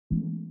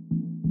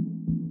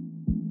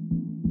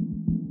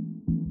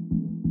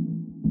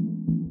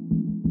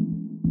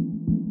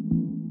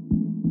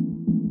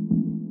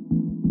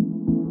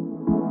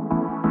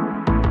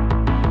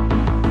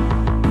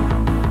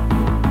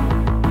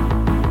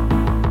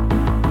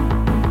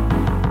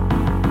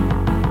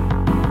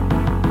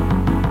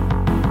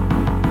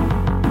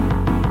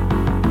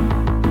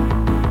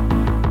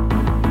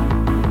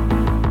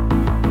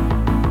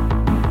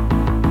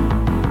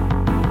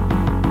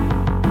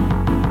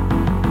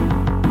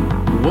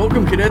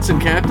Welcome, cadets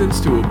and captains,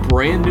 to a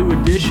brand new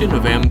edition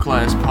of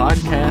M-Class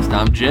Podcast.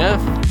 I'm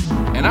Jeff.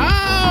 And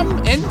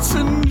I'm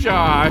Ensign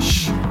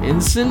Josh.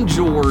 Ensign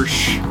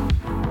George.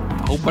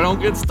 Hope I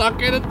don't get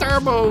stuck in a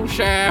turbo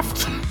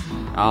shaft.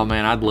 Oh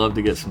man, I'd love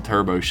to get some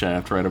turbo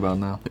shaft right about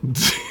now.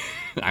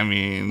 I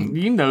mean...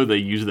 You know they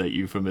use that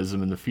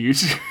euphemism in the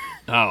future.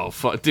 Oh,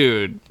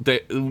 dude.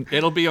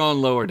 It'll be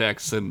on Lower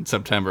Decks in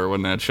September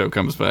when that show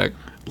comes back.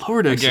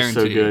 Lower Decks is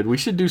so good. We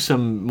should do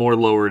some more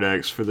Lower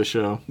Decks for the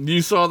show.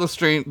 You saw the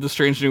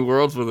Strange New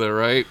Worlds with it,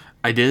 right?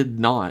 I did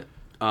not.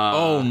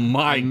 Oh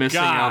my I'm missing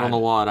out on a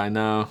lot, I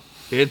know.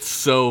 It's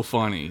so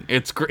funny.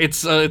 It's great.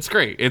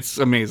 It's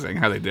amazing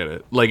how they did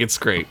it. Like, it's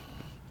great.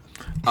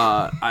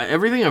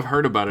 Everything I've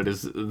heard about it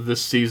is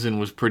this season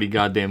was pretty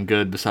goddamn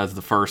good besides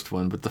the first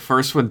one, but the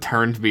first one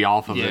turned me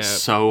off of it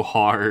so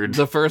hard.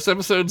 The first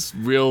episode's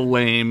real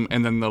lame,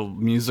 and then the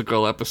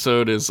musical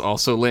episode is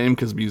also lame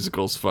because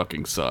musicals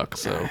fucking suck,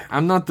 so.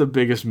 I'm not the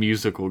biggest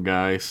musical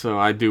guy, so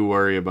I do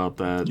worry about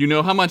that. You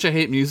know how much I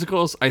hate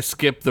musicals? I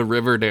skip the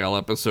Riverdale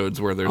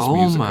episodes where there's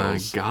musicals. Oh my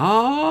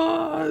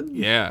god.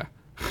 Yeah.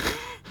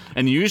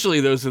 And usually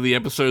those are the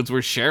episodes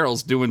where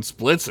Cheryl's doing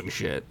splits and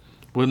shit.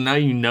 Well, now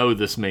you know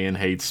this man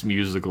hates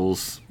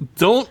musicals.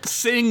 Don't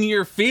sing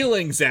your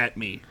feelings at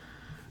me.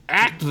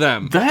 Act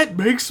them. That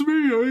makes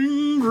me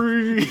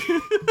angry.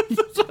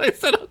 That's what I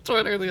said on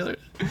Twitter the other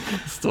day.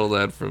 Stole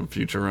that from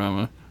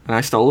Futurama. And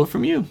I stole it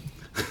from you.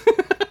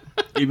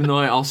 Even though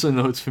I also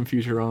know it's from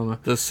Futurama.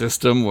 The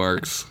system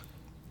works.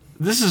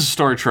 This is a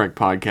Star Trek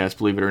podcast,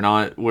 believe it or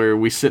not, where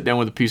we sit down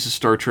with a piece of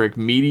Star Trek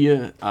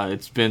media.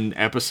 It's been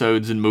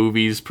episodes and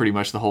movies pretty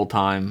much the whole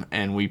time,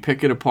 and we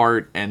pick it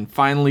apart and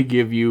finally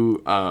give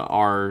you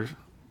our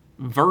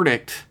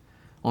verdict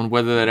on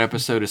whether that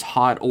episode is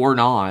hot or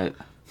not.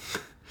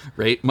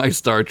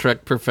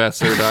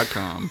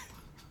 RateMyStarTrekProfessor.com.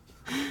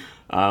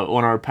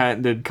 On our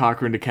patented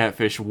Cochrane to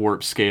Catfish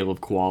warp scale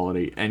of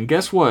quality. And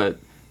guess what?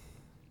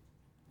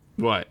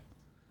 What?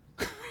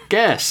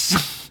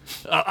 Guess.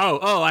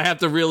 I have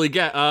to really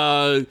get,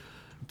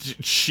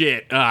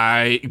 shit,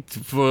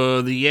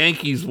 for the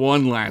Yankees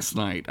won last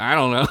night. I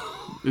don't know.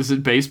 Is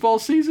it baseball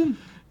season?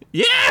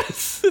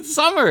 Yes! It's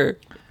summer!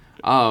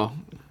 Oh.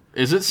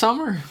 Is it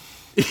summer?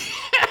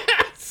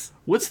 Yes!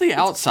 What's the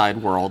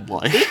outside world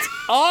like? It's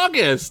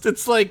August!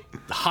 It's like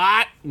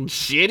hot and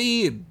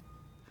shitty and...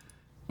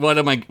 What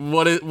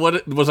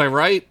was I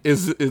right?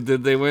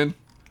 Did they win?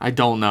 I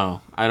don't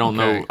know. I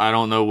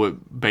don't know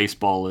what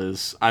baseball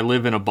is. I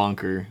live in a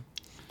bunker.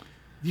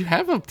 You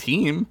have a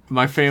team.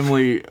 My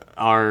family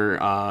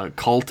are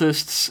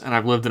cultists, and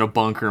I've lived in a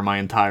bunker my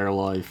entire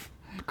life.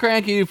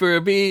 Crank you for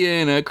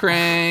being a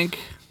crank.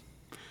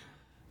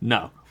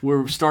 No.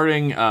 We're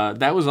starting...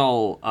 that was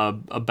all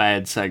a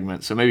bad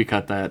segment, so maybe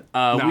cut that.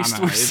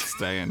 It's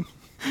staying.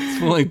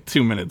 It's only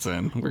 2 minutes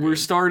in. We're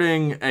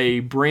starting a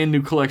brand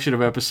new collection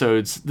of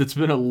episodes that's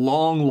been a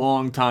long,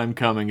 long time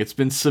coming. It's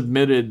been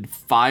submitted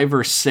 5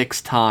 or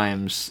 6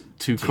 times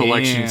to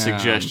collection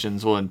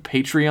suggestions on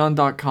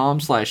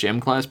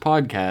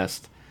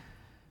patreon.com/mclasspodcast.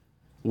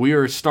 We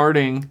are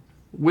starting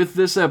with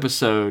this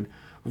episode,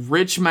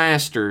 Rich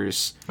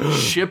Masters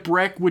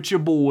Shipwreck with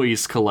Your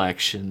Boys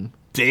collection.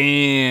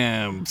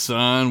 Damn,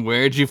 son,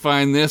 where'd you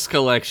find this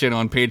collection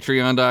on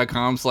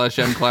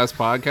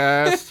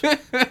patreon.com/mclasspodcast?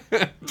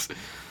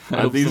 I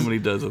hope somebody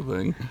does a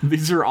thing.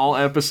 These are all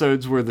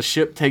episodes where the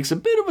ship takes a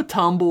bit of a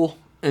tumble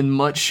and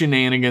much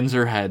shenanigans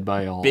are had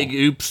by all. Big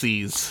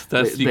oopsies.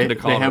 That's you could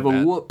call it. They have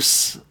a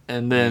whoops,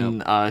 and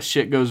then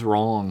shit goes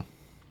wrong.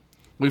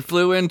 We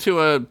flew into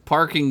a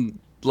parking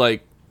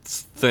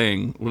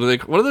thing.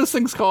 What are those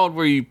things called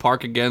where you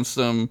park against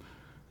them?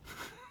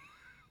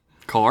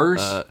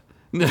 Cars?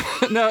 No.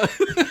 I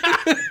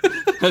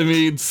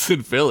mean, it's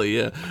in Philly,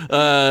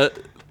 yeah.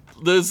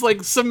 There's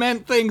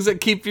cement things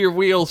that keep your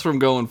wheels from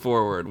going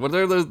forward. What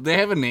are those? They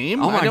have a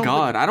name? Oh my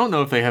god, I don't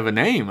know if they have a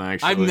name,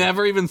 actually. I've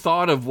never even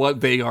thought of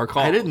what they are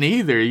called. I didn't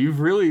either.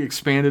 You've really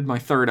expanded my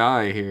third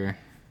eye here.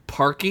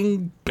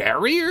 Parking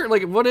barrier?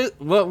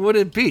 What would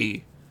it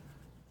be?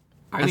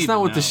 That's not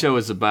what the show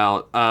is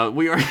about.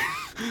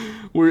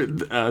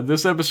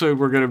 This episode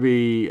we're going to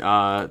be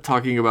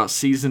talking about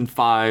Season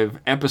 5,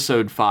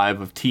 Episode 5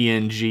 of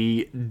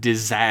TNG,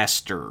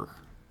 Disaster.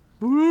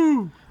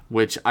 Woo!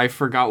 Which I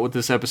forgot what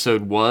this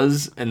episode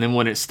was, and then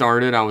when it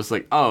started, I was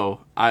like,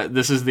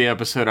 this is the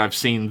episode I've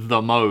seen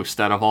the most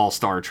out of all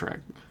Star Trek.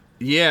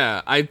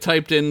 Yeah, I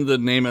typed in the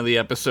name of the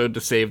episode to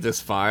save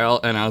this file,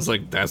 and I was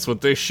like, that's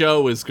what this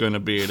show is going to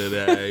be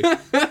today.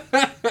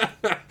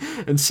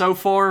 And so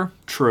far,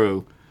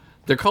 true.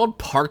 They're called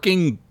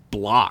parking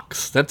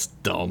blocks. That's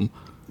dumb.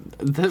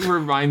 That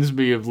reminds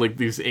me of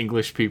these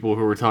English people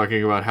who were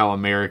talking about how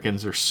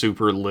Americans are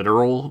super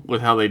literal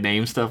with how they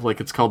name stuff.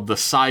 It's called the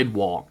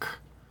sidewalk.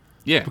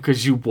 Yeah.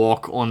 Because you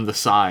walk on the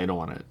side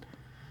on it.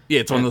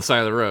 Yeah, it's on the side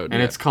of the road.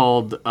 And it's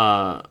called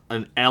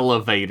an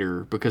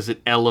elevator because it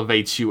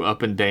elevates you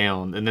up and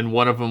down. And then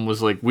one of them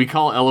was we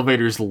call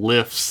elevators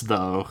lifts,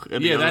 though.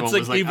 And yeah, that's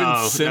even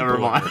simpler. Never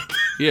mind.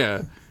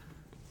 Yeah.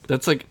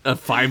 That's a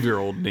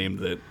 5-year-old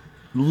named it.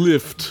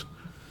 Lift.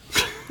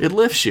 It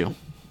lifts you.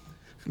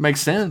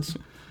 Makes sense.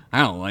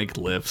 I don't like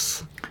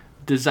lifts.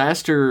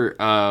 Disaster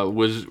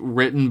was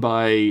written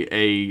by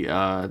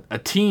a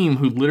team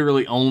who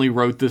literally only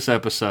wrote this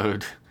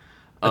episode.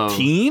 A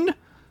teen?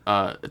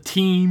 A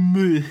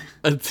team.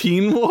 A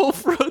teen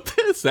wolf wrote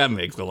this? That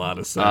makes a lot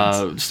of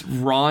sense.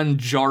 Ron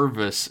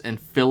Jarvis and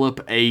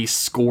Philip A.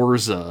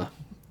 Scorza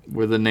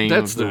were the name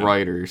of the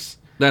writers.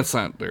 That's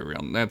not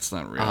real. That's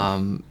not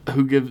real.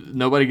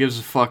 Nobody gives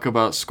a fuck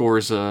about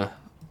Scorza.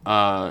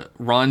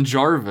 Ron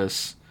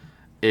Jarvis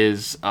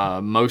is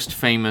most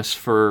famous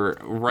for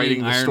writing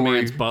Being the Iron story.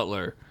 Man's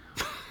butler.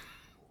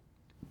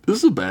 This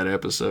is a bad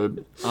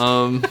episode.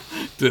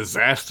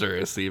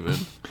 Disastrous, even.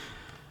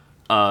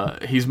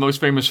 He's most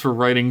famous for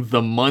writing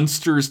The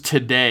Munsters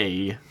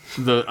Today,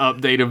 the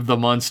update of The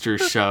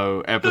Munsters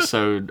Show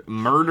episode,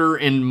 Murder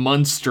in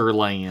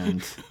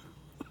Munsterland.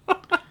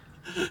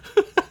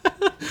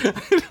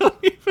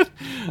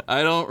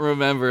 I don't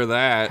remember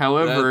that.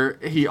 However,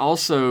 he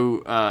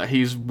also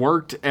he's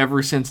worked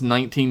ever since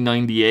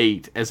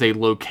 1998 as a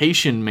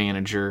location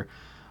manager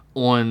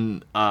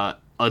on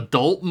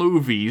adult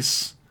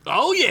movies.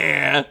 Oh,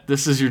 yeah.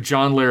 This is your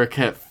John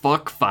Larroquette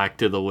fuck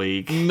fact of the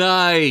week.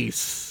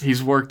 Nice.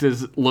 He's worked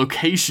as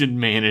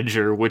location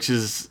manager, which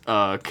is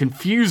a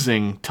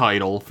confusing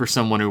title for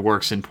someone who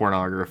works in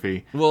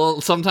pornography. Well,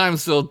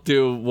 sometimes they'll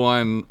do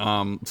one,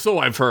 so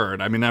I've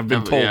heard. I mean, I've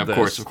been told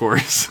this. Of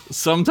course.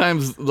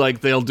 Sometimes,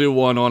 like, they'll do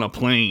one on a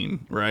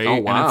plane, right? Oh,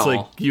 wow. And it's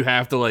like, you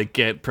have to, like,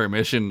 get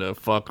permission to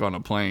fuck on a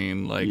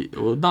plane. Like,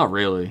 Well, not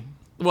really.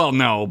 well,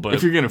 no, but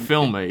If you're going to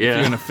film it, yeah. if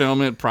you're gonna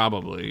film it,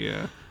 probably,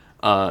 yeah.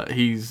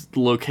 He's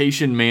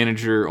location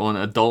manager on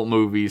adult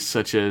movies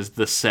such as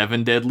The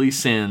Seven Deadly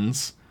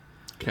Sins,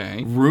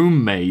 Okay.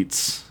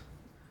 Roommates,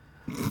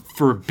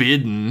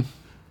 Forbidden,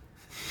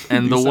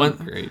 and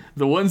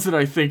the ones that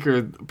I think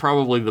are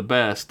probably the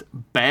best,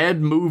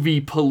 Bad Movie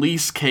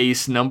Police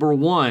Case Number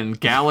 1,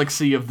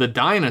 Galaxy of the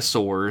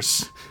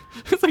Dinosaurs.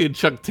 It's like a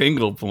Chuck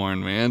Tingle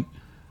porn, man.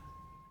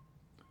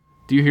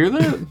 Do you hear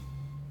that?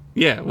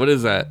 Yeah, what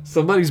is that?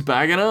 Somebody's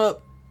bagging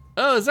up.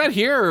 Oh, is that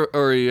here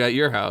or at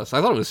your house?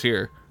 I thought it was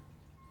here.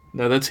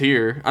 No, that's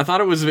here. I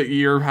thought it was at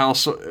your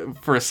house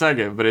for a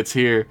second, but it's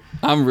here.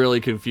 I'm really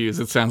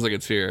confused. It sounds like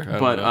it's here.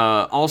 But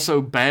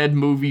also Bad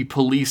Movie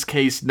Police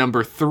Case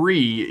Number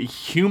 3,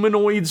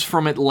 Humanoids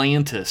from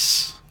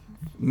Atlantis.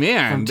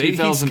 Man, he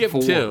skipped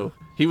 2004. 2.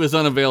 He was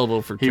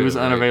unavailable for 2. He was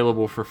right?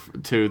 unavailable for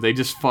 2. They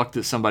just fucked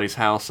at somebody's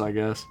house, I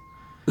guess.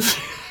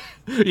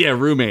 Yeah,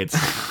 roommates.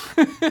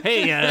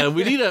 Hey,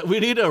 we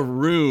need a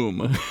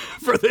room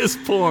for this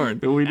porn.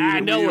 We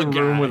need a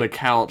room with a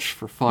couch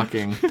for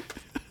fucking.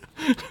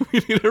 We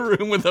need a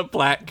room with a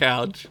flat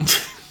couch.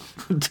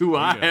 Do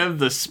I have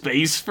the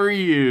space for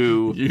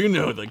you? You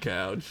know the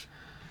couch.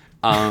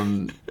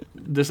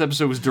 This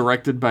episode was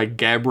directed by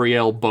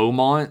Gabrielle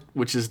Beaumont,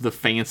 which is the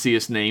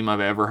fanciest name I've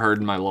ever heard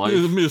in my life.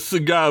 Miss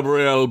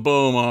Gabrielle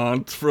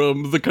Beaumont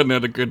from the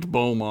Connecticut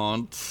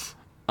Beaumonts.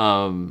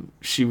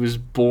 She was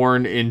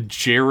born in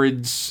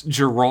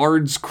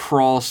Gerrards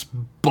Cross,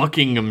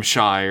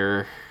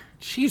 Buckinghamshire.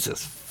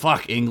 Jesus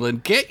fuck,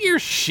 England. Get your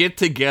shit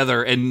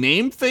together and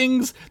name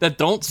things that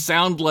don't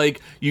sound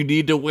like you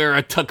need to wear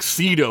a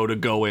tuxedo to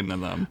go into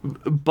them.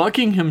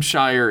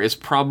 Buckinghamshire is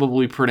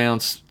probably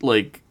pronounced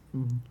like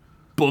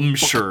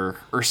Bumpshire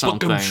or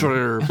something.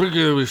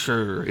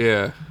 Buckinghamshire.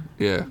 Yeah,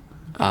 yeah.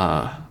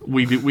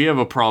 We have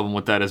a problem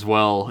with that as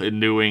well in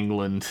New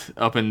England,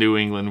 up in New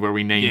England, where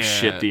we name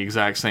shit the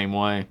exact same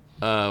way.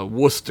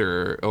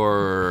 Worcester,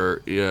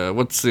 or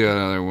what's the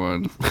other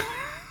one?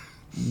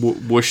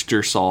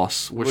 Worcester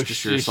sauce.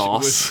 Worcestershire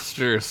sauce.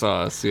 Worcestershire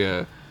sauce,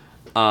 yeah.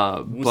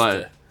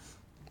 But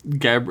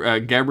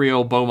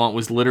Gabrielle Beaumont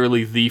was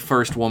literally the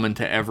first woman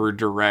to ever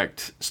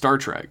direct Star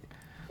Trek.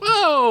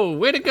 Whoa,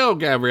 way to go,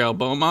 Gabrielle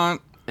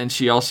Beaumont. And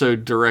she also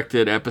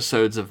directed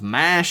episodes of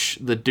MASH,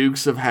 The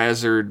Dukes of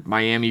Hazzard,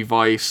 Miami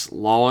Vice,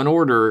 Law and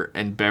Order,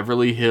 and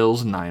Beverly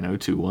Hills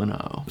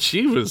 90210.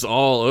 She was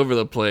all over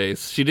the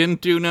place. She didn't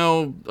do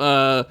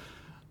no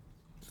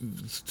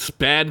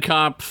Bad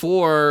Cop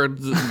 4,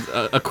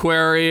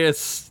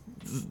 Aquarius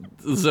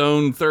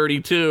Zone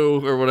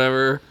 32 or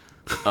whatever.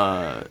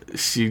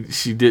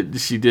 She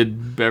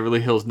did Beverly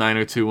Hills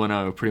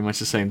 90210, pretty much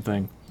the same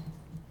thing.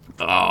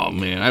 Oh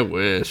man, I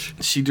wish.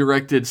 She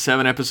directed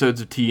 7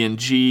 episodes of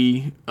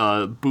TNG,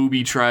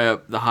 Booby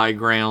Trap, The High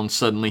Ground,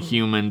 Suddenly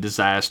Human,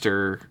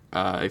 Disaster,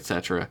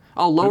 etc.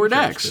 Oh, Lower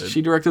Decks.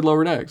 She directed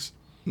Lower Decks.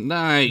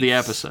 Nice. The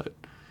episode.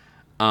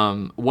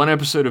 1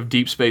 episode of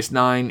Deep Space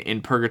Nine,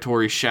 In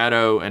Purgatory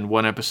Shadow, and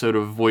 1 episode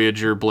of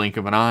Voyager Blink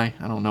of an Eye.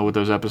 I don't know what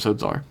those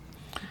episodes are.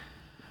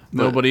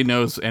 Nobody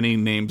knows any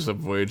names of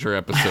Voyager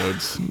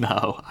episodes.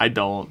 No, I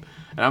don't.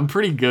 And I'm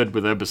pretty good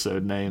with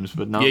episode names,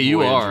 but not Yeah, you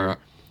Voyager. are.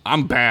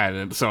 I'm bad,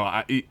 and so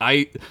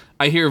I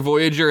hear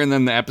Voyager and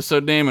then the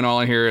episode name, and all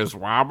I hear is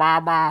wah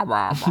wah wah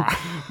wah wah.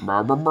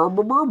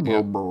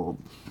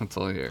 That's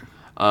all I hear.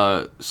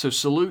 So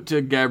salute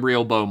to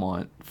Gabrielle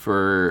Beaumont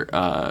for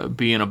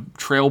being a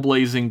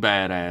trailblazing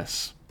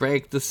badass.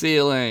 Break the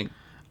ceiling.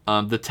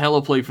 The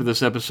teleplay for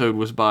this episode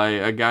was by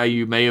a guy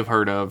you may have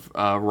heard of,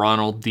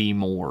 Ronald D.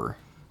 Moore.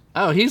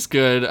 Oh, he's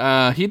good.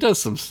 He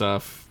does some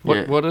stuff.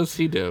 What does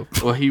he do?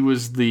 Well, he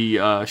was the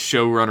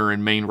showrunner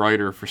and main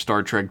writer for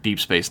Star Trek Deep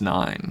Space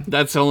Nine.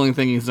 That's the only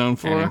thing he's known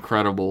for? An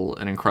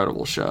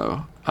incredible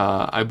show.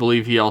 I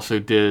believe he also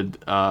did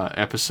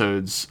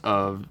episodes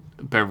of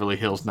Beverly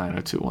Hills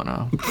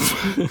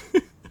 90210.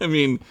 I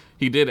mean,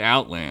 he did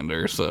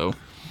Outlander, so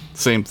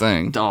same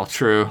thing. Oh,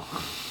 true.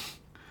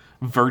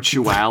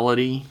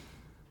 Virtuality.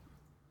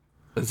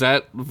 Is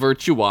that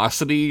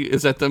Virtuosity?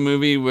 Is that the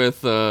movie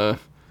with...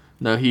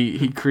 No,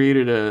 he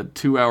created a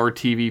 2-hour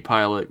TV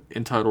pilot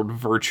entitled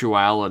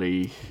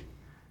Virtuality,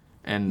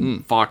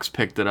 and Fox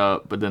picked it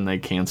up, but then they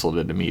canceled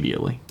it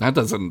immediately. That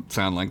doesn't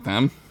sound like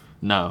them.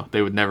 No,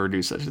 they would never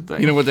do such a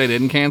thing. You know what they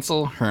didn't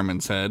cancel?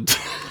 Herman's Head.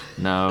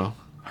 No.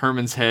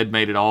 Herman's Head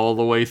made it all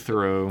the way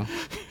through.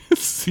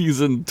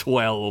 Season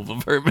 12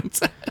 of Herman's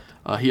Head.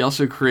 He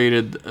also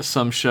created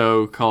some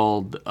show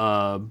called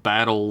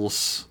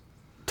Battles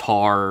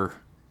Tar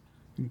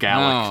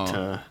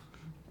Galacta. Oh,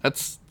 that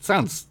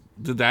sounds...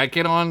 Did that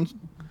get on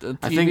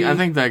TV? I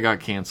think that got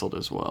canceled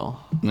as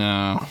well.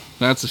 No,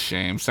 that's a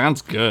shame.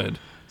 Sounds good.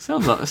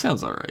 Sounds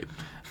all right.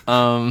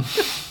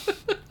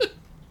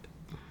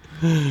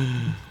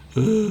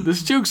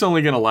 This joke's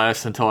only gonna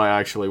last until I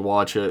actually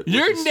watch it.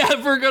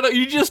 Never gonna.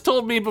 You just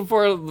told me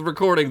before the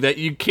recording that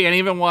you can't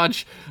even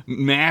watch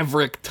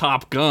Maverick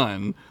Top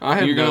Gun.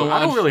 I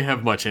don't really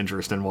have much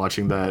interest in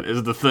watching that.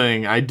 Is the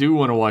thing. I do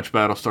want to watch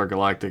Battlestar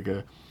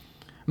Galactica.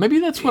 Maybe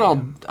that's what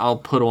I'll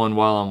put on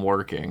while I'm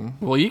working.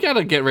 Well, you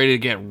gotta get ready to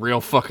get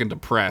real fucking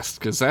depressed,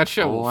 because that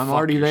show will I'm fuck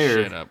already your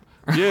there. shit up.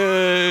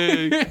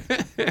 Yay!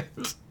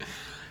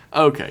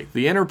 Okay,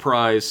 the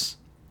Enterprise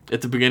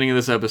at the beginning of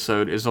this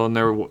episode is on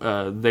their.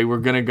 They were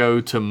gonna go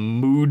to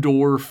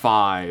Mudor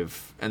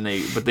 5,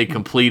 but they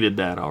completed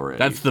that already.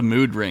 That's the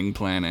mood ring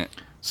planet.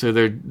 So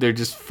they're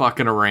just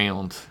fucking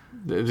around.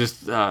 They're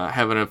just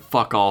having a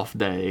fuck off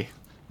day.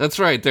 That's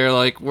right. They're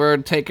like, we're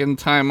taking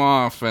time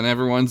off, and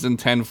everyone's in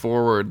 10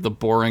 forward, the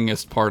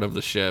boringest part of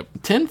the ship.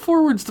 10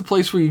 forward's the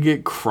place where you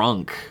get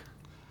crunk.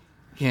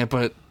 Yeah,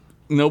 but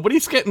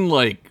nobody's getting,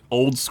 like,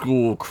 old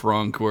school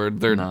crunk where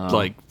they're,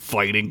 like,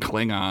 fighting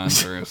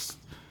Klingons or,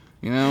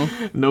 you know?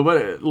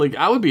 Nobody, like,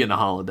 I would be in the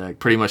holodeck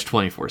pretty much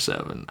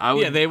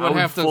 24/7. They would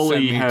have to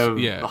fully send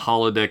me have a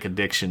holodeck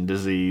addiction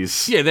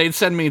disease. Yeah, they'd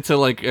send me to,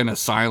 like, an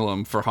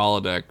asylum for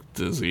holodeck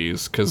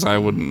disease, because I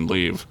wouldn't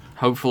leave.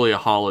 Hopefully a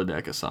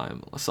holodeck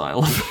asylum.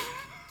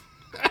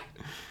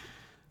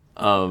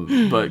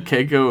 But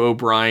Keiko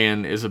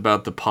O'Brien is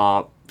about to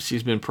pop.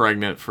 She's been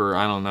pregnant for,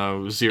 I don't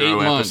know, 0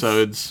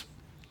 episodes.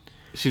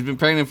 She's been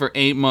pregnant for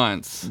 8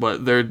 months.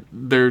 But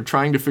they're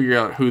trying to figure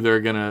out who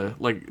they're gonna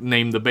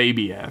name the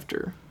baby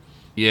after.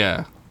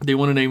 Yeah. They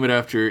want to name it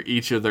after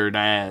each of their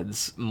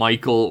dads,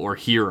 Michael or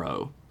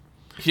Hero.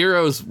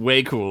 Hero's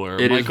way cooler.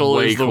 Michael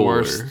is the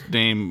worst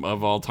name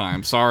of all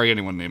time. Sorry,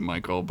 anyone named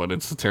Michael, but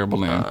it's a terrible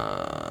name.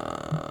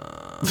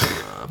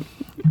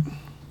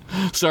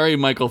 Sorry,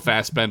 Michael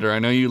Fassbender. I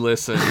know you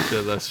listen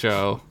to the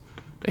show.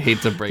 I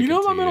hate to break it to you. You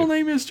know what my middle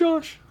name is,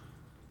 Josh?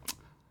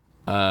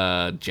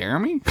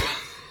 Jeremy?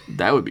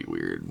 That would be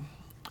weird.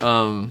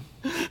 But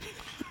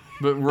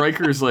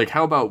Riker's like,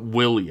 how about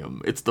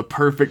William? It's the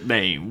perfect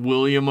name.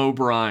 William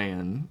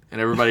O'Brien.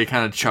 And everybody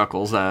kind of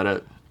chuckles at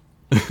it.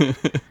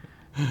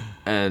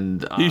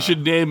 And you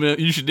should name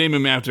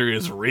him after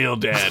his real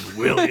dad,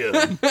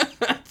 William.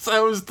 So I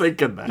was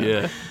thinking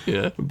that.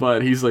 Yeah.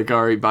 But he's like,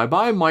 all right,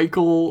 bye-bye,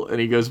 Michael. And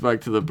he goes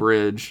back to the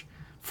bridge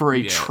for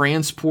a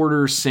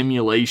transporter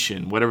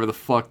simulation, whatever the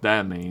fuck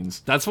that means.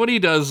 That's what he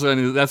does,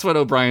 and that's what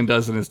O'Brien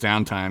does in his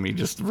downtime. He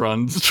just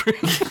runs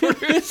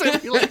transporter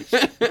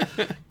simulation.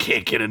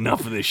 Can't get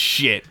enough of this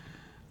shit.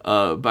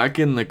 Back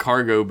in the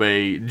cargo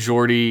bay,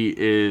 Geordi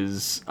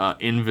is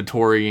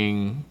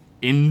inventorying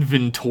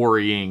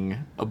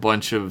a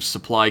bunch of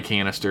supply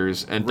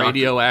canisters and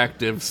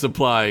radioactive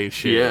supply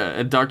shit. Yeah,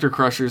 and Dr.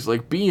 Crusher's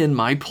like, be in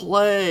my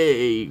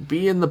play.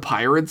 Be in the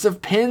Pirates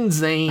of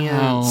Penzance.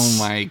 Oh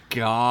my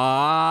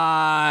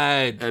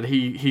god. And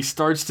he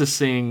starts to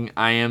sing,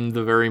 I am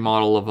the very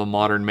model of a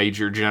modern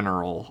major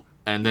general.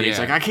 And then he's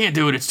like, I can't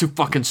do it, it's too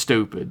fucking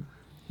stupid.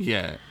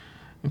 Yeah.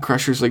 And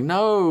Crusher's like,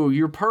 no,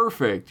 you're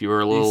perfect. You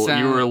were a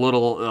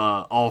little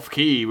off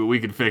key, but we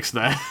could fix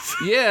that.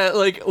 Yeah,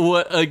 like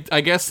what? Like I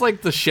guess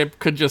like the ship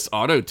could just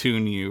auto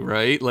tune you,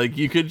 right? Like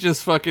you could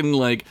just fucking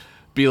like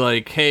be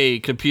like, hey,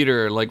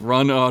 computer, like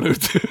run auto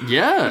tune.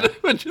 Yeah,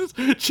 just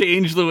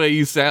change the way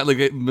you sat, like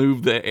it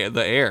moved the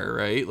air,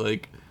 right?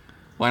 Like,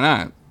 why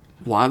not?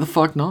 Why the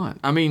fuck not?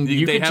 I mean,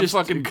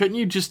 couldn't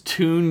you just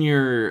tune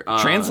your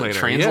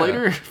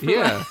translator?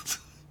 Yeah.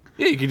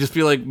 Yeah, you could just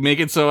be like, make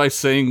it so I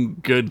sing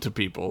good to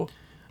people.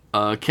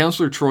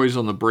 Counselor Troy's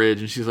on the bridge,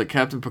 and she's like,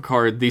 Captain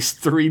Picard, these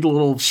 3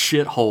 little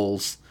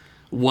shitholes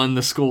won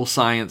the school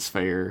science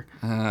fair.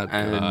 Oh,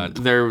 and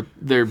God.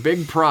 their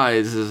big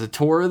prize is a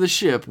tour of the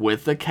ship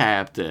with the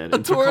captain. A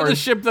tour of the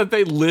ship that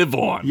they live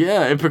on.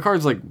 Yeah, and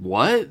Picard's like,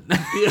 what?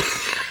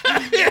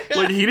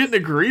 Like, he didn't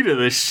agree to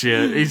this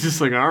shit. He's just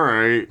like, all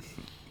right.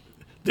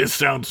 this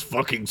sounds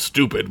fucking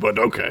stupid, but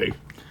okay.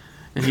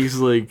 And he's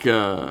like,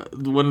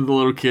 one of the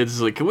little kids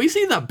is like, can we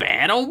see the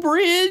battle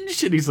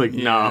bridge? And he's like,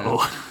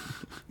 no.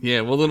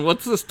 Yeah, well then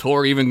what's this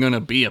tour even going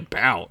to be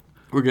about?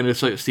 We're going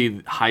to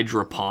see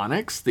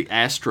hydroponics, the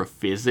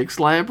astrophysics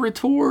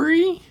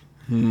laboratory.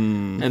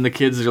 And the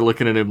kids are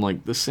looking at him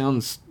like, this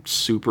sounds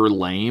super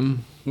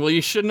lame. Well,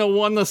 you shouldn't have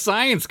won the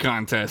science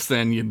contest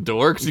then, you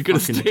dorks. You could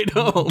have stayed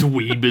home.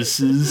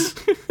 Dweebuses.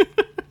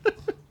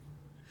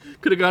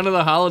 Could have gone to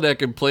the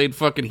holodeck and played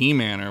fucking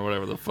He-Man or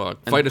whatever the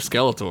fuck. Fight a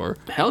Skeletor.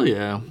 Hell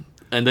yeah.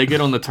 And they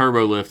get on the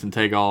turbo lift and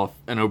take off,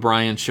 and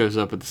O'Brien shows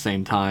up at the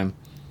same time.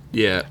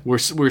 Yeah.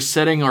 We're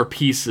setting our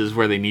pieces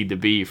where they need to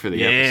be for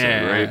the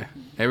episode, right?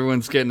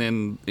 Everyone's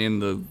getting in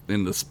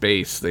the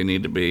space they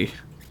need to be.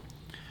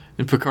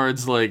 And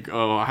Picard's like,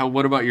 oh,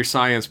 what about your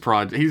science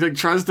project? He's like,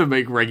 tries to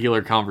make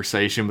regular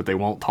conversation, but they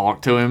won't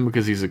talk to him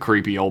because he's a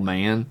creepy old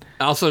man.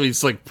 Also,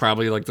 he's like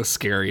probably like the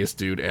scariest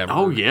dude ever.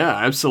 Oh, yeah,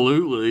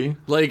 absolutely.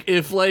 Like,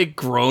 if like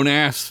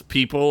grown-ass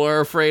people are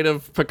afraid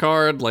of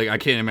Picard, like, I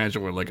can't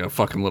imagine what like a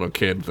fucking little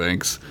kid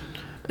thinks.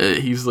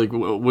 He's like,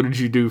 what did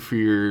you do for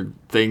your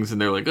things? And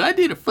they're like, I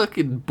did a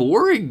fucking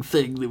boring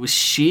thing that was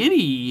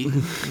shitty.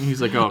 And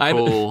he's like, oh,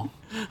 cool.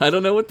 I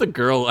don't know what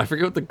I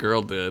forget what the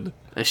girl did.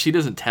 She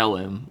doesn't tell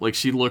him. Like,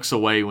 she looks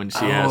away when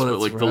she asks, but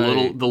like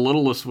the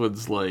littlest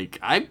one's like,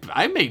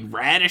 I made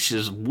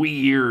radishes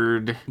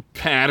weird.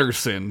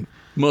 Patterson.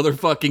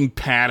 Motherfucking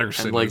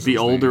Patterson. And like the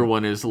older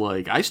one is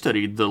like, I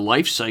studied the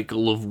life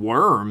cycle of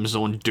worms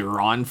on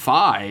Duron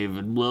 5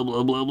 and blah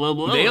blah blah blah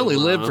blah. They only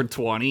live for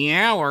 20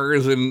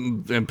 hours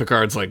and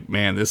Picard's like,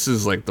 man, this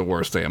is like the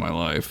worst day of my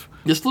life.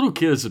 This little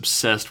kid is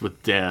obsessed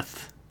with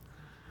death.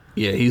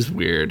 Yeah, he's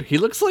weird. He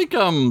looks like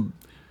Carrie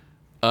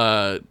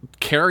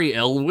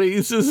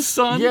Elways'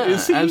 son, yeah,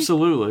 is he?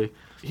 Absolutely.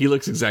 He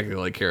looks exactly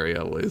like Carrie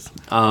Elways.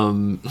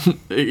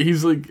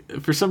 He's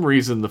like, for some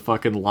reason, the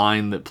fucking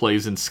line that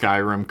plays in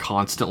Skyrim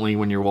constantly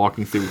when you're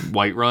walking through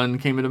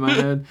Whiterun came into my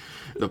head.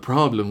 The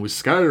problem with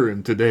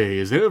Skyrim today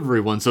is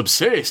everyone's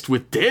obsessed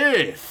with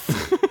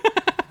death.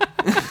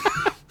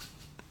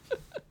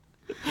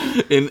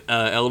 In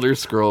Elder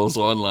Scrolls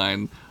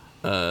Online,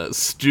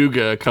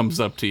 Stuga comes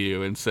up to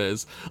you and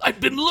says, I've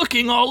been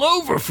looking all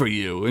over for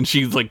you. And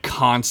she's like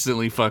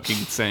constantly fucking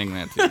saying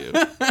that to you.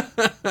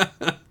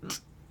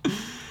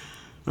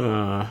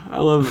 I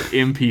love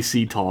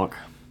NPC talk.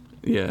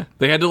 Yeah.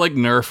 They had to like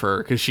nerf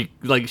her because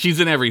she's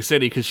in every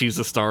city because she's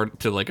a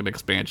start to like an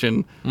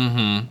expansion.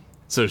 Mm-hmm.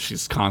 So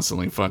she's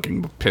constantly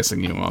fucking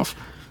pissing you off.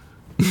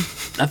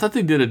 I thought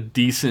they did a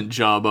decent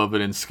job of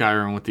it in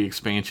Skyrim with the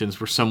expansions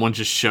where someone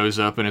just shows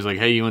up and is like,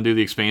 hey, you want to do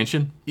the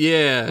expansion?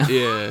 Yeah,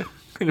 yeah.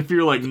 And if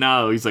you're like,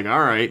 no, he's like, all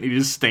right. And he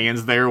just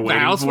stands there waiting for you.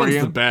 The house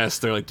one's the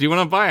best. They're like, do you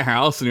want to buy a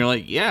house? And you're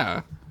like,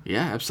 yeah.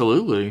 Yeah,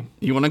 absolutely.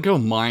 You want to go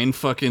mine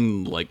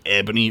fucking like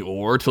ebony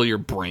ore till your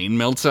brain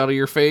melts out of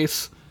your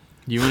face?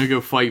 You want to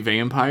go fight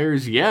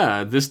vampires?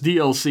 Yeah, this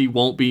DLC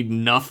won't be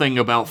nothing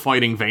about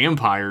fighting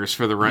vampires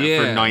for for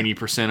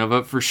 90% of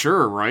it, for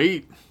sure,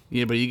 right?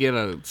 Yeah, but you get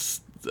a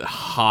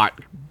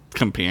hot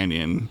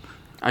companion.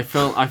 I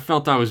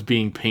felt I was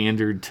being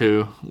pandered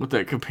to with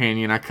that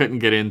companion. I couldn't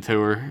get into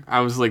her. I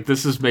was like,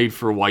 this is made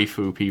for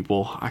waifu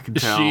people. I can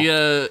tell. She,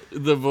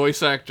 the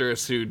voice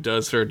actress who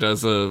does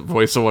a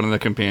voice of one of the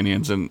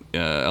companions in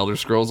Elder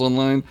Scrolls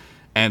Online,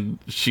 and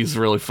she's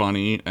really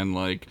funny. And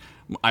like,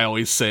 I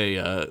always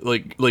say,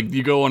 like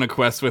you go on a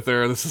quest with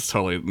her. This is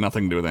totally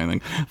nothing to do with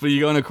anything, but you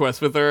go on a quest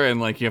with her,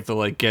 and like you have to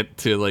like get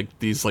to like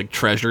these like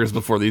treasures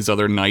before these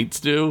other knights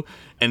do.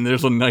 And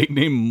there's a knight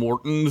named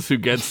Mortons who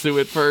gets to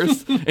it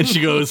first, and she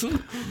goes,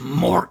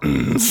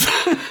 Mortons.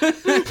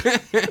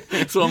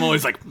 So I'm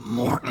always like,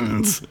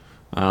 Mortons.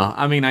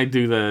 I mean, I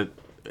do that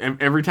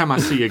every time I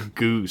see a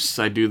goose.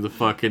 I do the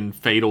fucking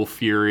Fatal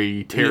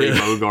Fury Terry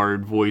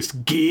Bogard voice.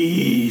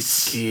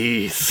 Geese.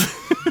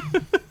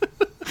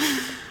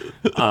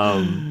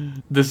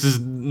 This is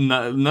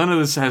none of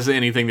this has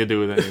anything to do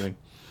with anything.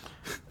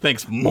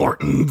 Thanks,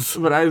 Mortons.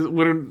 But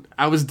when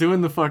I was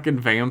doing the fucking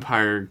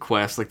vampire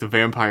quest, like the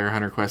vampire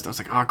hunter quest, I was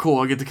like, oh, cool,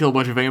 I'll get to kill a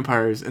bunch of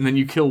vampires. And then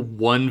you kill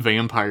one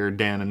vampire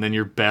den, and then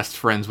you're best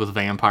friends with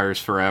vampires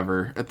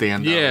forever at the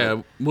end of it.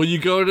 Yeah, well, you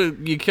kill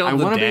I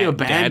want to be a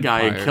bad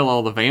guy and kill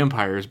all the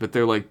vampires, but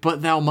they're like,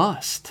 but thou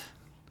must.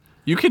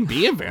 You can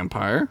be a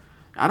vampire.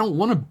 I don't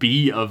want to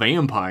be a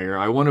vampire.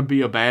 I want to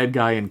be a bad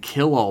guy and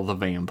kill all the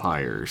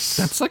vampires.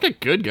 That's like a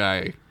good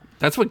guy.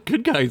 That's what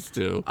good guys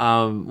do.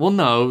 Well,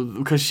 no,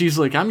 because she's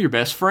like, I'm your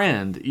best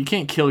friend. You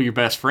can't kill your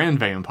best friend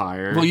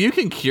vampire. Well, you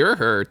can cure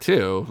her,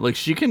 too. Like,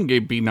 she can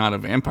be not a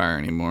vampire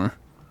anymore.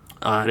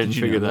 I didn't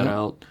figure that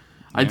out. Yeah.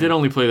 I did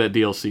only play that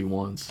DLC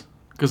once.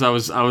 Because I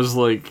was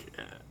like...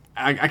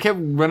 I kept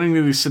running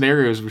into these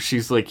scenarios where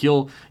she's like,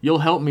 you'll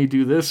help me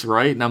do this,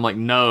 right? And I'm like,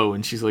 no.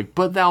 And she's like,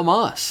 but thou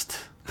must.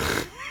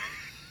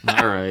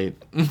 All right.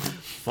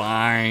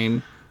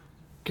 Fine.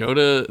 Go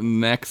to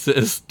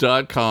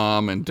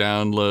nexus.com and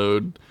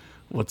download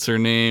what's her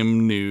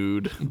name?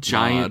 Nude.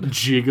 Giant mod.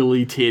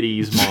 jiggly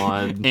titties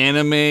mod.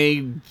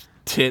 Anime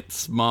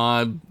tits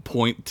mod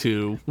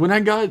 .2. When I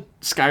got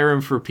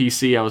Skyrim for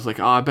PC, I was like,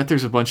 oh, I bet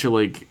there's a bunch of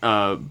like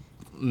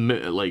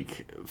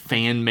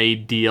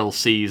fan-made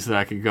DLCs that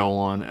I could go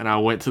on. And I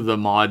went to the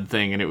mod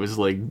thing, and it was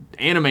like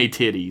anime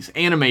titties,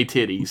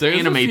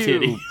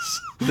 titties.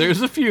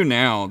 There's a few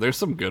now. There's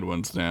some good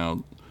ones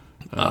now.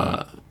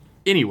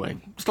 Anyway,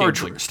 Star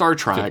Trek.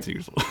 50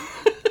 years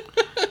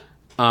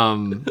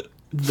old.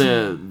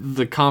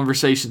 The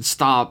conversation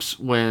stops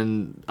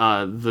when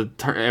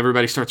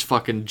everybody starts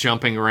fucking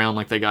jumping around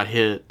like they got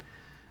hit,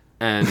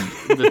 and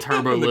the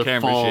turbo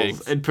lift falls.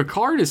 Shakes. And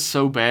Picard is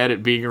so bad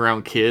at being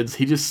around kids,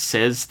 he just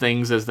says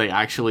things as they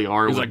actually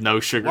are. He's with like, no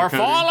sugar. We're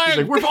falling. He's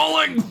like, we're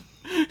falling.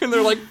 And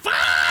they're like,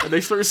 fuck! And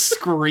they start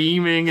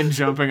screaming and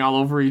jumping all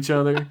over each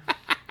other.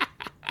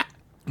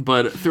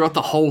 But throughout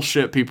the whole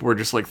ship, people were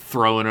just like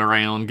throwing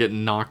around,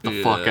 getting knocked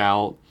the fuck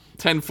out.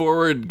 10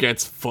 forward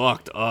gets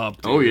fucked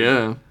up, dude. Oh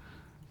yeah.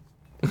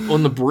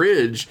 On the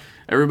bridge,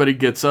 everybody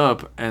gets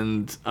up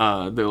and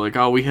they're like,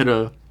 "Oh, we hit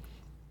a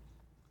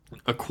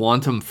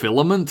quantum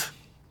filament."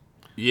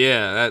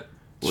 Yeah,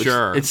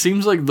 sure. It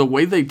seems like the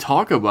way they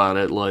talk about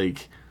it,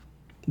 like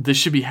this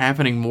should be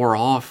happening more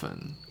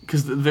often,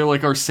 because they're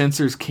like, our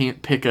sensors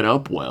can't pick it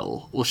up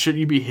well. Well,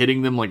 shouldn't you be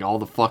hitting them like all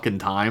the fucking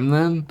time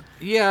then?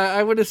 Yeah,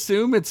 I would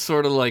assume it's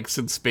sort of like,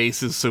 since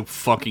space is so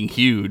fucking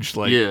huge,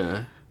 like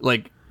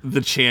like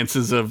the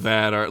chances of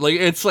that are like,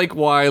 it's like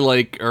why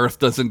like Earth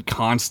doesn't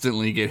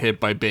constantly get hit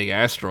by big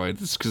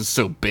asteroids. It's because it's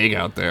so big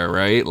out there,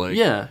 right? Like,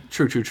 yeah,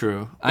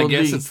 true. I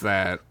guess it's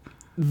that.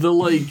 The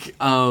like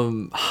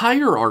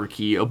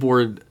hierarchy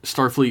aboard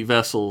Starfleet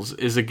vessels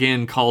is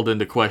again called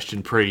into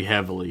question pretty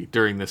heavily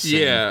during this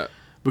scene. Yeah,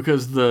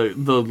 because the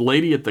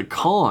lady at the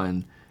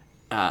con,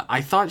 I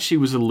thought she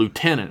was a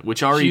lieutenant,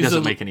 which already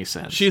doesn't make any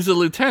sense. She's a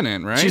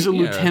lieutenant, right? She's a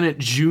lieutenant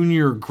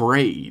junior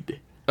grade.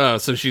 Oh,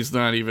 so she's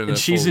not even. And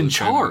she's in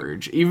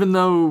charge, even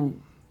though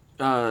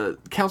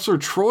Counselor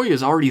Troy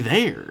is already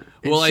there.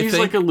 And well, she's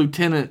like a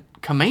lieutenant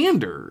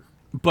commander.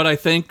 But I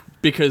think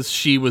because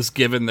she was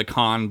given the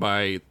con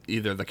by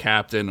either the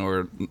captain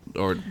or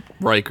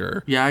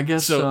Riker. Yeah, I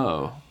guess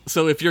so.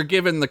 So if you're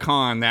given the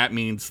con, that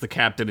means the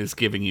captain is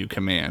giving you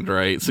command,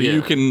 right? So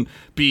you can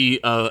be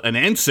an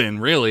ensign,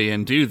 really,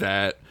 and do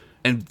that.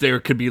 And there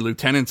could be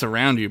lieutenants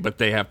around you, but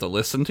they have to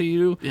listen to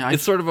you. Yeah,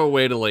 it's sort of a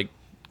way to, like,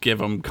 give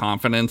them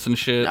confidence and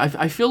shit.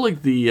 I feel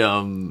like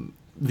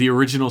the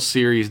original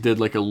series did,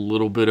 like, a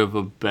little bit of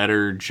a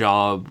better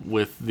job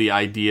with the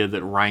idea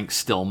that rank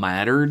still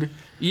mattered.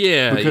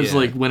 Yeah, because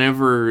like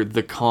whenever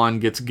the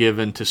con gets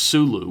given to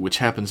Sulu, which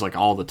happens like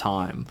all the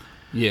time,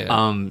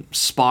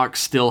 Spock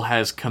still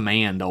has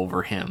command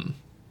over him.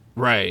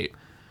 Right.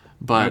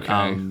 But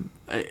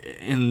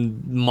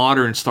in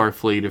modern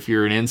Starfleet, if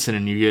you're an ensign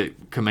and you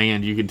get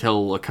command, you can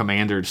tell a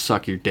commander to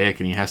suck your dick,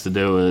 and he has to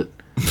do it.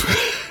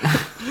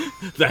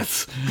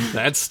 That's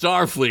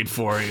Starfleet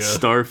for you.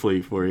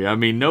 Starfleet for you. I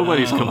mean,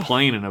 nobody's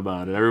complaining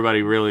about it.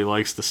 Everybody really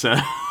likes the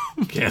set.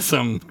 Guess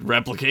I'm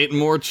replicating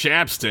more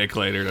chapstick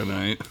later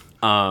tonight.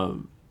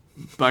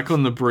 Back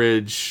on the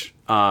bridge,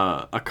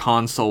 a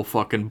console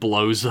fucking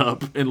blows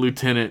up in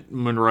Lieutenant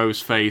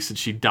Monroe's face, and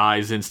she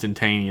dies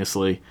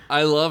instantaneously.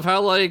 I love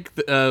how, like,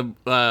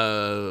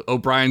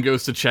 O'Brien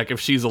goes to check if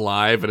she's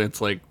alive, and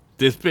it's like,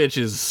 this bitch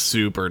is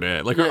super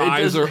dead. Like, her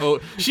eyes are...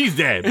 she's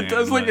dead, man. It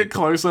does, like, a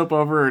close-up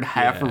of her, and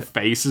half her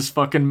face is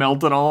fucking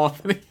melted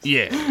off.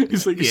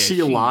 He's like, is she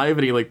alive?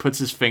 And he, like, puts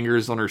his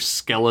fingers on her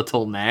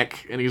skeletal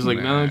neck, and he's like,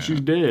 no, she's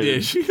dead. Yeah,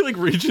 she, like,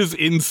 reaches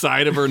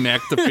inside of her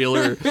neck to feel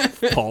her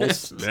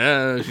pulse.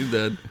 Yeah, she's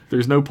dead.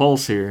 There's no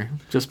pulse here.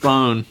 Just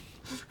bone.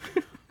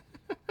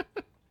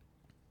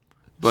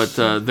 But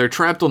they're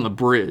trapped on the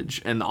bridge,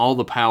 and all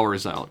the power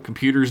is out.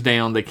 Computer's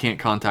down, they can't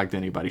contact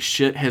anybody.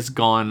 Shit has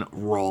gone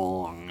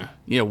wrong.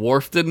 Yeah,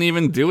 Worf didn't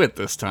even do it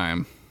this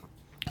time.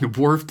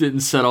 Worf didn't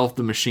set off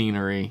the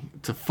machinery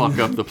to fuck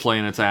up the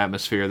planet's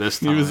atmosphere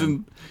this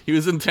time. He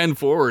was in 10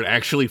 forward,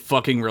 actually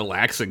fucking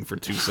relaxing for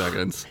 2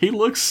 seconds. He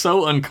looks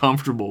so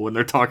uncomfortable when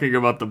they're talking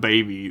about the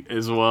baby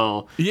as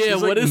well. Yeah,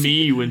 what is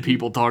me when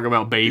people talk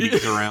about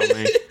babies around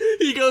me?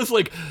 He goes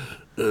like...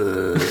 He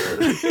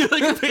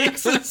like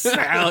makes a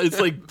sound. It's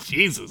like,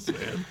 Jesus,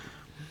 man.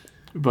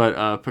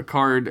 But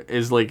Picard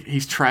is like,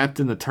 he's trapped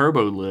in the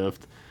turbo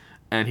lift,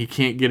 and he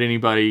can't get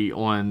anybody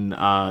on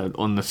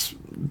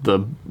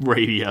the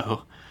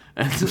radio.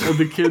 And so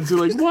the kids are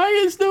like, why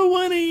is no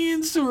one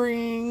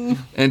answering?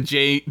 And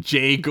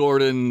Joseph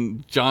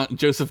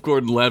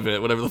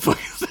Gordon-Levitt, whatever the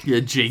fuck is that? Yeah,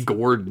 Jay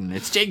Gordon.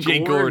 It's Jay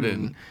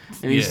Gordon.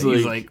 And he's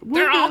like,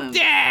 they're all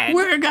dead.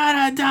 We're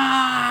gonna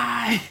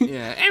die.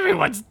 Yeah,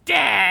 everyone's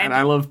dead. And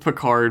I love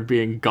Picard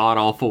being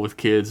god-awful with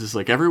kids. It's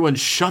like, everyone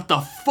shut the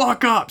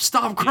fuck up.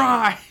 Stop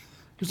crying.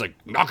 He's like,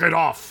 knock it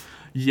off.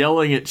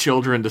 Yelling at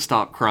children to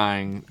stop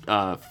crying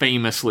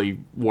famously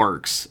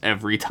works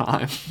every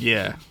time.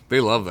 Yeah,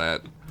 they love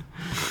that.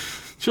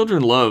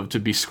 Children love to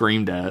be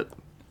screamed at.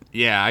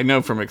 Yeah, I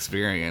know from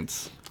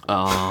experience.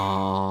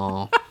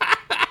 Oh.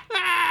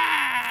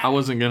 I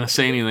wasn't going to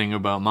say anything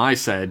about my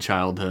sad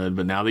childhood,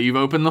 but now that you've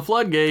opened the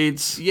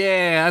floodgates...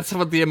 Yeah, that's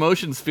what the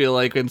emotions feel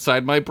like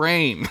inside my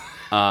brain.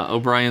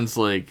 O'Brien's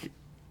like,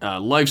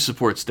 life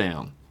support's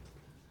down.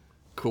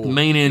 Cool.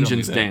 Main You don't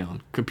engine's need that.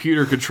 down.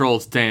 Computer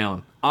controls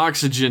down.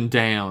 Oxygen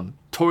down.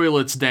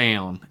 Toilets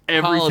down.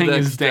 Everything Holodecks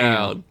is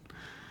down.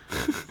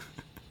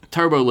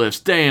 Turbo lifts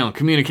down.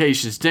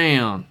 Communications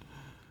down.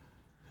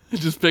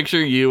 Just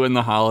picture you in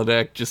the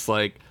holodeck, just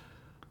like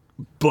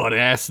butt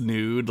ass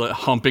nude, like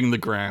humping the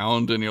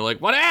ground, and you're like,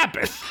 "What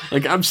happened?"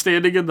 Like, I'm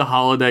standing in the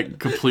holodeck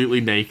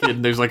completely naked,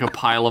 and there's like a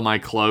pile of my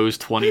clothes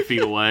 20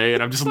 feet away,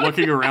 and I'm just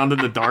looking around in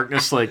the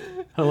darkness like,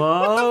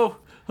 hello?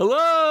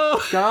 Hello,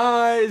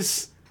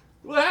 Guys?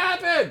 what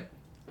happened?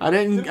 I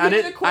didn't nut.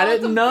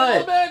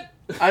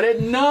 I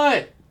didn't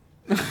nut.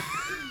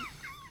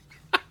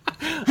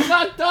 I'm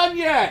not done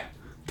yet.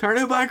 Turn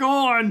it back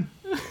on.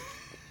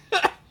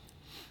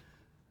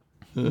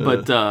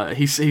 But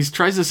he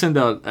tries to send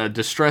out a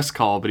distress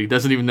call, but he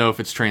doesn't even know if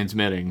it's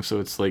transmitting, so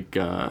it's like,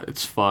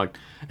 it's fucked.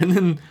 And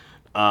then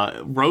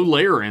Ro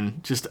Laren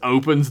just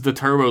opens the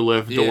turbo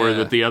lift door Yeah.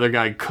 that the other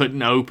guy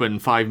couldn't open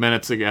 5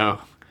 minutes ago.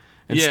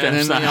 And Yeah,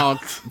 and steps then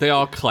out. they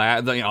all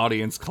clap. The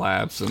audience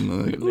claps,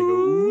 and they go,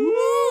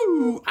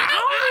 Ooh,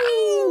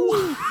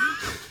 ow!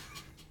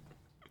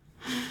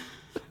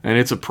 And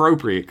it's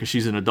appropriate because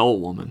she's an adult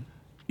woman.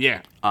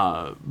 "Yeah,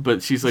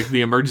 But she's like,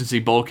 the emergency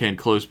bulkhead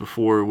closed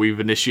before we've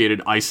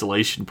initiated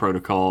isolation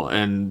protocol.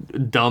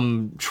 And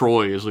dumb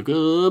Troy is like,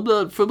 I'm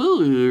not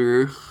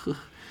familiar.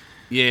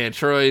 yeah."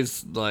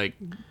 Troy's like,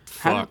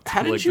 "Fucked."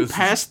 How did Like, you this is-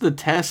 pass the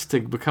test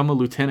to become a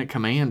lieutenant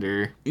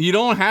commander? You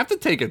don't have to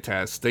take a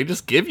test. They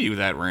just give you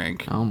that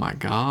rank. Oh my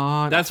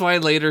god. That's why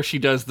later she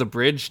does the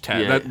bridge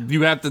test. Yeah.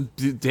 You have to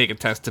take a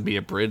test to be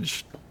a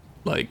bridge,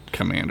 like,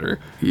 commander.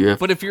 Yeah.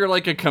 But if you're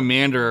like a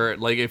commander,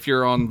 like if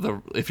you're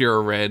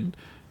a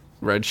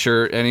red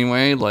shirt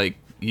anyway, like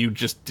you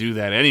just do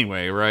that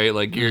anyway, right?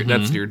 Like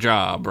that's your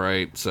job,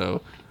 right?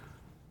 So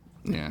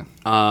yeah.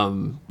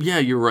 Yeah,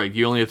 you're right.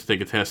 You only have to take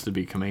a test to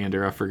be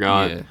commander. I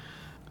forgot. Yeah.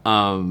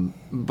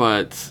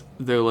 But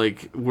they're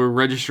like, we're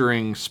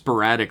registering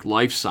sporadic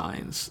life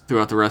signs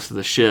throughout the rest of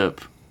the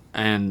ship.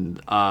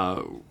 And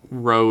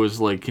Ro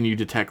is like, can you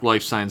detect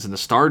life signs in the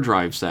star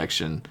drive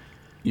section?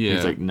 Yeah.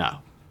 He's like, no.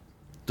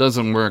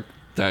 Doesn't work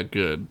that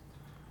good.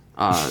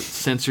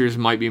 Sensors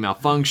might be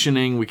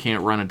malfunctioning. We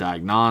can't run a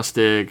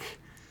diagnostic.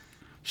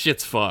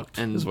 Shit's fucked,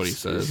 And is what he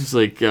says. He's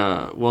like,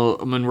 well,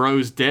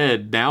 Monroe's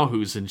dead. Now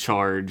who's in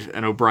charge?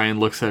 And O'Brien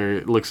looks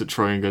at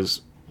Troy and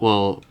goes,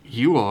 well,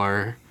 you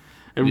are.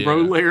 And Yeah. Ro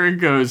Laren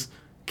goes,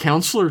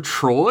 Counselor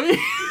Troy?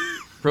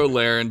 Pro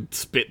Laren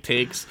spit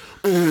takes.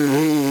 She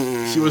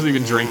wasn't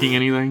even drinking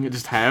anything. It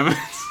just happened.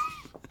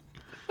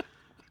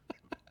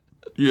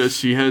 Yeah,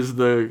 she has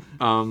the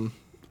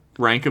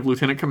rank of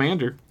lieutenant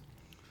commander.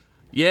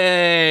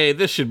 Yay,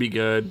 this should be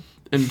good.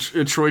 And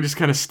Troy just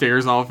kind of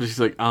stares off and she's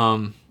like,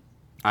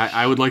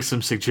 I would like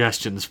some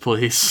suggestions,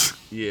 please.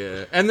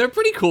 Yeah. And they're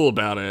pretty cool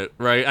about it,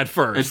 right? At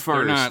first. At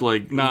They're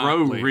first, not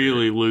Ro later.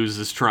 really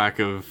loses track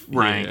of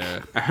rank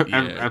Yeah,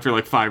 after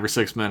like 5 or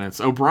 6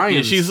 minutes. O'Brien,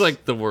 Yeah, she's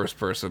like the worst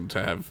person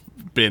to have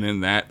been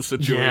in that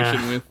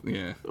situation with.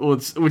 Yeah.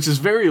 which is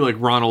very like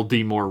Ronald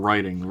D. Moore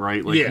writing,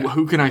 right? Like, Yeah.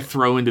 who can I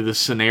throw into this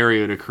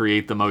scenario to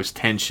create the most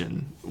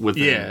tension with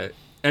them? Yeah.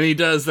 And he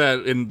does that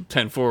in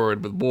 10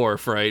 Forward with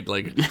Worf, right?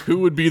 Like, who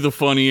would be the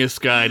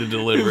funniest guy to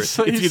deliver it? It's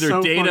He's either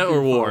so Data or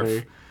fucking Worf.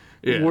 funny.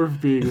 Yeah.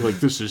 Worf being like,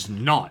 this is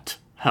not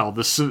how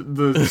the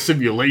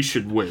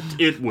simulation went.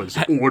 It was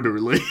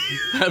orderly.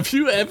 Have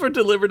you ever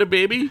delivered a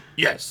baby?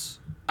 Yes.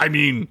 I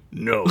mean,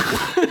 no.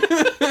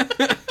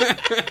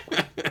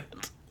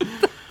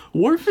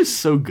 Worf is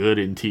so good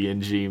in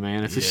TNG,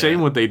 man. It's a Yeah.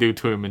 shame what they do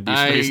to him in Deep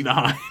Space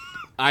Nine.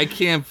 I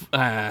can't.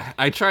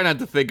 I try not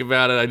to think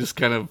about it. I just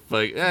kind of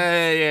like,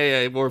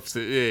 yeah. Worf's,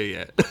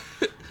 yeah.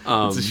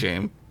 It's a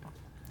shame.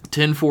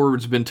 10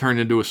 Forward's been turned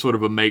into a sort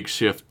of a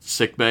makeshift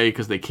sickbay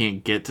because they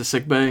can't get to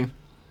sickbay.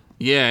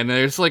 Yeah, and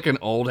there's like an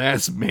old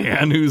ass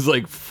man who's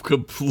like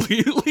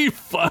completely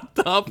fucked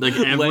up. Like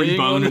every laying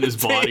bone on in the his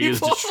body is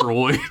table.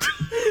 destroyed.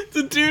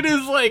 The dude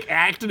is like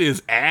acting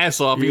his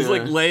ass off. He's Yeah.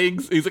 like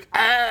legs. He's like,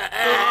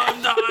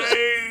 I'm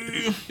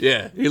dying.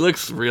 yeah. He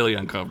looks really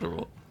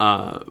uncomfortable.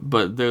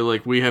 But they're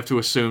like, we have to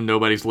assume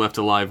nobody's left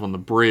alive on the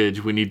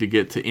bridge. We need to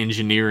get to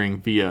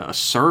engineering via a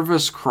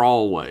service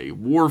crawlway.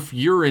 Worf,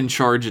 you're in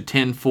charge of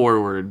 10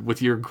 Forward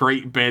with your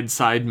great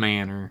bedside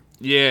manner.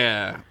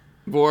 Yeah,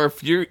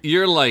 Worf,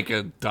 you're like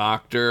a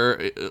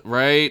doctor,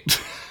 right?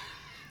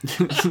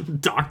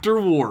 Dr.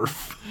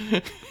 Worf.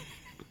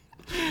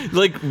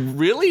 Like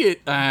really?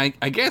 I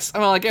guess.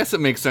 Well, I guess it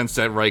makes sense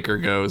that Riker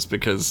goes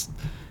because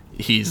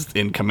he's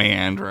in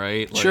command,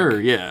 right? Like, Sure,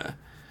 yeah.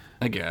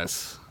 I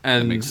guess.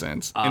 And, that makes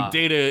sense. And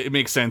Data, it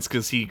makes sense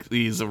because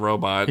he's a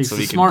robot, He's so a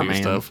he can smart do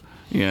man. stuff.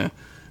 Yeah.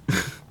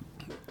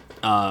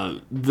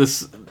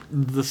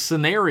 The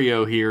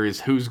scenario here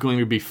is who's going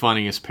to be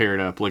funniest paired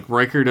up. Like,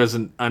 Riker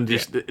doesn't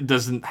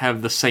doesn't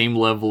have the same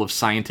level of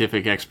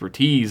scientific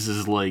expertise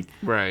as like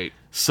Right.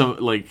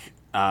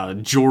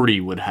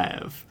 Geordi would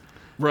have.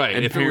 Right.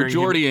 And If it were pairing him-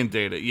 Geordi and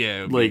Data,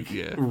 yeah. it would be- Like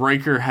yeah.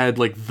 Riker had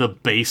like the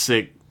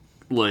basic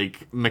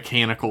like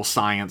mechanical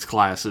science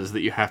classes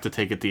that you have to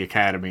take at the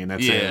academy, and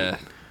that's it.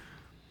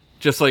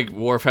 Just like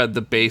Worf had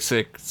the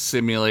basic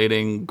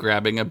simulating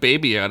grabbing a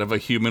baby out of a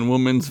human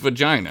woman's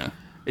vagina.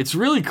 It's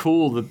really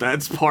cool that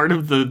that's part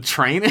of the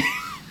training.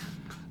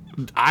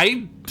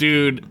 I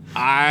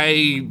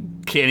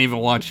can't even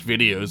watch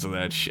videos of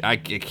that shit. Yeah,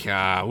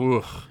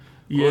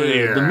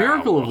 the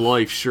miracle of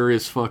life sure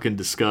is fucking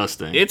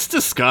disgusting. It's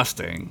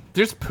disgusting.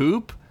 There's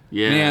poop.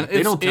 Yeah, man,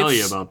 they don't tell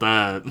you about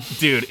that.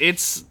 Dude,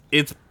 it's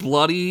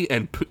bloody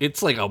and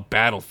it's like a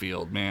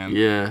battlefield, man.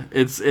 Yeah,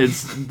 it's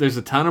there's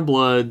a ton of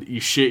blood. You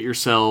shit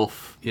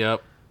yourself.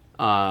 Yep.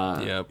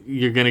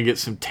 You're gonna get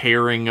some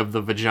tearing of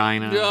the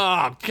vagina.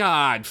 Oh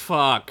God,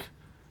 fuck.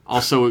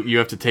 Also, you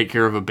have to take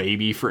care of a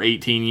baby for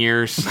 18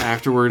 years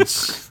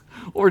afterwards.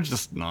 Or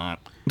just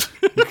not.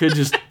 You could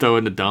just throw it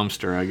in the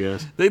dumpster, I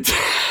guess.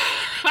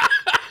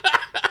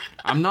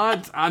 I'm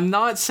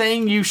not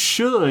saying you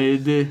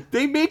should.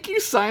 They make you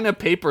sign a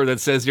paper that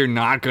says you're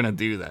not gonna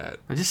do that.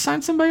 I just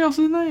signed somebody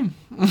else's name.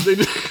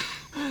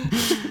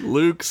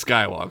 Luke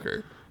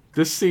Skywalker.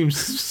 This seems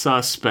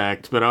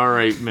suspect, but all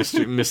right,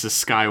 Mr.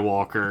 Mrs.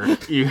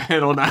 Skywalker, you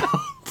head on out.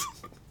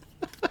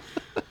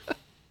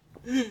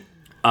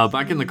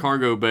 Back in the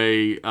cargo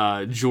bay,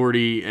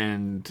 Geordi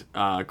and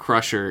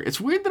Crusher. It's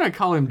weird that I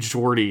call him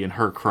Geordi and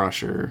her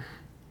Crusher.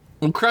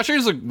 Well,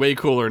 Crusher's a way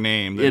cooler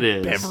name than it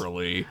is.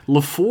 Beverly.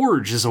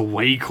 LaForge is a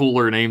way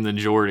cooler name than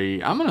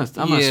Geordi. I'm gonna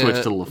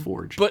switch to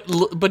LaForge.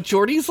 But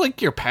Geordi's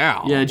like your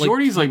pal. Yeah,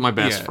 Geordi's like my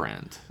best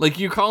friend. Like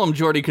you call him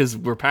Geordi because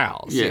we're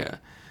pals. Yeah.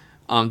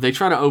 They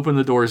try to open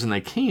the doors and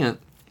they can't.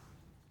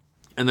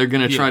 And they're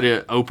gonna try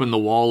to open the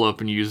wall up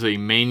and use a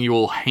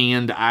manual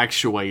hand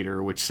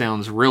actuator, which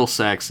sounds real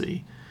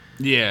sexy.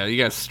 Yeah, you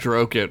gotta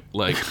stroke it,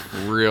 like,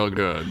 real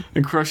good.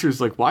 And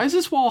Crusher's like, why is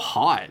this wall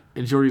hot?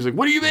 And Geordi's like,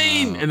 what do you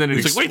mean? And then it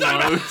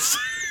explodes.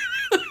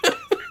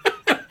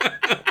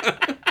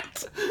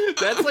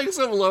 That's like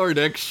some Lower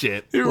Deck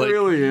shit. It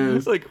really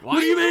is. Like, why what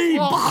do you mean?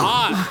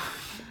 Hot?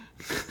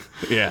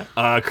 Yeah,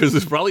 because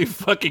there's probably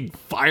fucking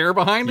fire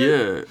behind it.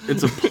 Yeah,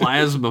 it's a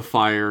plasma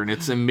fire, and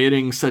it's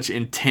emitting such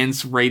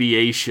intense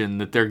radiation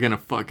that they're gonna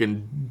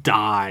fucking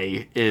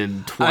die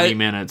in 20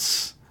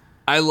 minutes.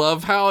 I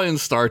love how in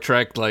Star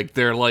Trek, like,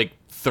 they're like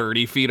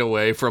 30 feet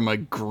away from a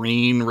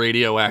green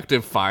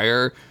radioactive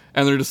fire,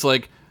 and they're just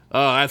like,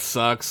 oh, that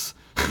sucks.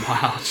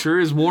 Wow, it sure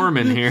is warm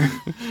in here.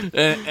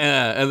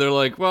 and they're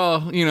like,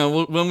 well, you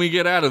know, when we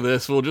get out of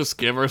this, we'll just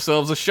give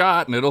ourselves a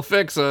shot and it'll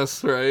fix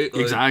us, right?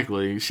 Like,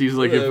 exactly. She's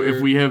like,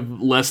 if we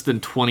have less than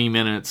 20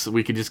 minutes,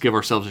 we could just give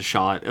ourselves a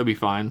shot. It'll be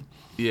fine.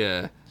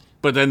 Yeah.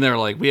 But then they're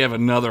like, we have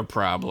another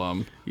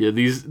problem. Yeah,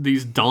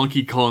 these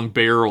Donkey Kong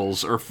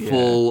barrels are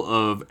full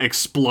of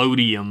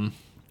explodium.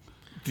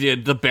 Yeah,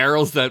 the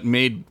barrels that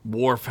made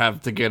Worf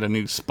have to get a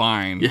new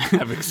spine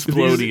have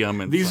explodium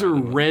inside. These are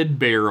red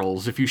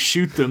barrels. If you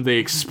shoot them, they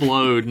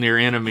explode near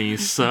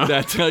enemies. So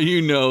that's how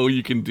you know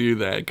you can do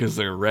that, because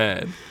they're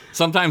red.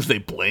 Sometimes they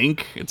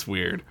blink. It's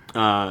weird.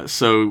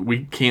 So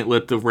we can't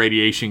let the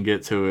radiation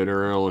get to it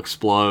or it'll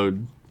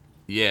explode.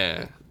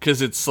 Yeah,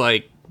 because it's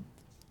like,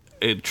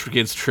 it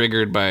gets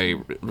triggered by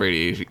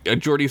radiation.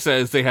 Geordi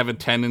says they have a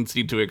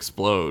tendency to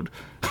explode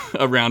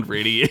around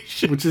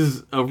radiation. Which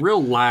is a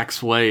real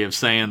lax way of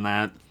saying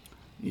that.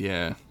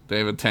 Yeah. They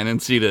have a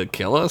tendency to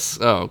kill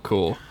us? Oh,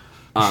 cool.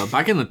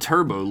 Back in the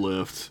turbo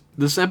lift,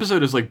 this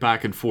episode is like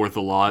back and forth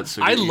a lot.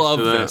 So I love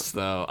this,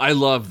 though. I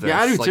love this.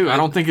 Yeah, I do too. I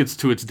don't think it's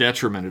to its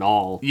detriment at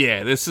all.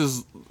 Yeah, it's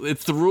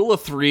the rule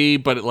of three,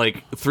 but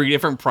like 3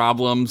 different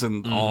problems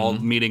and all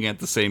meeting at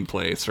the same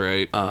place,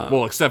 right?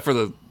 Well, except for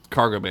the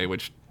cargo bay,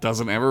 which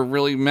doesn't ever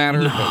really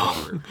matter.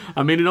 No.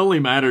 I mean, it only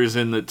matters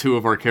in that 2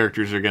 of our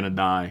characters are going to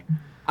die.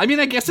 I mean,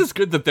 I guess it's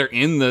good that they're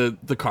in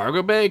the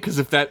cargo bay, because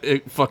if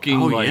it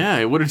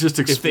would have just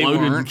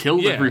exploded and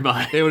killed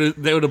everybody.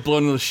 They would have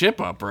blown the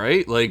ship up,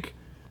 right? Like,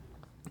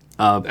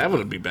 that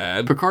wouldn't be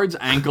bad. Picard's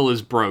ankle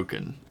is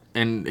broken,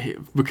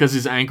 and because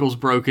his ankle's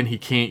broken, he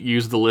can't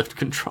use the lift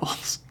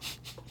controls.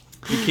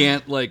 He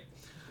can't, like,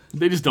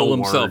 they just don't pull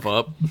work. himself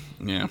up.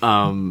 Yeah.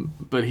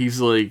 But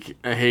he's like,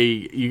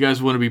 hey, you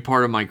guys want to be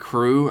part of my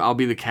crew? I'll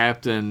be the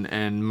captain,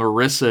 and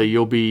Marissa,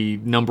 you'll be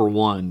number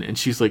 1. And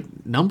she's like,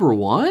 number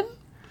 1?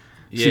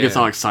 Yeah. She gets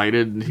all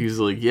excited, and he's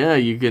like, yeah,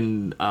 you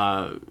can,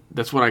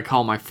 that's what I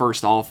call my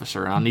first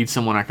officer. I need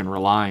someone I can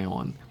rely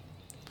on.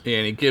 Yeah,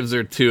 and he gives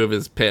her 2 of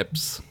his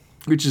pips.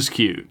 Which is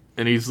cute.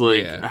 And he's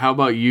like, how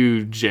about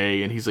you,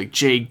 Jay? And he's like,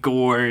 Jay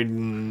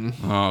Gordon.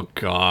 Oh,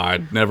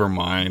 God. Never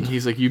mind. And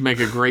he's like, you make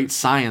a great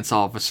science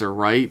officer,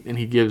 right? And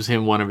he gives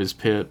him one of his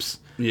pips.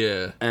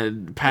 Yeah.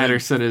 And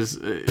Patterson is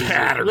like,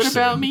 what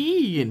about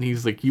me? And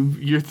he's like,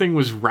 your thing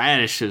was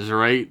radishes,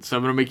 right? So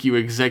I'm going to make you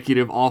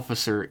executive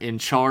officer in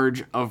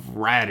charge of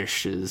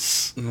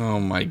radishes. Oh,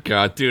 my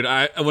God. Dude,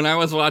 when I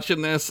was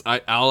watching this,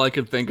 all I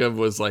could think of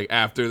was, like,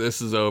 after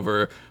this is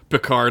over,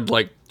 Picard,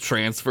 like,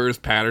 transfers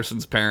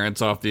Patterson's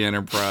parents off the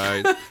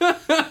Enterprise.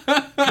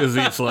 Because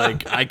he's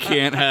like, I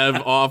can't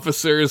have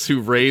officers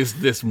who raised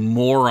this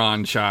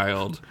moron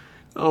child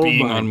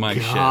being on my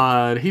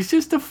God. He's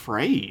just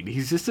afraid.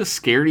 He's just a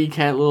scaredy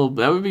cat little...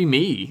 That would be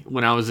me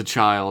when I was a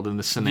child in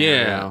the scenario.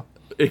 Yeah,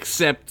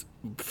 except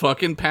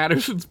fucking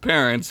Patterson's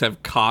parents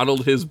have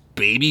coddled his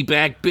baby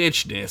back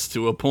bitchness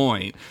to a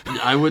point.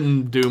 I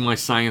wouldn't do my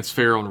science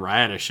fair on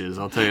radishes,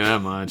 I'll tell you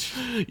that much.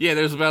 Yeah,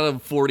 there's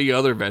about 40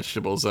 other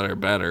vegetables that are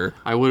better.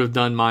 I would have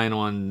done mine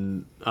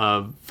on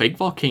fake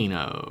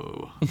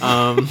volcano.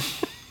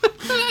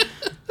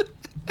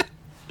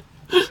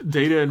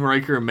 Data and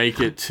Riker make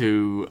it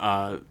to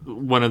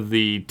one of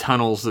the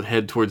tunnels that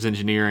head towards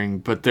engineering,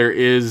 but there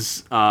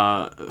is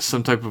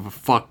some type of a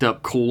fucked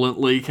up coolant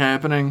leak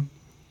happening.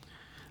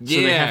 So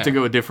they have to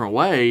go a different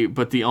way,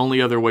 but the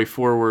only other way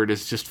forward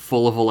is just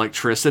full of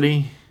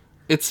electricity.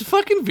 It's a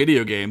fucking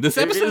video game. This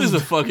episode is a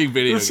fucking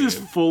video game. This is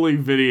fully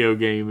video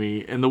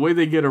gamey, and the way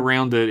they get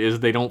around it is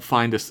they don't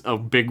find a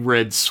big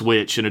red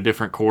switch in a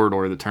different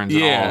corridor that turns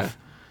it off.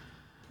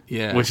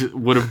 Yeah. Which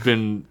would have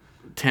been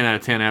 10 out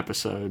of 10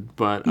 episode,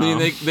 but... I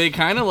mean, they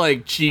kind of,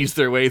 like, cheese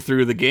their way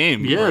through the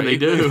game. Yeah, right? they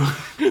do.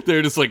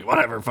 They're just like,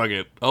 whatever, fuck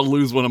it. I'll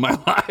lose one of my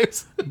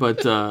lives.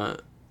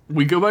 But,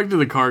 we go back to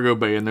the cargo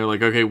bay, and they're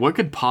like, okay, what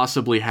could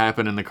possibly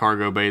happen in the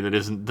cargo bay that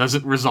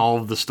doesn't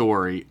resolve the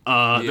story?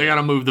 They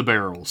gotta move the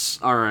barrels.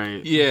 All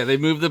right. Yeah, they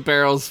move the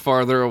barrels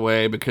farther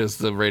away because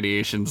the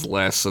radiation's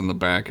less in the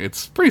back.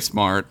 It's pretty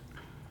smart.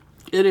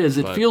 It is.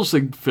 It feels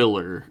like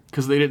filler,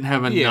 because they didn't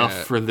have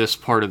enough for this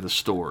part of the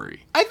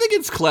story. I think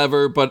it's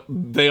clever, but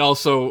they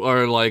also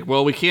are like,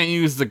 well, we can't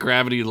use the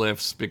gravity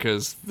lifts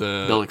because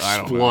they'll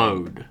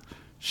explode.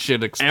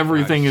 Shit explodes.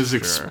 Everything is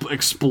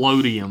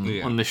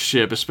explodium on the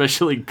ship,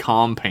 especially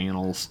comm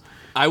panels.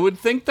 I would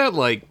think that,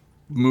 like,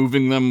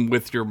 moving them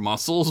with your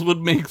muscles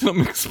would make them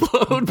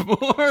explode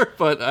more,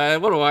 but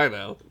what do I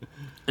know?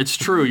 It's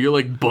true. You're,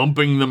 like,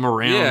 bumping them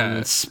around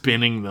and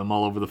spinning them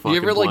all over the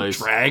fucking place. You ever, like,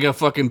 drag a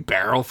fucking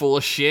barrel full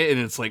of shit,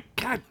 and it's like,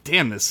 God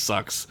damn, this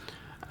sucks.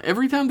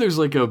 Every time there's,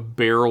 like, a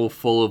barrel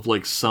full of,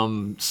 like,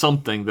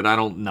 something that I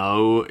don't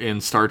know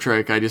in Star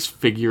Trek, I just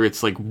figure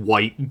it's, like,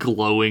 white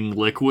glowing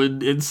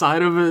liquid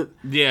inside of it.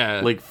 Yeah.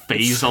 Like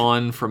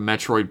Phazon from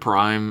Metroid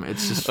Prime.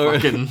 It's just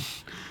fucking...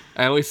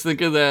 I always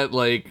think of that,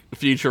 like,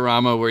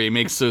 Futurama where he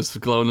makes those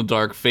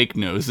glow-in-the-dark fake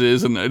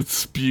noses and it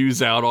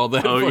spews out all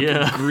that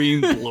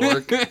green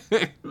blork.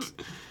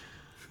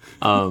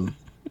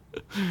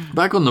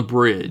 Back on the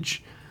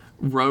bridge...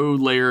 Ro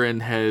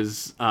Laren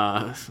has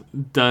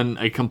done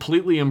a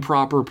completely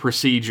improper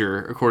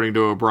procedure, according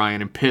to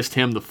O'Brien, and pissed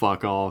him the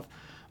fuck off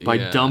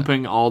by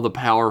dumping all the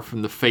power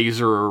from the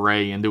phaser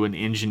array into an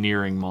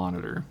engineering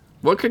monitor.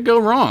 What could go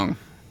wrong?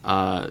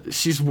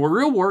 She's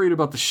real worried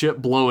about the ship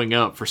blowing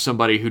up for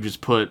somebody who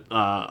just put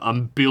a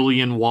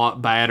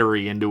billion-watt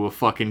battery into a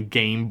fucking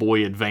Game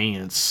Boy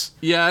Advance.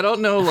 Yeah, I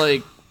don't know,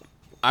 like,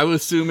 I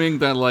was assuming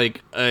that,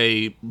 like,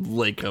 a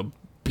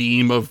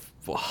beam of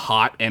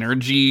hot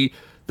energy...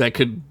 that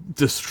could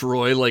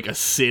destroy, like, a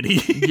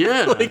city.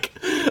 Yeah. Like,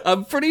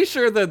 I'm pretty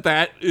sure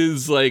that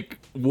is, like,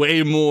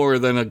 way more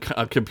than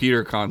a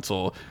computer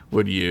console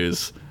would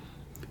use.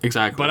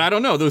 Exactly. But I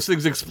don't know. Those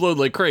things explode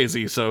like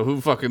crazy, so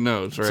who fucking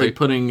knows, right? It's like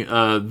putting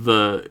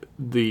the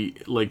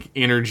like,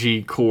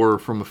 energy core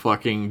from a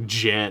fucking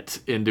jet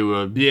into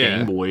a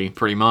Game Boy,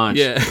 pretty much.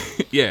 Yeah.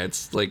 Yeah,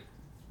 it's like...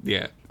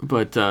 Yeah.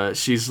 But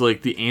she's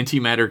like, the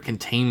antimatter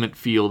containment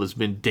field has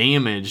been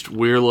damaged.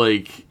 We're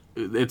like...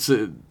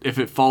 if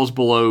it falls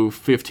below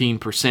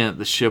 15%,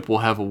 the ship will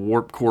have a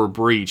warp core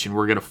breach, and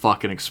we're gonna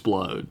fucking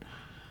explode.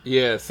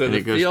 Yeah, so and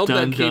the field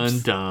dun, that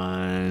keeps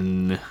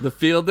dun. The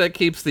field that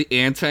keeps the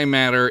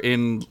antimatter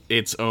in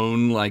its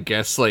own, I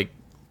guess, like,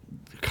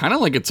 kind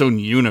of like its own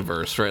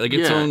universe, right? Like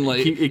its own,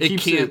 like, it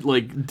keeps it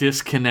like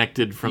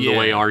disconnected from the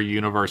way our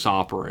universe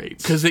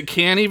operates. Because it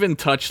can't even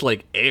touch,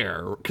 like,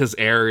 air, because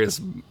air is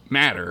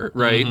matter,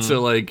 right? Mm-hmm.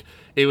 So, like,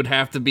 it would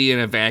have to be in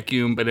a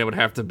vacuum, but it would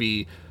have to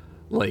be,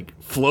 like,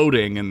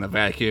 floating in the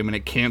vacuum, and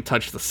it can't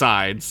touch the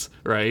sides,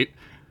 right,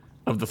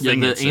 of the thing.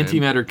 The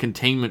antimatter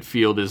containment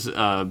field is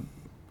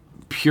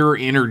pure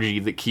energy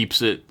that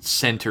keeps it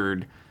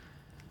centered.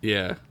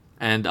 Yeah.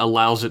 And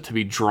allows it to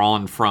be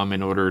drawn from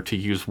in order to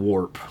use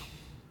warp.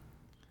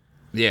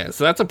 Yeah,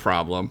 so that's a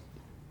problem.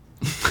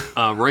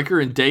 Riker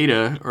and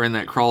Data are in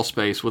that crawl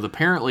space with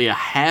apparently a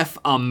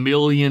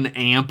 500,000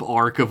 amp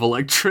arc of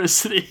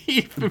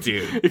electricity.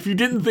 Dude. If you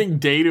didn't think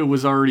Data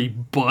was already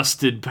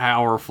busted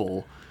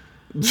powerful...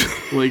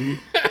 like,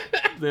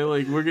 they're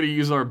like, we're gonna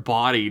use our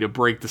body to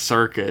break the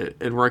circuit,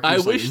 and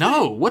Riker's like,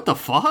 no, what the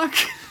fuck?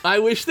 I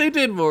wish they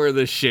did more of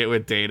this shit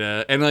with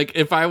Data, and, like,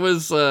 if I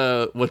was,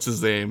 what's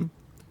his name?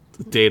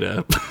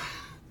 Data.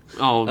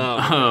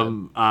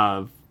 Brent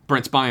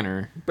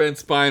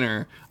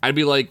Spiner. I'd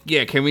be like,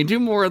 yeah, can we do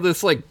more of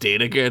this, like,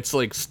 Data gets,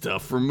 like,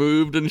 stuff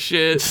removed and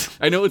shit?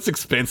 I know it's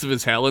expensive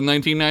as hell in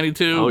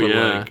 1992, but,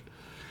 like...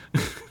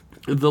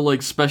 The,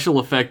 like, special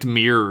effect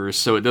mirrors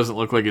so it doesn't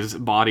look like his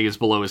body is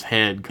below his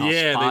head cost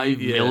 $5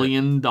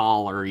 million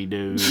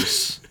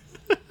dues.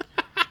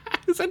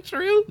 Is that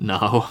true?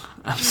 No.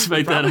 I just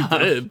made that up.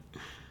 Did.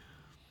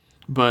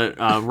 But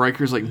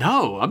Riker's like,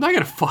 no, I'm not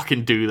going to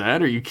fucking do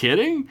that. Are you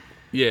kidding?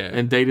 Yeah.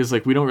 And Data's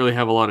like, we don't really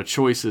have a lot of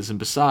choices, and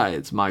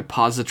besides, my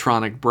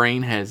positronic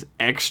brain has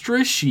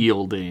extra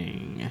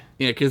shielding.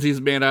 Yeah, because he's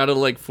made out of,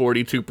 like,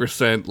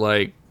 42%,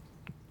 like,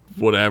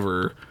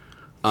 whatever.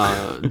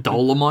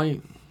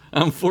 Dolomite?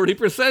 I'm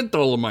 40%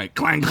 Dolomite.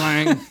 Clang,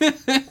 clang.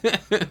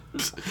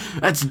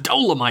 That's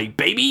Dolomite,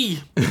 baby!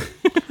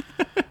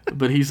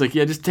 But he's like,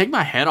 yeah, just take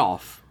my head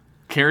off.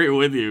 Carry it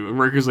with you. And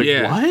Riker's like,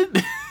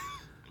 what?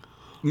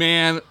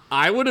 Man,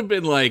 I would have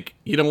been like,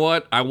 you know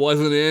what? I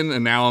wasn't in,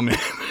 and now I'm in.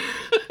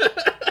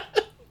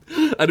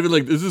 I'd have been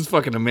like, this is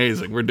fucking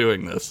amazing. We're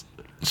doing this.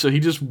 So he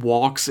just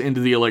walks into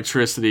the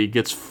electricity,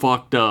 gets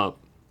fucked up,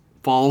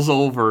 falls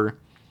over.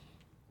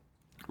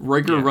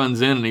 Riker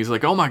runs in, and he's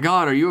like, oh my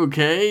god, are you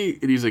okay?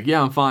 And he's like,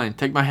 yeah, I'm fine.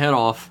 Take my head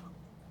off.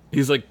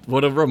 He's like,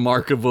 what a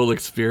remarkable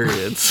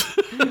experience.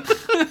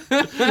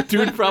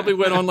 Dude probably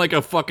went on like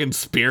a fucking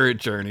spirit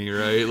journey,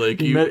 right?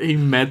 Like he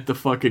met the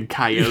fucking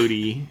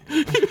coyote.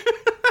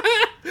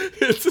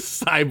 It's a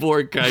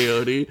cyborg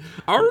coyote.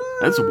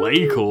 That's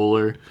way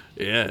cooler.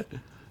 Yeah.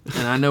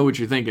 And I know what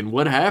you're thinking.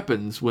 What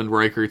happens when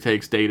Riker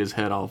takes Data's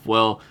head off?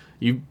 Well,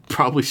 you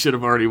probably should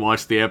have already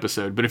watched the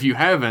episode, but if you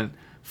haven't,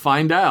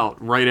 find out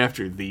right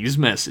after these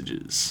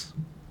messages.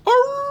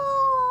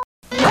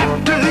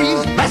 After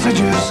these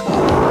messages,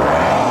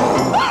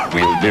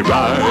 we'll be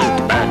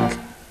right back.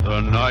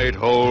 The night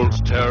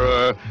holds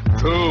terror,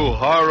 too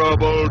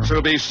horrible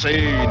to be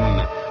seen.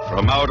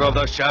 From out of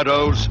the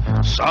shadows,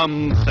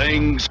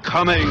 something's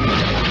coming.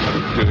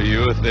 Do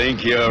you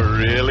think you're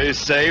really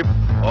safe,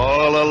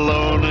 all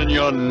alone in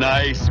your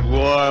nice,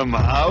 warm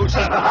house?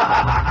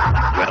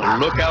 Well,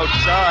 look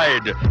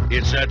outside.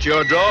 It's at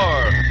your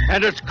door,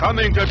 and it's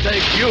coming to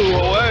take you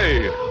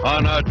away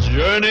on a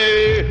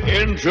journey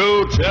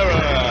into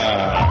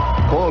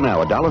terror. Call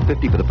now,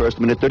 $1.50 for the first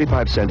minute,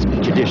 35 cents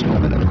each additional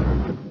minute.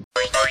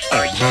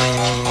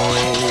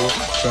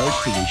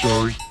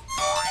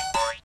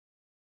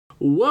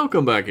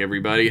 Welcome back,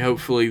 everybody.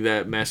 Hopefully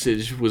that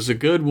message was a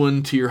good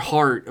one to your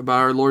heart about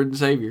our Lord and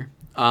Savior.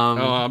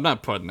 I'm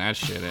not putting that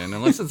shit in,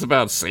 unless it's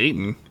about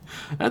Satan.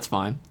 That's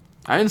fine.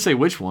 I didn't say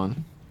which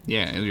one.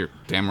 Yeah, you're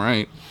damn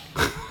right.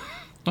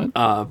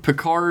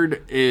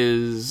 Picard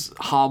is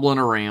hobbling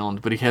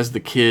around, but he has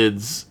the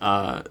kids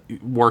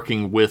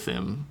working with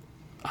him,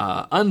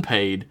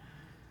 unpaid.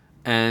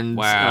 And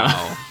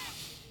wow.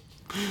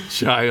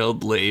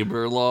 Child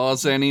labor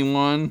laws,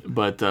 anyone?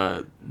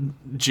 But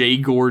Jay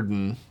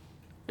Gordon,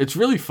 it's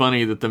really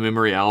funny that the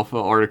Memory Alpha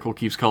article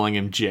keeps calling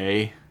him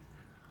Jay.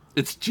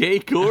 It's Jay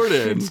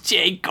Gordon. It's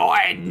Jay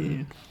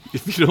Gordon.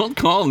 If you don't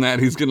call him that,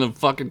 he's gonna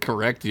fucking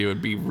correct you.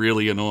 It'd be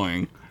really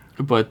annoying.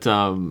 But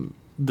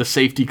the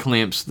safety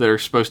clamps that are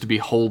supposed to be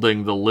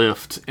holding the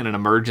lift in an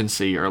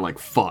emergency are like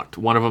fucked.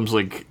 One of them's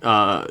like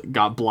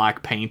got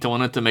black paint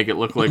on it to make it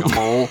look like a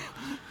hole.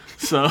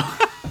 So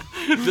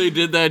they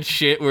did that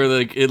shit where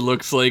like it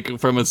looks like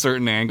from a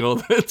certain angle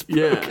that it's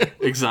broken. Yeah,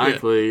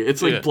 exactly. Yeah.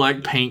 It's like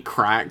black paint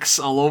cracks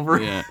all over.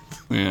 Yeah,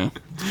 yeah,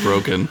 it's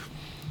broken.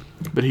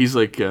 But he's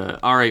like,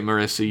 all right,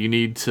 Marissa, you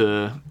need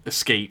to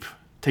escape.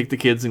 Take the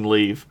kids and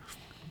leave.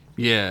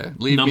 Yeah,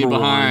 leave me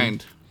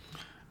behind.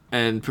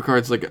 And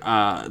Picard's like,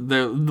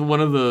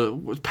 one of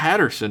the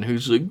Patterson,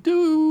 who's like,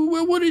 dude,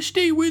 I want to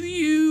stay with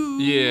you.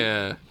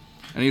 Yeah.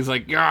 And he's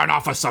like, you're an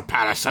officer,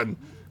 Patterson.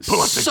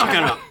 Pull it Suck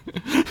together.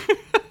 it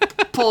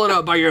up. Pull it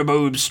up by your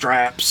boob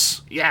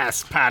straps.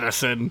 Yes,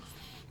 Patterson.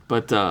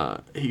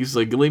 But he's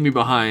like, leave me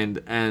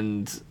behind.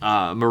 And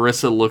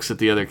Marissa looks at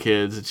the other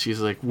kids, and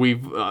she's like,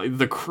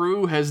 the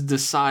crew has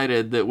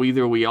decided that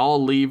either we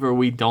all leave or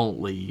we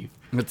don't leave.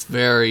 It's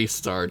very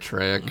Star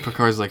Trek.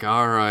 Picard's like,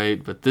 all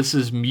right, but this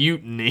is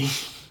mutiny.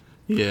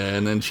 Yeah,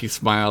 and then she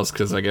smiles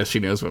because I guess she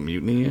knows what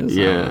mutiny is.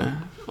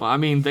 Yeah. Well, I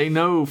mean, they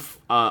know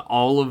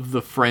all of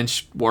the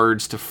French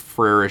words to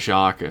Frere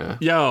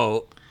Jacques.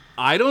 Yo,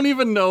 I don't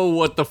even know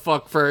what the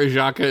fuck Frere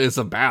Jacques is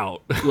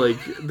about. Like,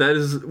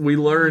 we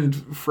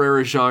learned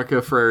Frere Jacques,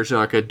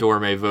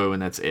 Dormez-vous,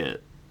 and that's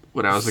it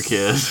when I was a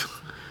kid.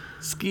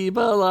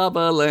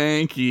 Skiba-laba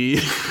lanky.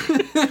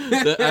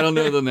 I don't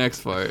know the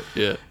next part.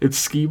 Yeah.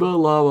 It's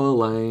Skiba-laba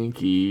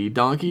lanky.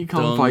 Donkey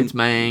Kong fights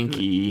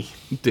Mankey.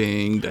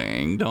 Ding,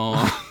 dang,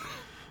 dong.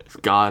 It's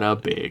got a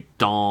big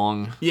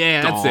dong.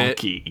 Yeah, that's it.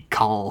 Donkey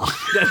Kong.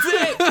 That's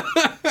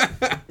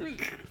it.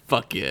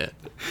 Fuck yeah.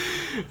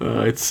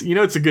 It's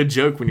a good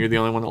joke when you're the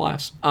only one that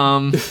laughs.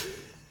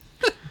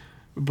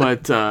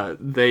 But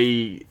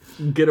they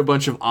get a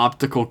bunch of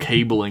optical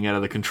cabling out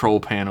of the control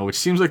panel, which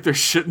seems like there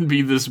shouldn't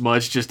be this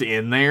much just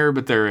in there,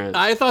 but there is.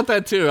 I thought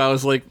that too. I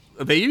was like,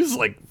 they use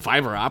like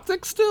fiber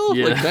optics still?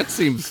 Yeah. Like that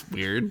seems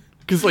weird.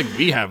 Because like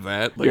we have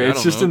that. Like, yeah,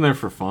 it's just in there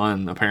for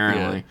fun,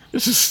 apparently. Yeah.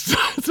 It's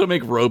just to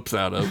make ropes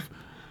out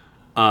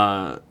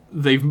of.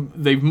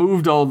 They've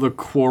moved all the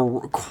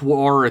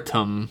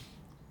quartum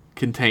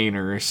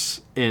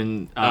containers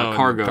in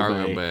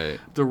cargo bay.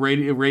 The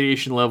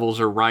radiation levels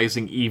are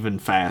rising even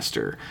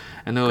faster,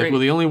 and they're like,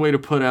 well, the only way to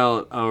put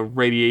out a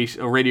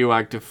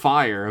radioactive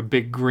fire, a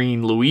big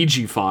green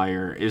Luigi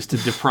fire, is to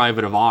deprive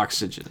it of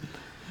oxygen.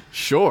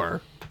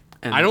 Sure.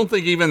 And I don't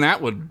think even that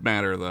would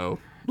matter though.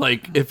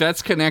 Like, if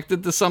that's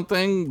connected to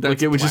something, that's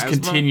Like, it would just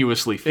plasma,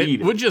 continuously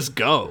feed it would just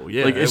go.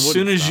 Yeah. Like, it as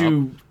soon wouldn't as stop.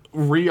 you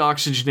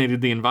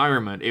re-oxygenated the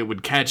environment, it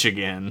would catch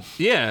again.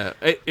 Yeah,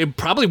 it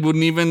probably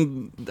wouldn't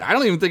even. I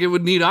don't even think it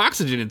would need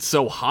oxygen. It's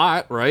so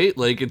hot, right?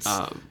 Like it's.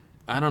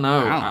 I don't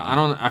know.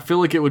 I feel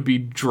like it would be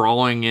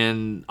drawing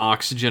in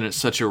oxygen at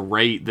such a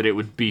rate that it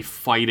would be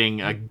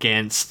fighting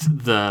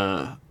against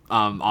the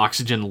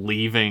oxygen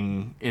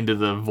leaving into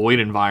the void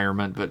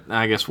environment. But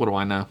I guess, what do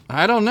I know?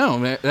 I don't know,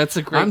 man. That's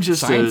a great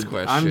science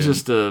question. I'm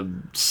just a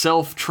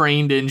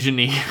self-trained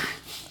engineer.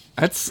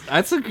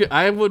 That's a good.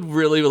 I would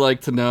really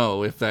like to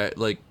know if that,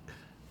 like,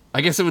 I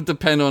guess it would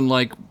depend on,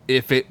 like,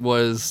 if it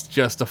was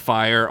just a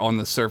fire on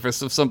the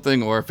surface of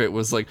something, or if it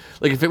was like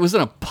if it was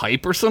in a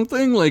pipe or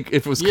something, like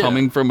if it was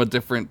coming from a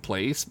different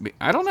place.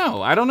 I don't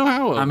know. I don't know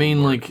how. I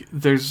mean, like,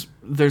 there's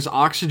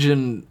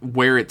oxygen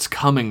where it's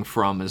coming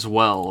from as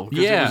well,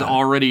 because it was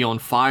already on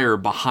fire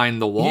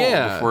behind the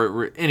wall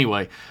before it.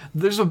 Anyway,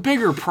 there's a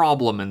bigger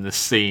problem in this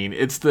scene.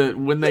 It's that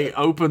when they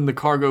open the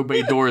cargo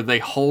bay door, they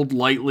hold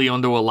lightly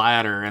onto a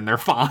ladder and they're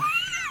fine.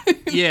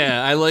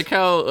 Yeah, I like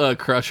how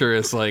Crusher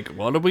is like,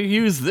 why don't we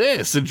use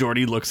this? And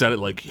Jordy looks at it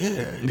like, yeah.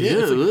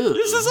 It's like,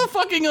 this is a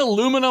fucking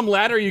aluminum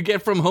ladder you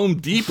get from Home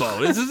Depot.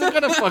 This isn't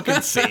gonna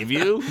fucking save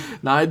you.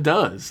 No, it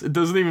does. It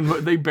doesn't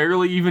even. They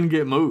barely even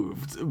get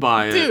moved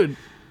by it. Dude,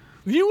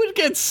 you would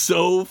get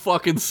so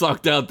fucking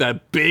sucked out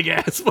that big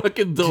ass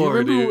fucking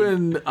door, Do you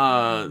remember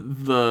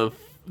when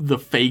the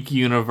fake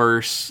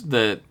universe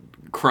that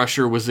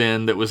Crusher was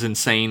in that was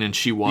insane and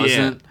she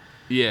wasn't?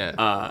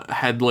 Yeah.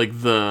 Had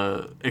like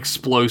the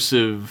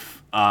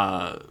explosive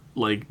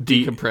like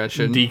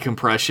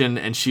decompression,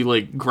 and she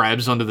like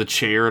grabs onto the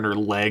chair and her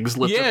legs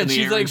lift up in the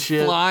she's air like and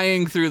shit.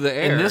 flying through the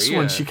air. In this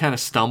one, she kind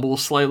of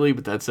stumbles slightly,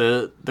 but that's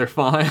it. They're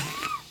fine.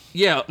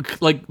 Yeah,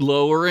 like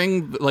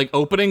lowering, like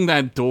opening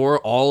that door,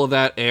 all of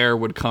that air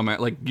would come out.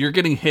 Like, you're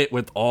getting hit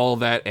with all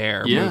that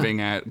air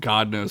moving at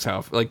God knows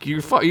how. Like,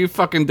 you're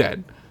fucking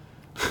dead.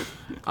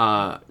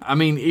 I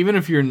mean, even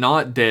if you're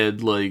not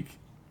dead, like,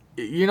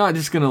 you're not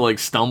just gonna like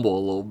stumble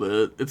a little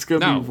bit. It's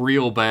gonna be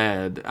real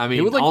bad. I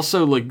mean,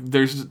 also, like,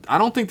 I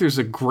don't think there's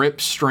a grip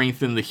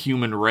strength in the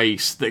human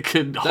race that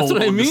could hold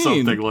on to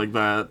something like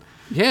that.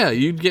 Yeah,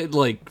 you get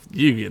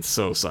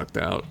so sucked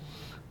out.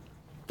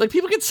 Like,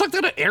 people get sucked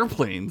out of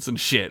airplanes and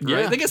shit,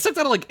 right? Yeah. They get sucked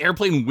out of, like,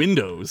 airplane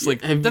windows.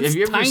 Like, have that's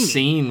you tiny. ever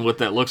seen what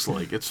that looks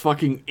like? It's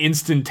fucking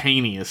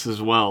instantaneous as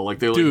well. Like,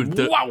 they're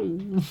like, wow.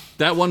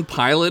 That one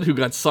pilot who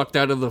got sucked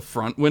out of the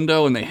front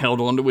window and they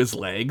held onto his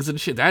legs and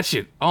shit. That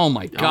shit, oh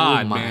my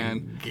god,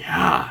 man.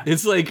 God.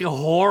 It's, like,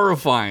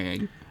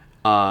 horrifying.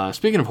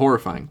 Speaking of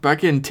horrifying,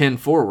 back in 10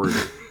 Forward,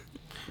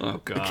 Oh,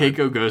 god.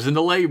 Keiko goes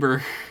into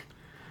labor.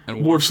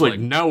 And Worf's like,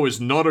 now is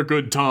not a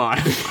good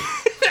time.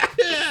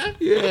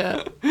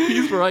 Yeah,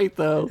 he's right,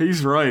 though.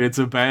 He's right. It's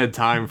a bad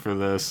time for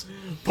this.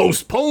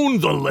 Postpone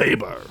the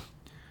labor.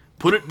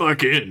 Put it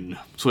back in.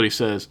 That's what he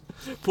says.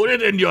 Put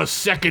it in your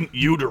second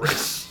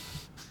uterus.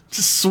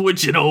 Just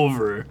switch it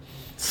over.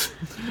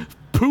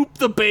 Poop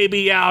the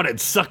baby out and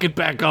suck it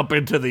back up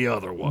into the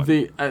other one.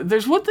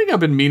 There's one thing I've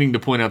been meaning to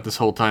point out this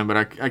whole time,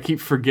 but I keep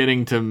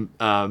forgetting to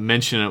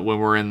mention it when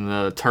we're in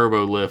the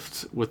turbo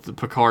lift with the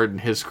Picard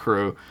and his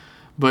crew.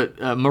 But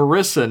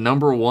Marissa,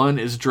 number one,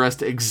 is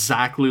dressed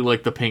exactly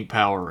like the Pink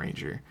Power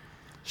Ranger.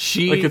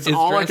 It's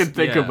all I can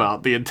think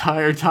about the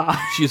entire time.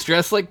 She's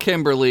dressed like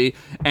Kimberly,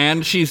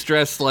 and she's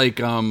dressed like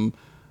the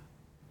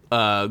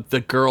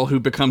girl who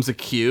becomes a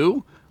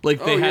Q.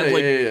 Like, they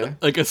had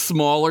like a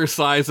smaller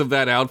size of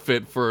that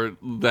outfit for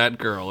that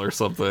girl or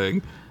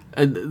something.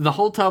 And the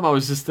whole time I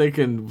was just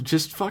thinking,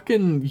 just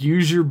fucking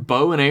use your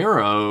bow and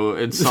arrow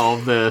and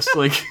solve this.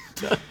 Like,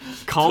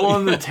 call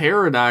on the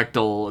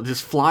pterodactyl,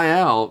 just fly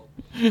out.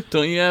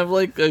 Don't you have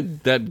like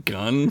that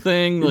gun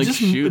thing? Like,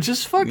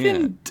 just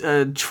fucking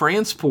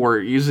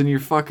transport using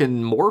your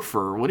fucking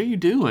morpher. What are you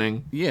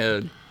doing? Yeah,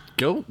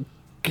 go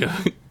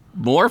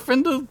morph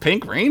into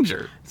Pink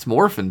Ranger. It's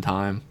morphin'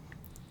 time.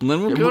 And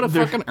then we'll go to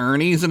fucking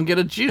Ernie's and get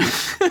a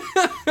juice.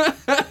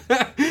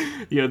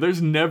 Yeah,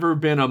 there's never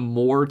been a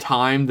more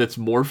time that's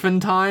morphin'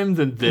 time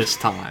than this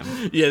time.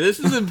 Yeah, this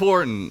is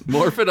important.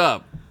 Morph it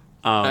up.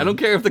 I don't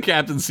care if the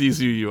captain sees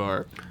who you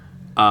are.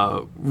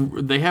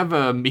 They have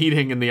a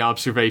meeting in the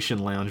observation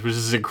lounge, which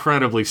is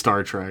incredibly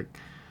Star Trek.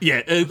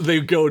 Yeah,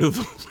 they go to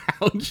the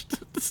lounge.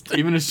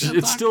 Even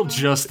it's still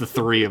just the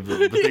three of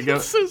them. But they go.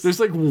 There's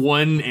like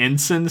one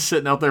ensign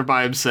sitting out there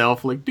by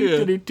himself, like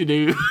do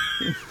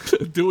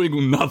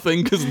doing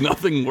nothing because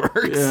nothing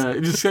works. Yeah,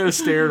 just kind of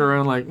staring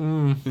around, like,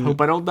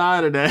 hope I don't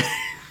die today.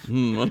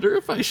 Wonder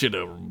if I should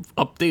have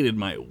updated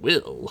my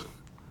will.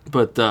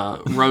 But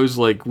Rose,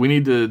 like, we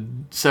need to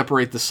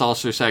separate the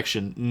saucer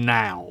section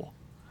now.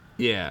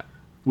 Yeah,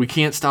 we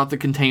can't stop the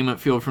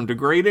containment field from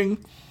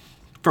degrading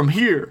from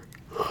here.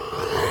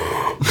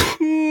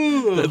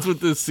 That's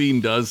what this scene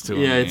does to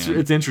him. Yeah,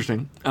 it's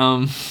interesting.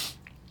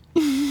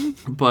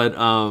 But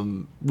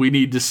we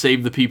need to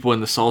save the people in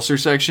the saucer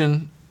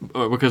section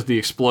because the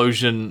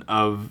explosion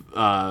of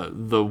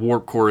the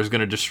warp core is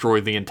going to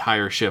destroy the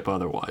entire ship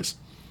otherwise.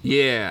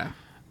 Yeah.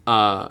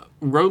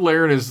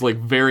 Laren is like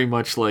very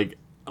much like,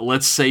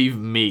 let's save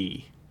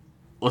me.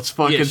 Let's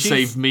fucking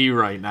save me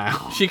right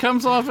now. She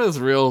comes off as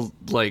real,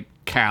 like,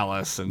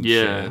 callous and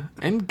shit.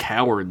 And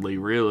cowardly,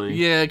 really.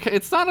 Yeah,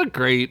 it's not a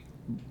great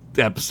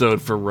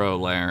episode for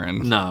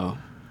Laren. No.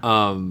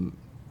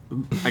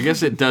 I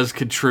guess it does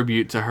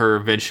contribute to her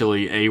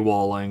eventually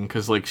AWOLing,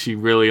 because, like, she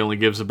really only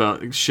gives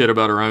shit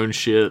about her own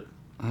shit.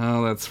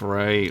 Oh, that's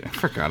right. I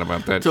forgot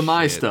about that To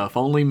my stuff.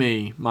 Only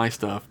me. My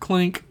stuff.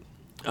 Clink.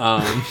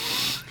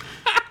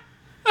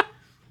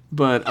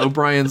 But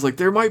O'Brien's like,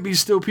 there might be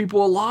still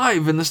people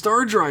alive in the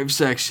Star Drive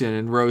section.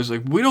 And Rose's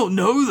like, we don't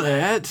know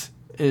that.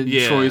 And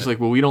Troy's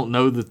like, well, we don't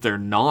know that they're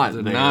not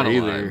there not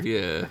either.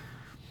 alive.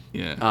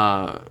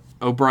 Yeah.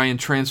 O'Brien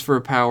transfer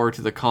power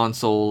to the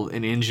console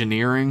in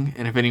engineering.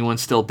 And if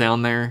anyone's still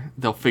down there,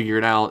 they'll figure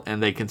it out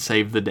and they can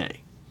save the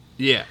day.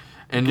 Yeah.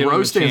 And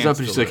Rose stands up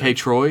and she's like, hey,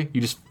 Troy,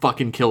 you just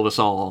fucking killed us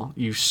all.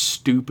 You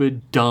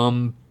stupid,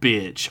 dumb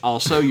bitch.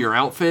 Also, your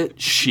outfit,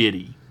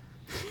 shitty.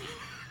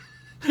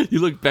 You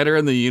look better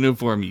in the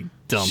uniform, you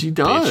dumb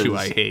bitch who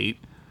I hate.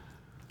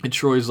 And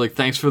Troy's like,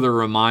 thanks for the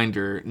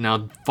reminder.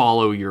 Now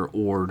follow your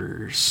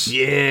orders.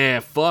 Yeah,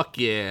 fuck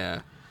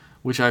yeah.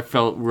 Which I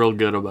felt real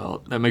good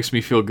about. That makes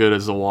me feel good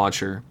as a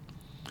watcher.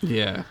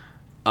 Yeah.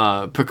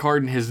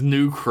 Picard and his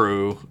new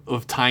crew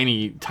of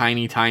tiny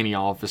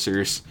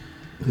officers.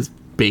 His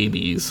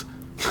babies.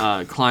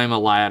 Climb a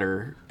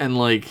ladder. And,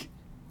 like...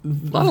 A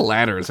lot of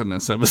ladders in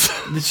this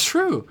episode. It's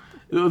true.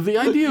 The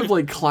idea of,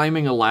 like,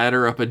 climbing a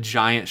ladder up a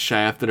giant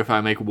shaft that if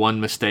I make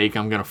one mistake,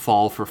 I'm going to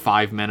fall for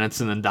 5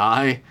 minutes and then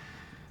die.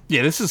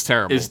 Yeah, this is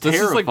terrible. It's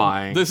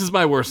terrifying. This is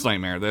my worst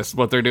nightmare. This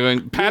what they're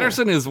doing.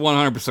 Patterson is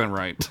 100%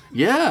 right.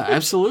 Yeah,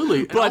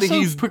 absolutely. But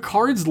also,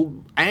 Picard's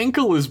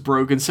ankle is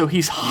broken, so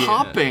he's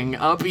hopping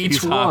up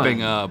each one. He's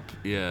hopping up,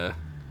 yeah.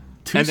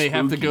 And they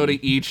have to go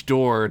to each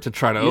door to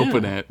try to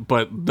open it,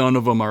 but none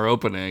of them are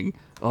opening.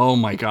 Oh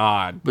my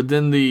god. But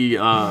then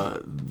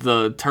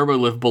the turbo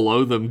lift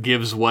below them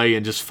gives way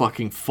and just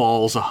fucking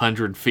falls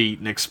 100 feet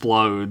and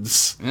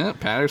explodes. Yeah,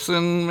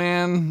 Patterson,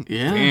 man.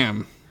 Yeah.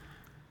 Damn.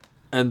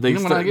 And they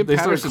start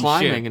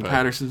climbing, and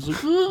Patterson's like,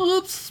 oh,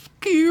 I'm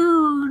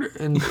scared.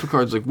 And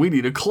Picard's like, we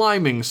need a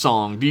climbing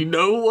song. Do you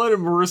know what?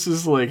 And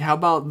Marissa's like, how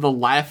about the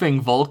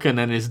laughing Vulcan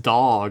and his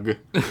dog?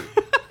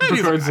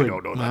 Picard's like, I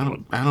don't know that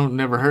one. I don't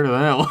never heard of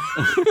that one.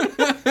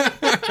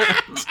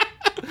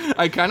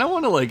 I kind of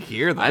want to like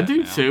hear that. I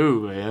do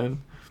too,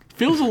 man.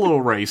 Feels a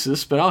little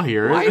racist, but I'll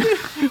hear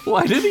it.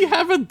 Why did he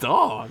have a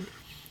dog?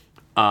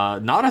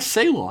 Not a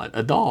Sailot,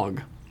 a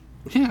dog.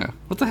 Yeah,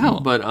 what the hell?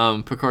 But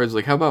Picard's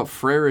like, how about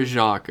Frere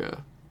Jacques?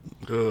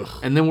 Ugh.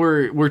 And then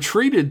we're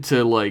treated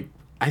to, like,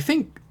 I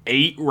think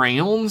 8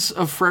 rounds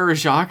of Frere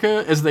Jacques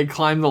as they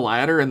climb the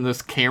ladder, and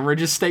this camera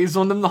just stays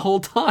on them the whole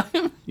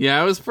time.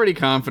 Yeah, I was pretty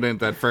confident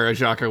that Frere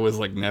Jacques was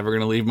like never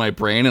gonna leave my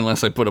brain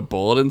unless I put a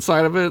bullet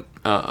inside of it.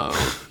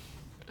 Uh-oh.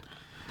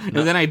 And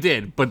then I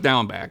did, but now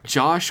I'm back.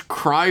 Josh,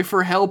 cry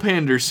for help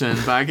Henderson,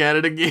 back at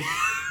it again.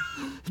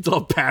 It's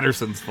all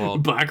Patterson's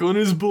fault. Back on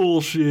his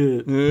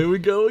bullshit. Here we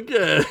go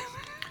again.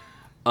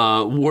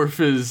 Worf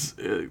is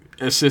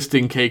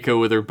assisting Keiko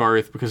with her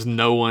birth because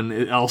no one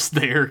else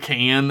there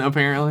can,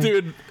 apparently.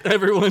 Dude,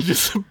 everyone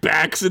just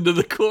backs into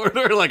the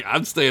corner like,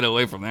 I'm staying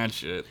away from that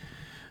shit.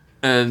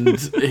 And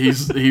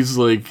he's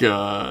like,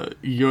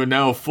 you're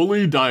now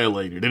fully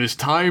dilated. It is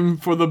time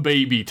for the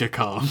baby to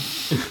come.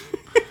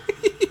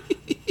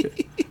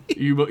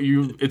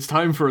 It's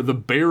time for the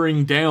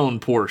bearing down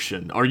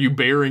portion. Are you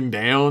bearing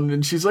down?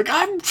 And she's like,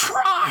 I'm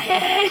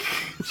trying.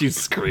 She's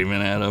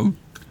screaming at him.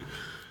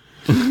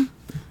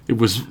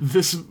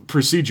 This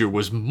procedure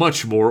was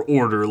much more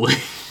orderly.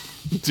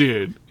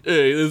 Dude,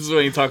 hey, this is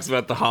when he talks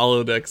about the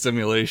holodeck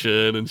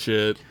simulation and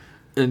shit.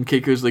 And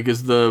Keiko's like,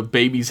 is the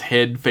baby's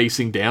head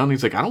facing down?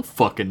 He's like, I don't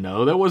fucking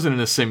know. That wasn't in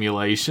a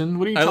simulation.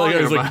 What are you talking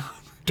about? Like,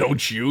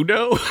 don't you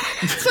know?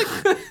 It's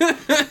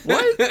like,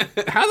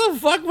 what? How the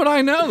fuck would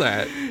I know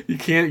that? You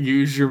can't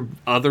use your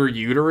other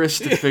uterus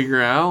to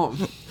figure out.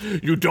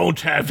 You don't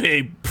have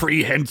a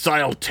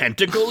prehensile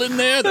tentacle in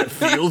there that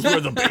feels where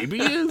the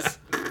baby is?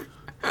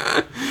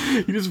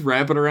 You just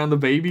wrap it around the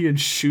baby and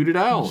shoot it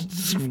out.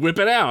 Just whip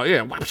it out,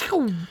 yeah.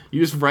 You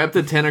just wrap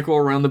the tentacle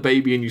around the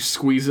baby and you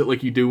squeeze it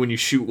like you do when you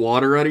shoot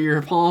water out of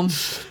your palm.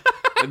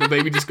 And the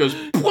baby just goes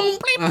boom.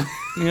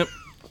 Yep.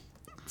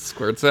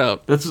 Squirts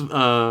out. That's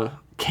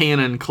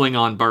canon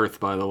Klingon birth,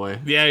 by the way.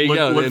 Yeah, you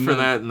go. Look for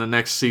that in the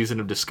next season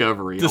of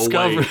Discovery.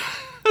 Discovery.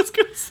 I was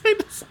gonna say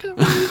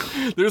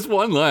Discovery. There's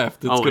one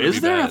left. It's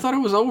is there? bad. I thought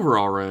it was over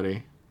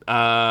already.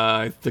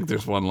 I think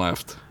there's one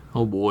left.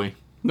 Oh boy.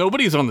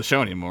 Nobody's on the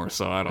show anymore,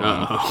 so I don't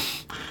know.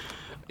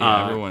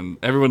 Yeah,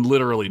 everyone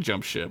literally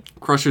jumped ship.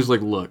 Crusher's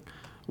like, look,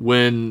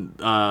 when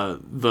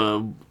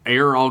the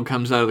air all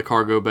comes out of the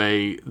cargo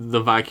bay, the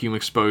vacuum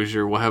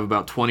exposure will have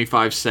about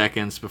 25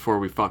 seconds before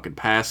we fucking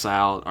pass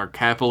out. Our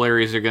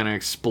capillaries are going to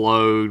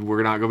explode.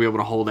 We're not going to be able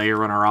to hold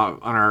air on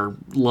our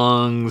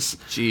lungs.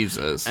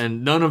 Jesus.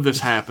 And none of this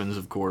happens,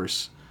 of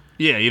course.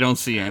 Yeah, you don't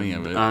see any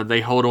of it.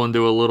 They hold on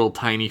to a little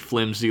tiny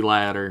flimsy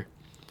ladder.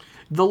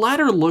 The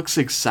ladder looks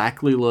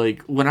exactly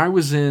like when I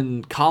was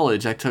in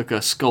college. I took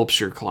a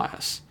sculpture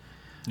class,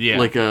 Yeah.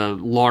 like a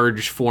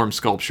large form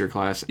sculpture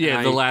class. Yeah,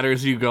 and the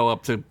ladders you go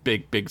up to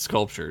big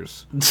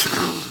sculptures.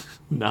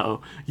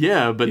 No.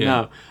 Yeah, but Yeah.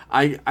 no.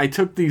 I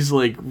took these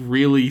like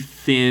really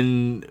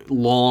thin,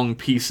 long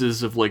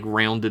pieces of like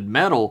rounded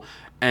metal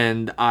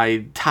and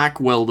I tack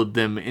welded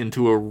them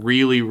into a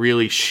really,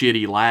 really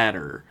shitty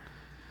ladder.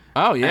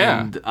 Oh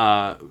yeah.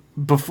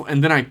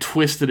 And then I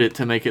twisted it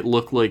to make it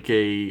look like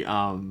a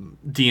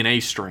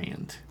DNA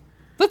strand.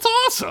 That's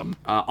awesome.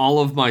 All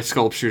of my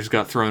sculptures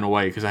got thrown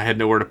away because I had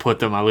nowhere to put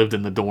them. I lived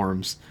in the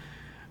dorms.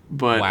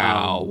 But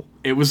Wow.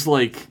 it was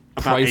like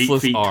about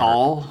Priceless 8 feet art.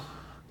 tall.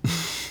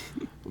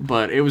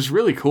 But it was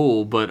really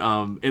cool. But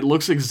it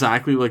looks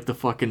exactly like the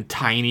fucking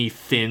tiny,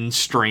 thin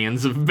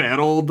strands of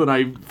metal that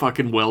I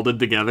fucking welded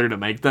together to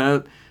make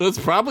that. That's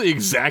probably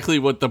exactly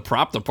what the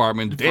prop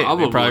department did. They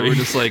Probably. probably were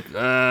just like,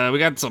 we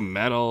got some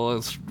metal,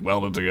 let's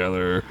weld it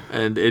together.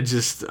 And it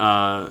just,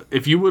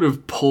 if you would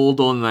have pulled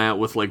on that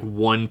with like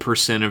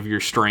 1% of your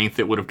strength,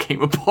 it would have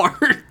came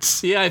apart.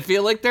 Yeah, I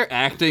feel like they're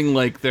acting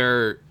like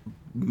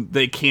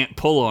they can't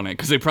pull on it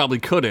because they probably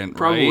couldn't.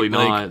 Probably right?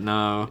 not. Like,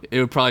 No. it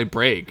would probably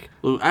break.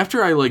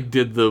 After I like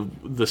did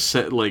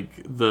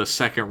the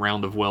second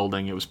round of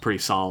welding, it was pretty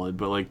solid.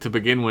 But like to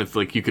begin with,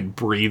 like you could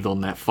breathe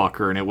on that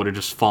fucker and it would have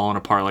just fallen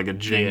apart like a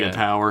Jenga Yeah.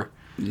 tower.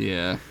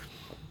 Yeah.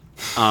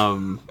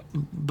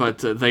 But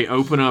they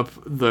open up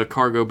the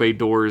cargo bay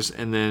doors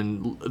and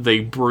then they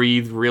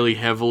breathe really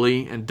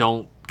heavily and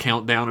don't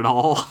count down at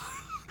all.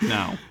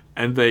 No.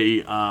 And they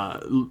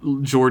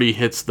Geordi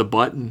hits the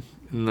button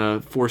and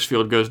the force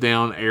field goes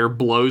down, air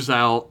blows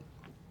out.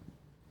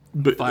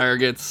 But Fire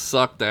gets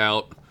sucked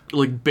out.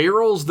 like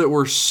barrels that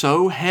were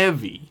so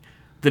heavy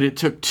that it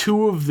took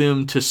 2 of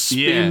them to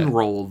spin Yeah.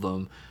 roll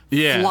them.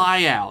 Yeah.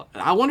 Fly out.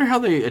 I wonder how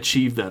they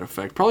achieved that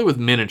effect. Probably with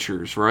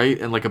miniatures, right?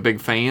 And like a big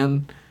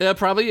fan. Yeah,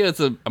 probably it's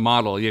a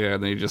model, yeah,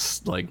 and they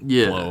just like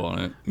Yeah. blow on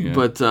it. Yeah.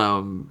 But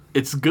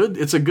it's good.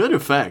 It's a good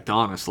effect,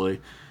 honestly.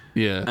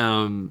 yeah.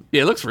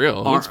 Yeah, it looks real.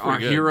 It looks Our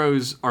pretty good.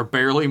 heroes are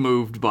barely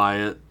moved by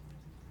it,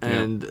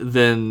 and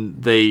then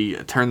they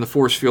turn the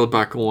force field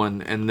back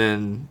on, and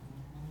then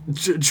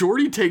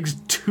Geordi takes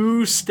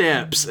 2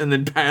 steps and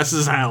then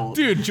passes out.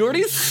 Dude,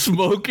 Jordy's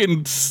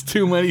smoking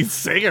too many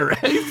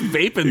cigarettes. He's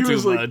vaping He too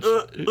was like,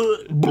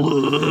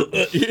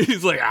 much.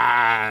 He's like,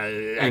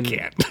 I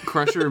can't.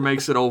 Crusher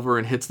makes it over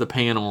and hits the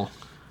panel,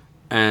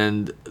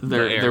 and The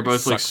air they're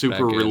both like sucks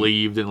super back in.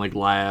 relieved and like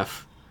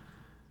laugh.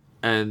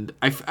 And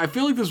I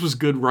feel like this was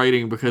good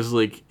writing because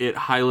like it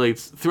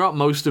highlights throughout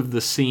most of the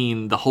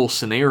scene, the whole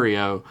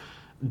scenario,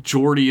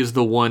 Geordi is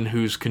the one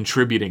who's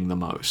contributing the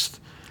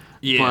most.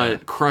 Yeah.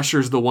 But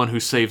Crusher's the one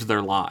who saves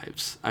their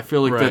lives. I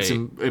feel like that's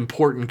Right.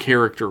 important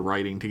character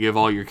writing to give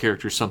all your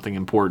characters something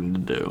important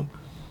to do.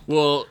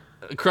 Well,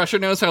 Crusher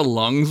knows how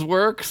lungs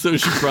work, so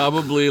she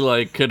probably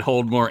like could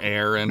hold more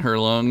air in her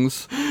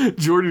lungs.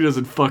 Geordi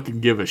doesn't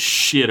fucking give a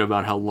shit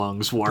about how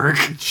lungs work.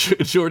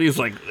 Jordy's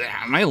like,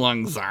 my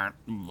lungs aren't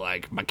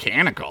like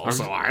mechanical,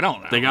 so I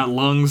don't know. They got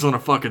lungs on a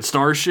fucking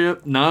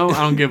starship? No,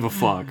 I don't give a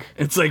fuck.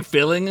 It's like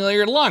filling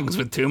your lungs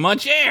with too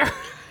much air.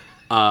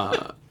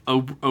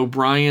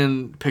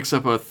 O'Brien picks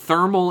up a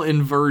thermal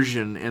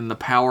inversion in the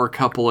power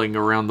coupling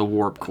around the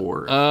warp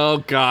core. Oh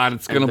god,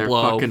 it's gonna They're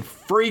blow. fucking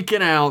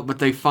freaking out, but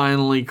they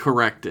finally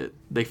correct it.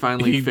 They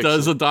finally He fix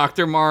does it. a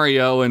Dr.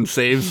 Mario and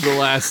saves the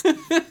last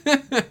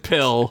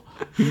pill.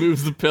 He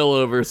moves the pill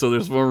over so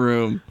there's more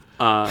room.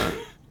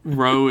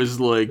 Ro is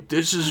like,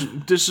 this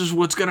is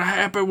what's gonna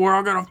happen. We're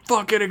all gonna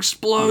fucking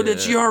explode.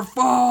 It's your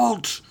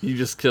fault. You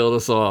just killed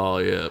us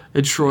all, yeah.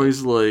 And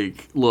Troy's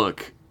like,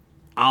 look,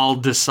 I'll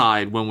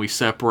decide when we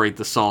separate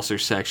the saucer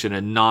section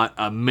and not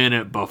a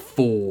minute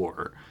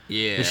before.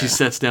 Yeah. And she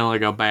sits down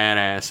like a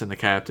badass in the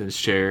captain's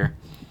chair.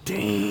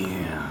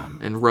 Damn.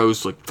 And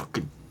Rose like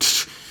fucking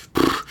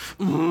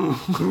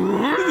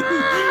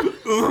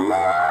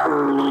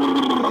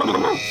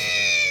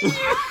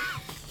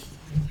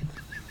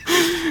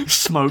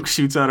smoke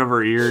shoots out of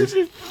her ears.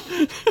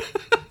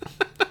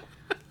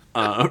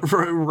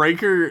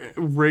 Riker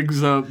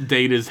rigs up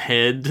Data's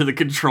head to the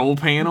control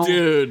panel.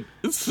 Dude,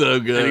 it's so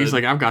good. And he's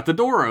like, I've got the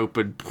door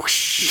open.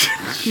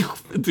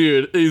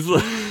 dude, he's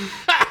like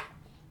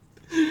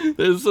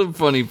there's some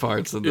funny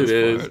parts in this It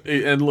is. part.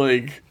 And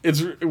like,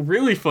 it's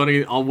really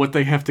funny on what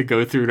they have to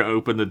go through to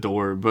open the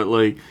door. But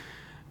like,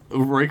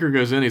 Riker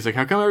goes in, he's like,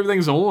 how come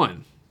everything's on?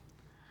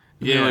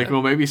 And they're Yeah. like,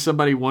 well, maybe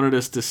somebody wanted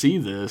us to see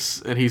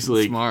this. And he's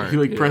like, Smart, he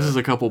like yeah. presses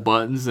a couple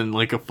buttons and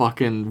like a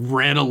fucking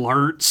red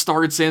alert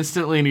starts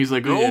instantly. And he's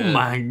like, oh Yeah.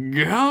 my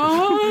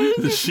God.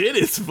 The shit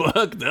is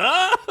fucked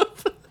up.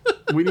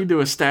 We need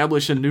to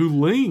establish a new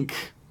link.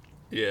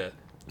 Yeah.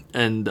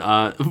 And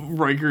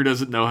Riker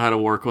doesn't know how to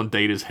work on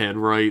Data's head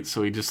right,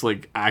 so he just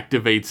like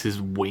activates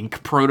his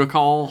wink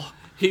protocol.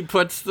 He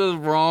puts the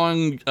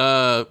wrong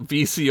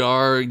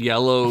VCR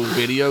yellow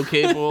video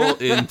cable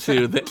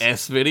into the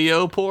S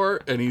video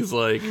port, and he's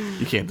like,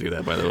 "You can't do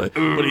that, by the way."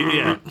 But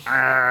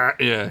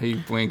he, yeah, he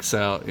blinks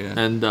out. Yeah,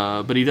 And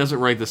but he does it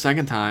right the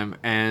second time,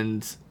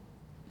 and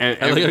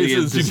Every says you need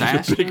a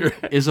disaster bigger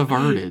head. is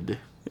averted.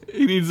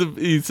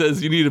 He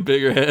says you need a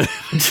bigger head.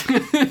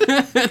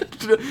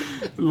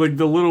 Like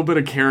the little bit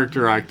of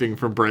character acting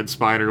from Brent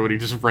Spiner when he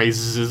just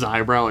raises his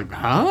eyebrow, like,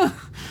 huh?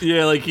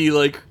 Yeah, like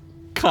he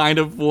kind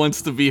of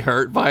wants to be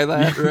hurt by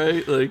that,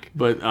 right? Like,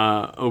 But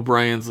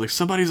O'Brien's like,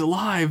 somebody's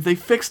alive. They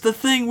fixed the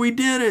thing. We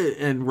did it.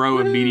 And Ro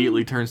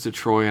immediately turns to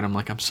Troy, and I'm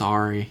like, I'm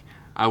sorry.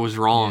 I was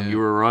wrong. Yeah. You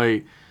were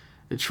right.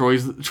 And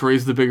Troy's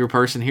the bigger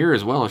person here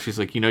as well. She's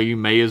like, you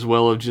may as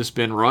well have just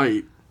been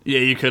right. yeah,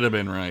 you could have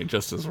been right,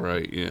 just as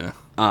right. Yeah.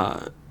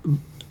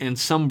 In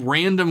some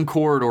random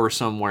corridor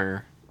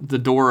somewhere, the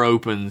door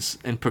opens,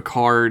 and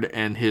Picard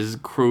and his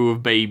crew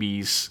of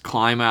babies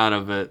climb out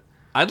of it.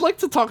 I'd like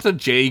to talk to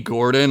Jay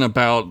Gordon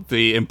about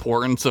the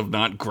importance of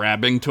not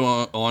grabbing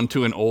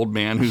onto an old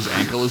man whose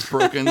ankle is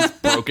broken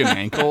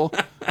ankle.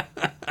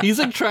 He's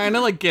like trying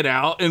to get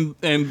out, and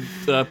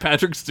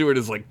Patrick Stewart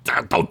is like,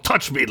 "Don't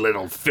touch me,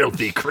 little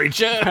filthy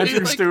creature."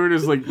 Patrick Stewart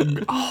is like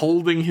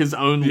holding his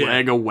own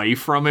leg away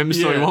from him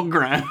so he Yeah. won't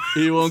grab.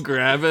 He won't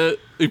grab it.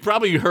 He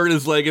probably hurt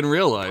his leg in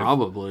real life.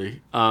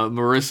 Probably.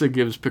 Marissa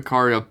gives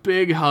Picard a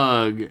big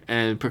hug,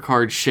 and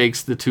Picard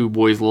shakes the two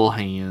boys' little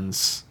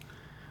hands.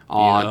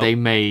 Aw, Yep. they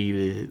made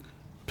it.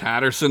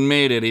 Patterson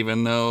made it,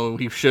 even though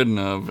he shouldn't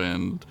have,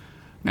 and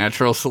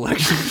natural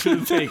selection should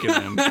have taken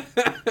him.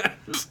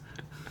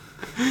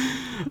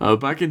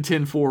 Back in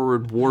 10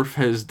 Forward, Worf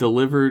has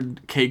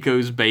delivered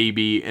Keiko's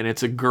baby, and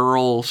it's a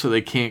girl, so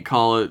they can't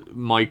call it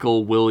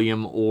Michael,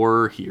 William,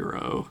 or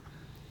Hero.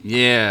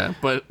 Yeah,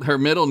 but her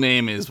middle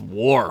name is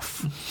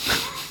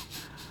Worf.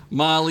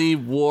 Molly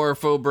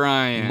Worf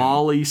O'Brien.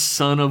 Molly,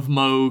 son of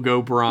Moog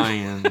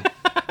O'Brien.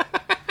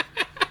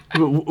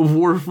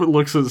 Worf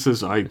looks at it and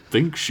says, I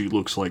think she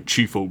looks like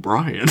Chief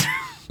O'Brien.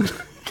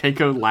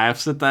 Keiko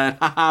laughs at that.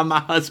 Haha,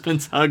 my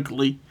husband's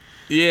ugly.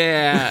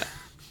 Yeah.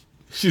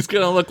 She's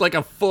gonna look like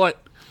a foot.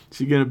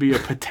 She's gonna be a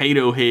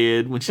potato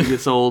head when she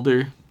gets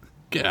older.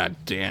 God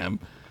damn.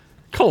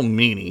 Cole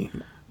Meany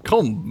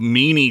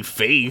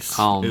Face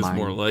Oh is my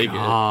more like it.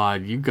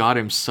 God, you got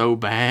him so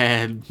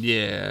bad.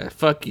 Yeah,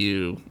 fuck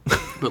you.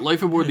 But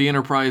life aboard the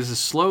Enterprise is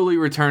slowly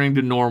returning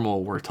to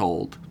normal, we're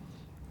told.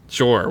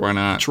 Sure, why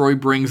not? Troy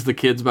brings the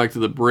kids back to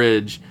the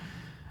bridge,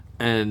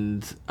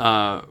 and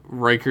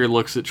Riker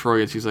looks at Troy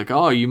and she's like,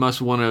 oh, you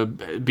must want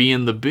to be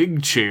in the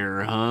big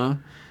chair, huh?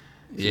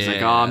 She's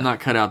like, oh, I'm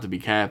not cut out to be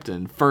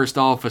captain. First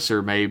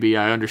officer, maybe.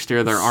 I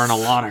understand there aren't a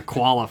lot of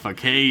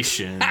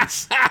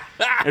qualifications.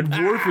 And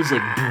Worf is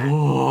like,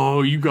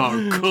 whoa, you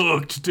got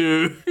cooked,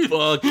 dude.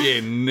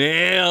 Fucking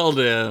nailed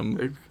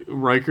him.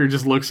 Riker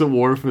just looks at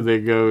Worf and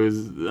then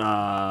goes,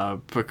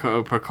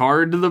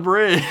 Picard to the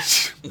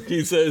bridge.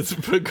 He says,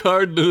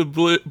 Picard to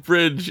the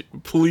bridge,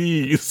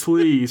 please.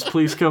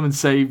 Please come and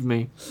save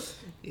me.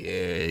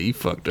 Yeah, you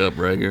fucked up,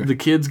 Riker. The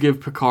kids give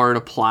Picard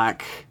a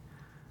plaque.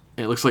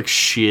 It looks like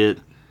shit.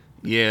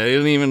 Yeah, they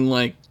didn't even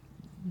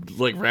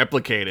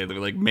replicate it.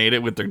 They made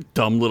it with their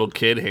dumb little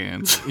kid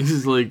hands.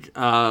 He's like,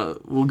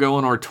 we'll go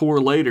on our tour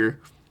later,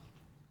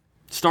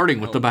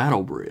 starting with the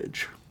battle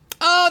bridge.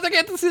 Oh, they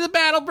get to see the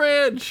battle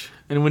bridge.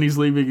 And when he's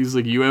leaving, he's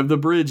like, you have the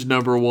bridge,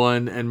 number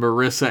one. And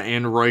Marissa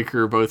and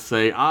Riker both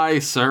say, aye,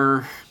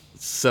 sir.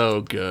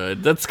 So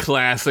good. That's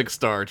classic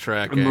Star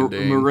Trek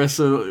ending.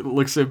 Marissa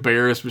looks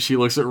embarrassed, but she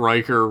looks at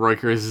Riker.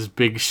 Riker has this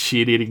big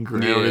shit-eating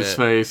grin on his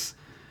face.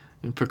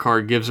 And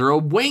Picard gives her a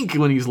wink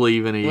when he's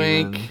leaving even.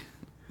 Wink.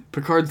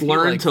 Picard's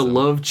learned to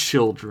love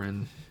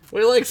children.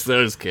 Well, he likes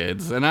those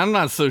kids, and I'm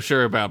not so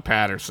sure about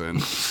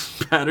Patterson.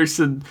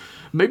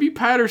 Maybe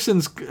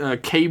Patterson's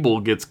cable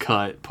gets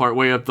cut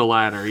partway up the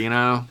ladder, you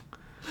know?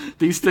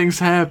 These things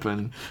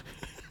happen.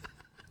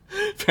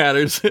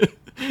 Patterson,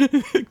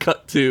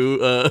 cut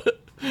to,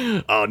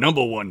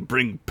 number one,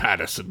 bring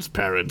Patterson's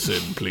parents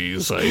in,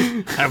 please.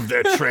 I have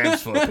their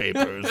transfer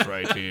papers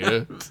right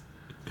here.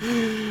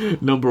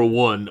 Number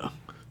one,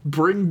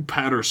 bring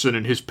Patterson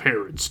and his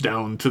parents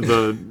down to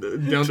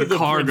the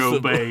cargo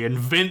bay and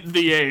vent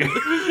the air.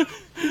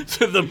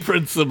 To the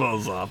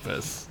principal's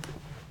office.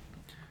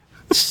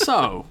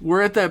 So,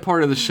 we're at that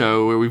part of the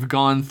show where we've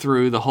gone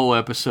through the whole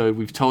episode.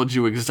 We've told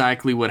you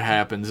exactly what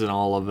happens in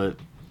all of it.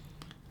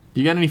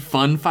 You got any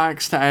fun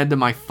facts to add to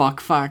my fuck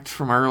fact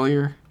from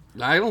earlier?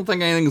 I don't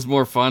think anything's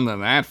more fun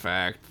than that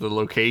fact. The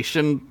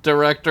location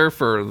director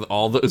for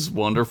all those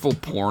wonderful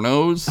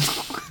pornos.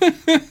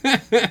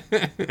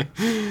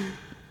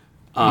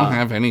 I don't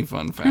have any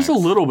fun facts. Here's a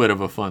little bit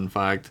of a fun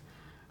fact.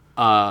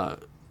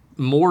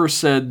 Moore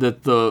said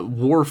that the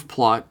Worf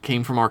plot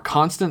came from our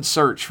constant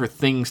search for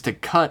things to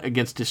cut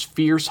against his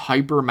fierce,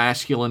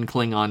 hyper-masculine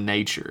Klingon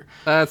nature.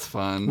 That's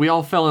fun. We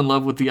all fell in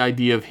love with the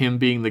idea of him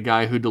being the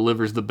guy who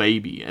delivers the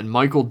baby, and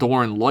Michael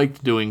Dorn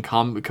liked doing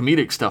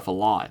comedic stuff a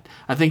lot.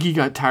 I think he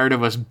got tired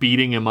of us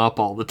beating him up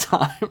all the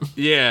time.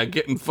 Yeah,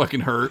 getting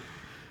fucking hurt.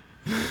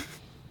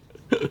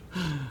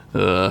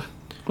 Well,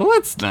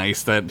 that's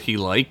nice that he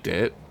liked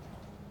it.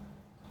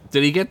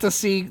 Did he get to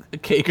see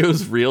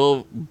Keiko's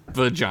real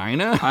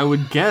vagina? I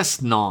would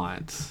guess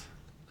not.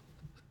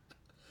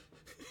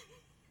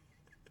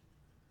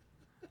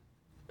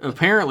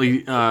 Apparently,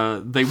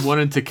 they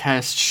wanted to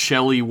cast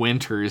Shelley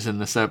Winters in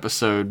this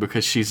episode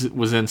because she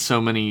was in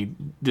so many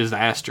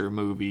disaster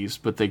movies,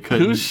 but they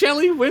couldn't. Who's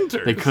Shelley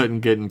Winters? They couldn't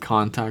get in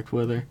contact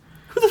with her.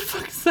 Who the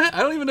fuck is that? I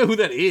don't even know who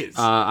that is.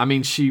 I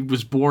mean, she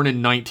was born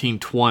in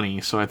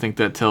 1920, so I think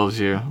that tells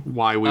you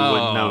why we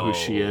wouldn't know who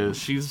she is.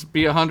 She's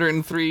be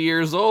 103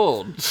 years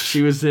old.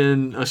 She was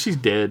in. She's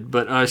dead,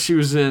 but she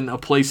was in A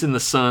Place in the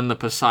Sun, The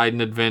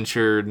Poseidon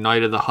Adventure,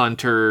 Night of the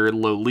Hunter,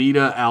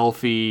 Lolita,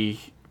 Alfie,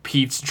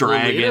 Pete's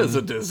Dragon. Lolita's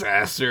a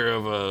disaster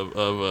of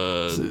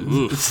a.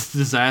 It's a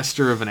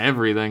disaster of an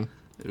everything.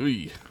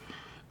 Ooh.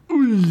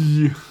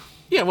 Ooh.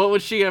 Yeah, what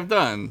would she have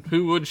done?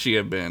 Who would she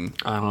have been?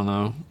 I don't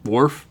know.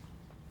 Worf?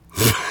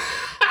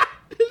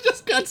 It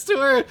just cuts to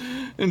her,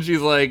 and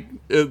she's like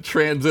a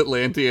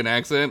transatlantean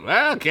accent.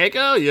 Well,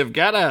 Keiko, you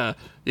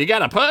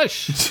gotta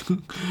push.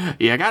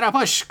 You gotta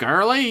push,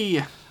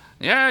 girly.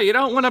 Yeah, you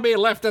don't want to be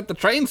left at the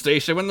train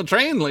station when the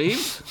train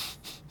leaves.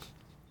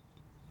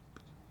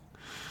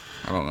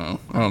 I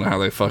don't know how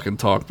they fucking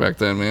talked back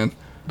then, man.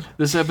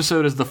 This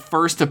episode is the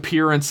first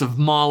appearance of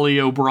Molly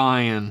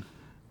O'Brien.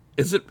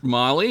 Is it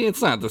Molly?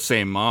 It's not the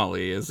same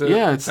Molly, is it?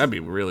 Yeah, that'd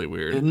be really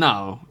weird.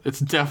 No, it's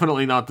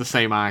definitely not the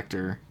same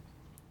actor.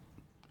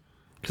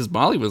 Because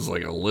Molly was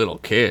like a little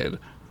kid.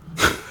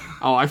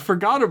 Oh, I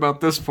forgot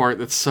about this part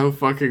that's so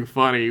fucking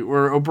funny,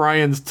 where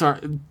O'Brien's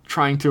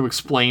trying to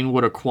explain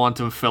what a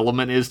quantum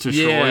filament is to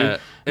Troy.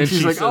 And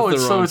she's like, oh,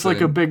 it's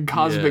like a big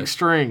cosmic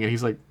string. And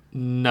he's like,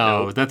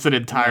 no, that's an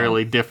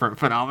entirely different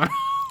phenomenon.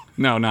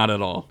 No, not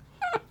at all.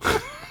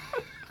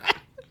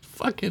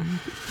 Fucking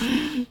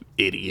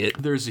idiot.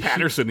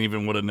 Patterson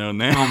even would have known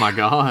that. Oh my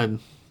god.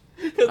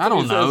 I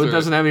don't know. It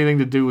doesn't have anything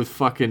to do with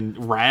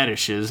fucking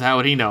radishes. How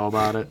would he know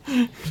about it?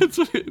 That's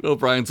what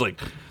O'Brien's like,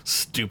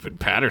 stupid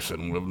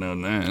Patterson would have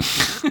known that.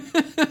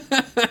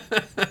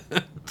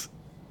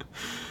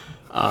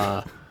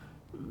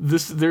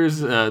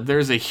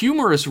 There's a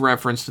humorous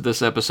reference to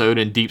this episode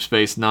in Deep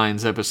Space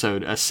Nine's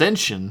episode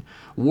Ascension.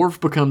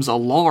 Worf becomes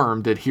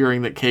alarmed at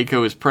hearing that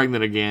Keiko is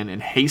pregnant again and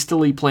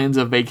hastily plans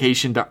a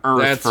vacation to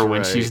Earth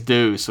when she's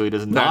due, so he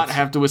does not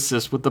have to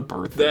assist with the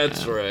birth.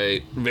 That's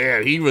right.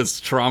 Man, he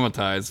was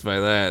traumatized by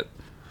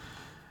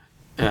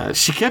that.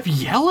 She kept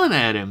yelling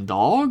at him,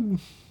 dog.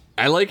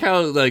 I like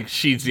how like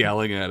she's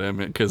yelling at him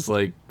because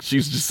like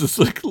she's just this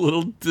like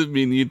little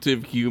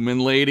diminutive human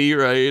lady,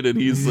 right? And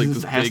he's like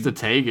this has to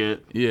take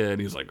it. Yeah,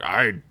 and he's like,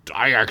 I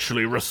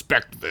actually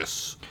respect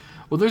this.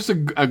 Well, there's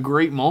a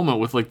great moment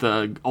with like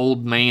the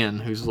old man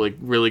who's like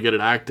really good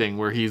at acting,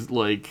 where he's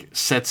like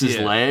sets his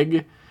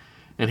leg,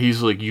 and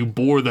he's like, "You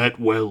bore that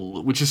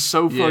well," which is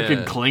so fucking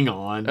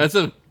Klingon. That's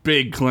a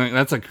big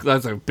that's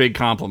a big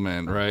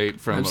compliment, right?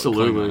 From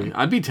absolutely,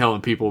 I'd be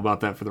telling people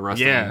about that for the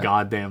rest of my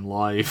goddamn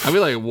life. I'd be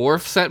like,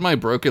 Worf set my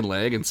broken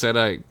leg and said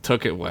I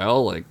took it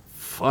well. Like,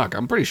 fuck,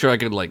 I'm pretty sure I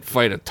could like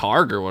fight a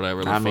Targ or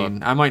whatever. I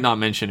mean, I might not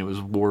mention it was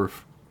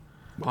Worf.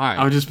 Why?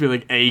 I would just be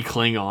like, a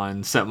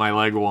Klingon set my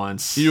leg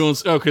once. You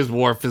don't? Oh, because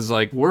Worf is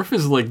like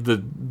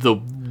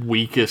the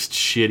weakest,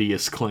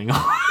 shittiest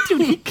Klingon.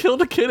 Dude, he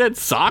killed a kid at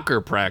soccer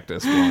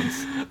practice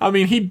once. I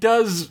mean, he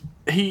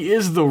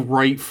is the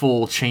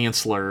rightful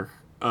chancellor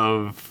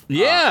of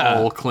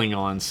all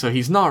Klingons, so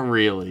he's not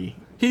really.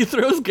 He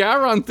throws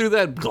Gowron through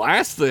that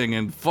glass thing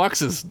and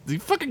he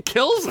fucking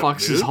kills him.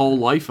 Fucks his whole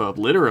life up,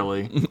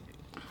 literally.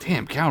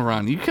 Damn,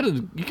 Gowron, you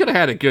could have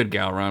had a good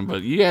Gowron,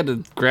 but you had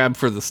to grab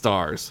for the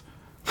stars.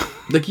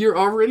 Like, you're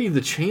already the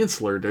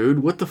chancellor,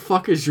 dude. What the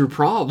fuck is your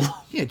problem?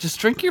 Yeah, just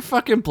drink your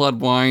fucking blood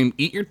wine,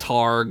 eat your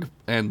Targ,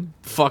 and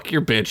fuck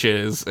your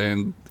bitches,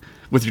 and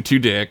with your two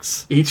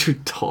dicks. Eat your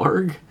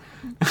Targ?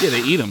 Yeah,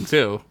 they eat them,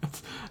 too.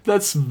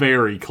 That's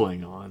very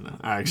Klingon,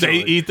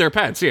 actually. They eat their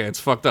pets, yeah, it's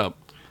fucked up.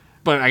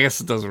 But I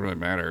guess it doesn't really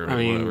matter. I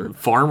mean,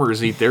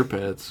 farmers eat their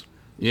pets.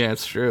 Yeah,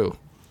 it's true.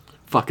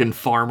 Fucking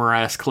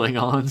farmer-ass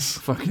Klingons.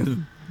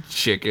 Fucking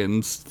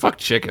chickens. Fuck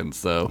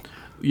chickens, though.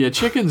 Yeah,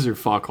 chickens are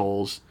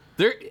fuckholes.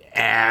 They're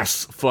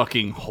ass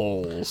fucking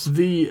holes.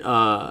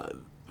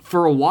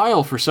 For a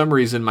while, for some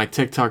reason, my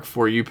TikTok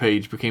For You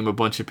page became a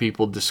bunch of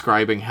people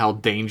describing how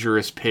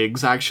dangerous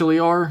pigs actually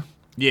are.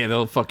 Yeah,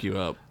 they'll fuck you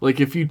up. Like,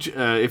 if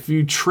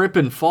you trip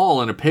and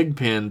fall in a pig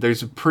pen,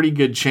 there's a pretty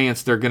good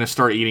chance they're gonna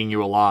start eating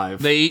you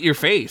alive. They eat your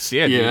face,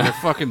 yeah. Dude. They're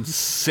fucking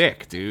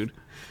sick, dude.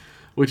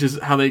 Which is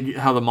how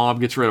the mob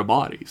gets rid of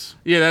bodies.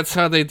 Yeah, that's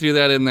how they do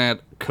that in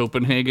that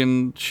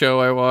Copenhagen show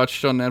I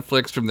watched on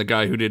Netflix from the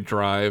guy who did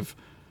Drive.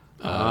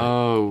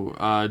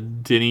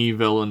 Denis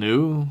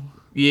Villeneuve?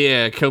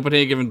 Yeah,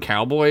 Copenhagen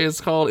Cowboy is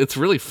called. It's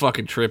really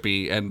fucking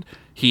trippy, and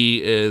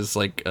he is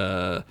like,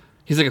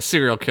 he's like a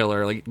serial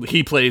killer. Like,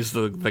 he plays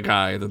the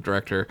guy, the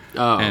director,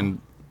 and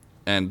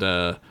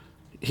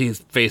his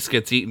face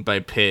gets eaten by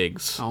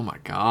pigs. Oh my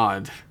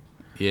god.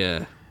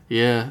 Yeah.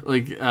 Yeah,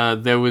 like,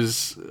 there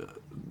was...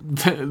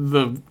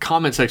 The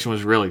comment section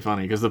was really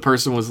funny, because the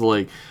person was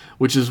like,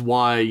 which is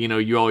why,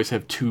 you always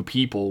have two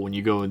people when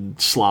you go and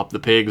slop the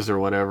pigs or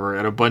whatever,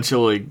 and a bunch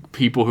of, like,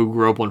 people who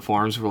grew up on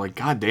farms were like,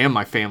 God damn,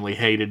 my family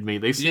hated me.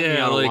 They sent me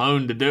out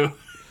alone to do it.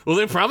 Well,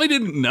 they probably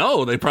didn't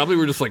know. They probably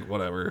were just like,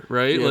 whatever,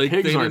 right? Yeah, like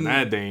pigs they aren't didn't-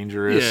 that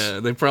dangerous. Yeah,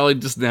 they probably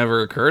just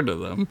never occurred to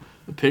them.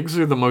 Pigs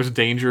are the most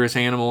dangerous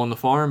animal on the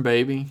farm,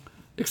 baby.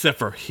 Except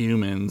for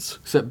humans.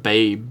 Except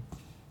Babe.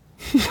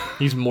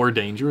 He's more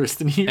dangerous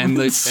than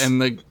humans.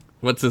 And the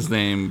what's his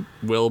name?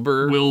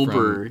 Wilbur?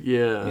 Wilbur, From,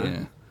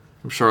 yeah.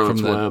 From Charlotte's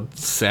from Web. that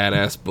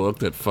sad-ass book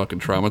that fucking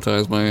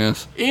traumatized my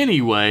ass.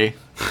 Anyway,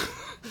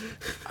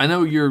 I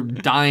know you're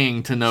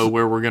dying to know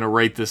where we're going to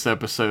rate this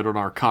episode on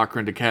our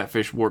Cochrane to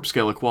Catfish Warp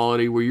Scale of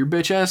Quality, where your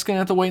bitch ass going to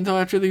have to wait until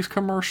after these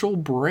commercial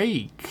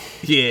break.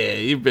 Yeah,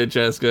 you bitch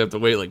ass gonna have to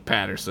wait like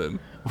Patterson.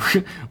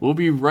 We'll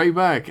be right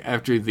back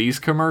after these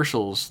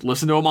commercials.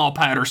 Listen to them all,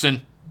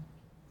 Patterson.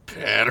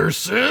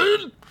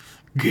 Patterson?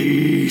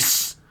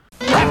 Geese.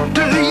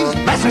 After these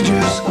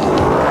messages,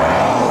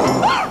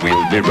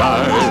 we'll be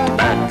right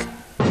back.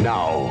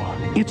 Now,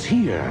 it's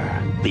here.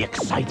 The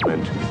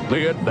excitement,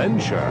 the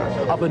adventure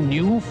of a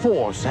new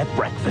force at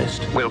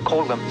breakfast. We'll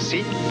call them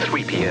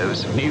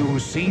C-3POs. New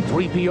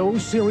C-3PO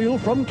cereal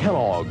from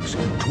Kellogg's.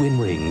 Twin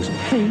rings,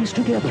 phase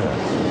together.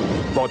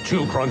 For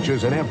 2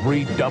 crunches in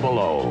every double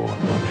O.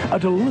 A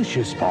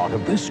delicious part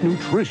of this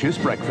nutritious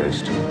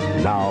breakfast.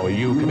 Now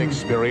you can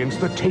experience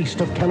the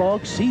taste of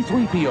Kellogg's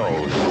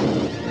C-3POs.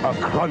 A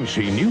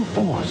crunchy new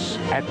force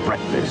at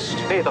breakfast.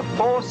 May the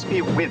Force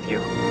be with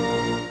you.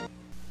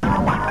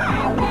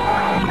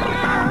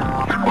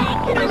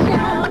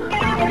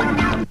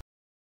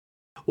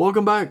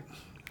 Welcome back.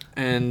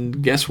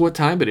 And guess what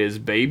time it is,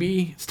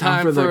 baby? It's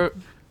time, for the...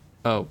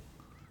 Oh.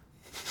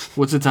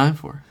 What's it time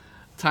for?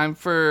 Time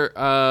for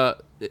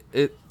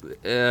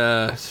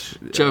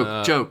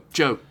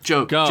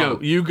Joke. Go.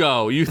 You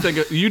go. You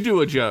think you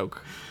do a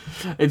joke.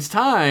 It's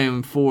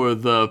time for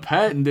the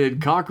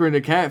patented Cochrane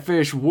to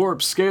Catfish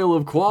Warp Scale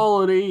of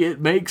Quality.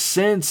 It makes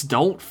sense.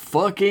 Don't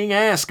fucking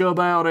ask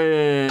about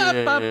it.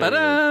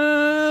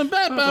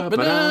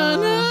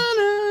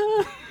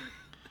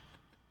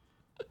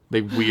 They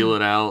wheel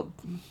it out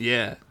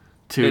Yeah.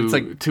 to It's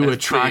like- two that's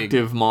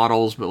attractive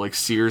models, but like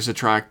Sears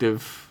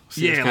attractive.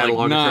 Sears Yeah, like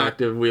catalog not-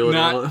 attractive. Wheel it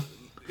not- out.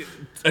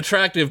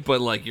 Attractive,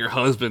 but like your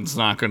husband's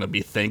not going to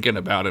be thinking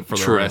about it for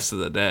the True. rest of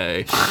the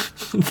day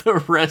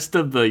The rest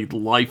of the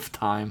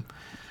lifetime.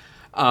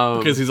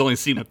 because he's only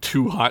seen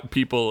 2 hot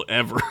people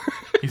ever.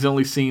 He's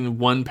only seen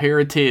one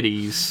pair of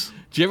titties.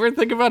 Do you ever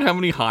think about how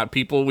many hot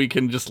people we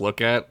can just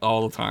look at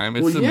all the time?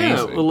 It's Well, yeah,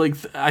 amazing. well, like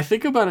I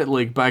think about it,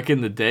 like back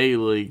in the day,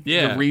 like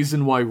Yeah. the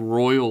reason why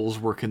royals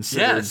were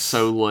considered Yes.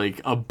 so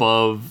like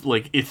above,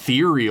 like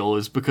ethereal,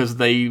 is because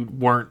they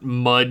weren't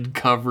mud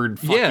covered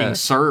fucking Yeah.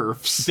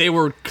 serfs. They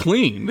were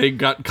clean. They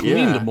got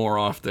cleaned Yeah. more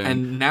often.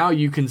 And now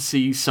you can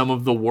see some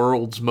of the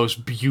world's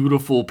most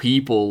beautiful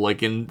people,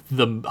 like in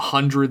the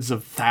hundreds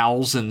of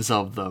thousands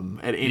of them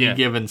at any Yeah.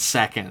 given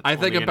second. I on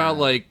think the about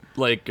internet.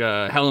 like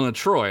Helen of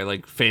Troy,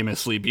 like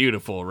famously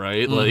beautiful,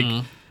 right? Like,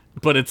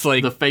 but it's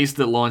like the face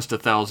that launched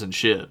 1,000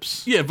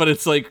 ships. yeah, but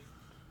it's like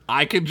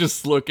I could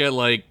just look at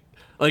like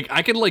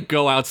I could like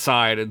go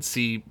outside and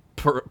see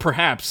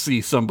perhaps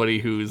see somebody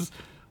who's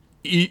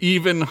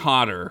even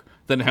hotter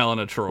than Helen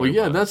of Troy. Well,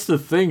 yeah, was. that's the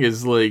thing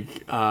is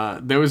like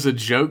there was a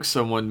joke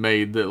someone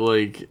made that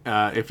like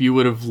if you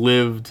would have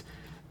lived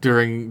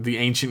during the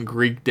ancient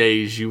Greek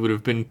days, you would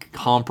have been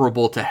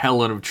comparable to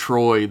Helen of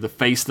Troy, the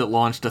face that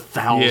launched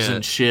 1,000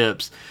 Yeah.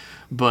 ships.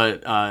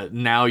 But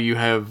now you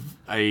have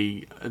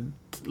a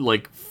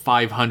like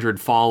 500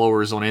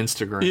 followers on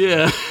Instagram.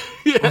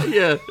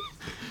 yeah,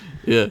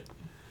 yeah.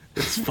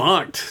 It's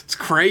fucked. It's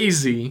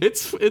crazy.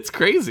 It's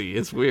crazy.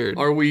 It's weird.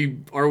 Are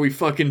we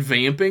fucking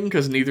vamping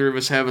because neither of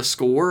us have a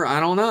score? I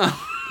don't know.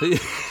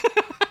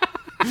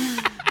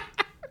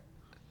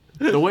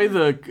 The way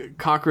the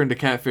Cochrane to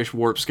Catfish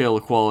Warp Scale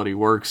of Quality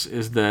works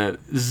is that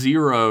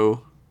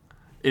 0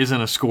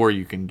 isn't a score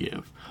you can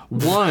give.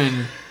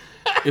 1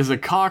 is a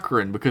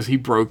Cochrane because he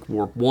broke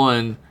Warp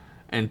 1,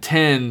 and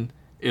 10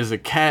 is a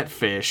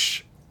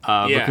catfish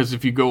because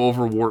if you go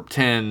over Warp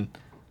 10,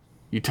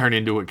 you turn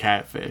into a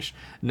catfish.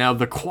 Now,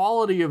 the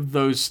quality of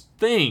those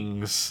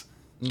things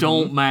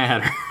don't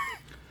matter.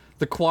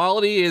 The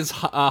quality is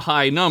a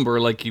high number,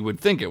 like you would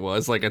think it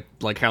was, like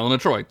Helen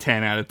of Troy,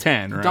 10 out of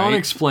 10, right? Don't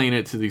explain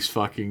it to these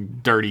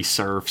fucking dirty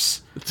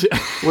serfs.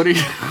 What are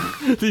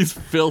you... These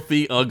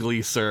filthy,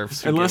 ugly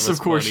serfs. who Unless, give of us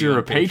course, money you're on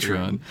a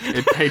patron.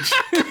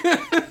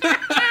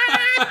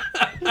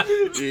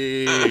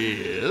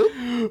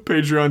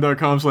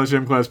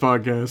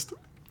 Patreon.com/mclasspodcast.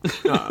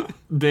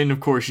 Then, of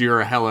course, you're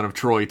a Helen of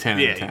Troy 10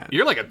 out of 10.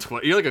 You're like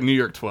a New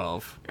York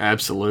 12.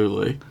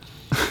 Absolutely.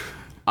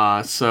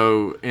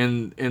 So,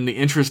 in the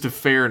interest of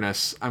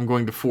fairness, I'm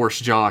going to force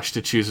Josh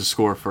to choose a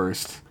score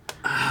first.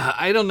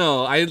 I don't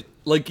know.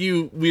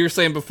 We were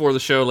saying before the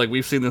show, like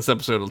we've seen this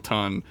episode a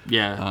ton.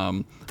 Yeah.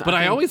 But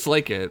I always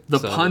like it. The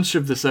so. punch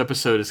of this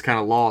episode is kind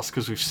of lost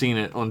because we've seen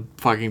it on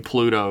fucking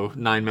Pluto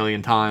 9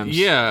 million times.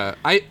 Yeah,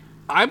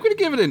 I'm gonna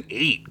give it an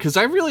 8 because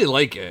I really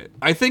like it.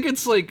 I think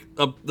it's like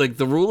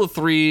the rule of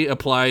 3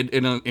 applied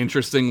in an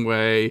interesting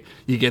way.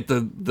 You get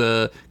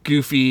the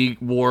goofy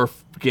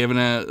Worf giving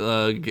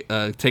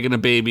taking a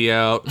baby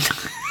out.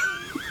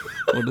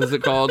 What is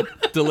it called?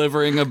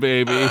 Delivering a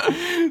baby.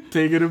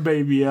 Taking a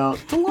baby out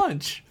to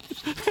lunch.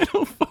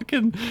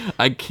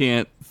 I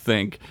can't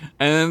think.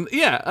 And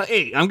yeah,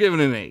 8. I'm giving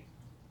it an 8.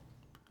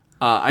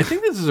 I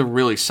think this is a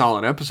really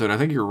solid episode. I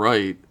think you're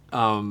right.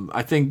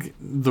 I think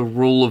the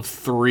rule of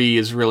 3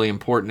 is really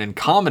important in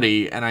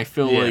comedy, and I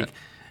feel like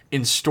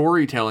in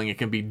storytelling it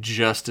can be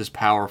just as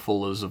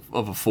powerful as of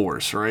a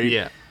force, right?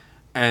 Yeah.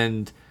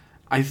 And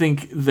I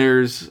think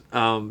there's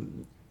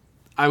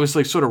I was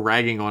like sort of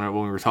ragging on it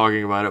when we were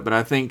talking about it, but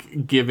I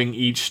think giving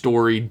each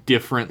story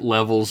different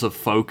levels of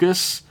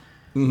focus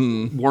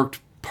worked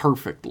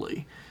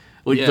perfectly.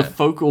 Like the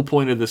focal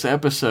point of this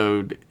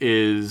episode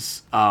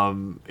is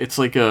it's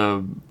like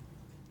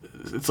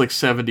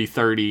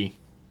 70-30,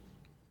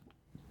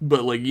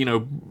 but like, you know,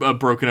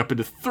 broken up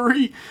into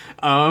 3.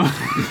 I'm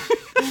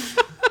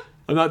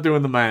not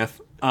doing the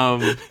math.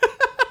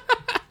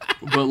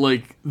 But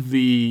like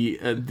the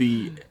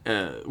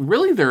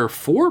really there are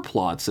 4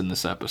 plots in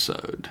this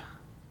episode.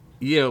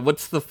 Yeah,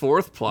 what's the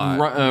 4th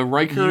plot?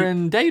 Riker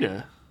and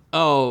Data.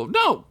 Oh,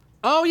 no.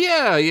 Oh,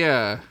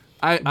 yeah.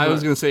 I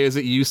was going to say, is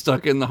it you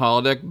stuck in the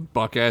holodeck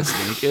buck-ass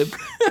naked?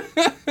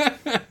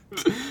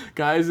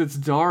 Guys, it's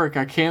dark.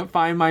 I can't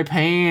find my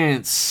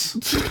pants.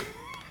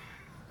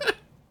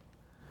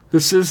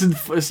 This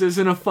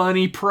isn't a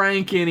funny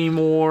prank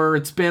anymore.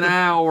 It's been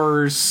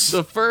hours.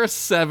 The first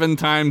 7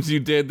 times you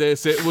did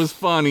this, it was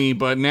funny,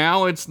 but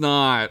now it's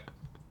not.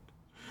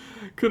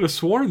 Could have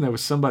sworn there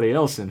was somebody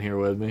else in here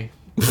with me.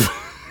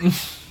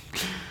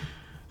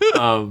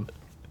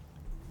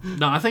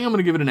 No, I think I'm going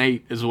to give it an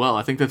 8 as well.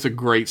 I think that's a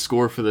great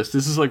score for this.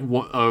 This is like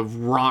a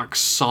rock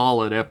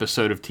solid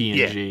episode of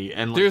TNG. Yeah.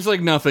 And like, there's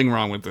like nothing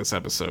wrong with this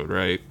episode,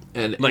 right?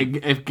 And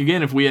like,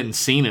 if we hadn't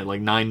seen it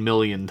like 9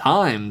 million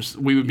times,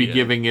 we would be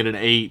giving it an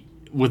 8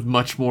 with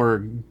much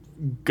more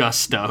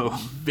gusto.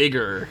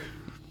 Vigor.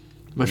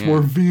 Much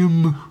more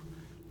vim.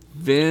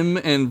 Vim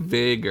and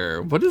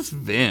vigor. What is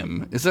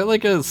vim? Is that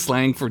like a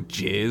slang for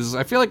jizz?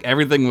 I feel like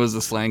everything was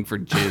a slang for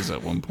jizz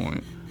at one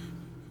point.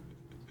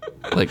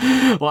 Like,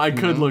 well, I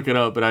could look it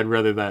up, but I'd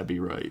rather that be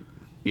right.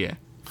 Yeah.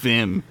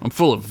 Vim. I'm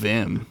full of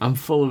vim. I'm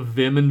full of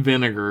vim and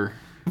vinegar.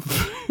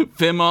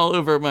 Vim all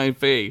over my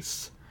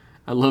face.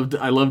 I love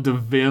to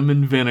vim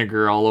and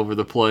vinegar all over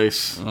the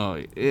place.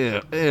 Oh,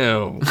 ew.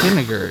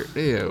 Vinegar.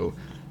 Ew.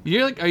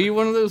 Are you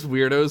one of those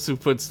weirdos who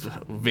puts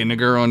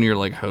vinegar on your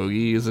like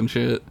hoagies and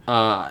shit?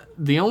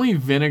 The only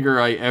vinegar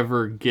I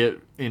ever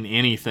get in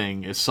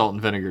anything is salt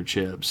and vinegar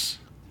chips.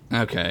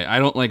 Okay, I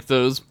don't like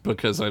those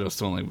because I just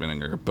don't like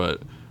vinegar,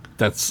 but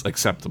that's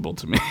acceptable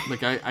to me.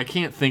 Like, I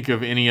can't think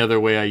of any other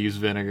way I use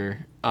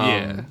vinegar.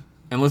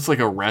 Unless, like,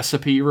 a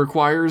recipe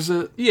requires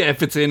it. Yeah,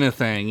 if it's in a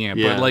thing, yeah.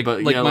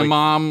 But my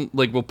mom,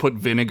 like, will put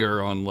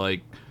vinegar on,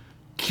 like,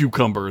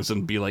 cucumbers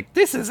and be like,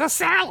 this is a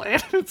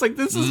salad. It's like,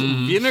 this is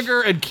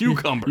vinegar and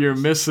cucumbers. You're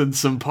missing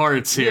some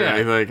parts here, Yeah.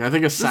 I think. I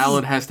think a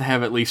salad has to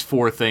have at least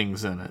 4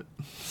 things in it.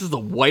 This is the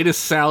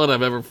whitest salad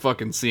I've ever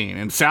fucking seen.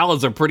 And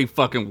salads are pretty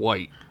fucking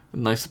white. A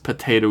nice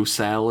potato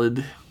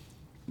salad.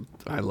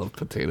 I love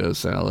potato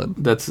salad.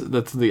 That's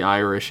the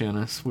Irish in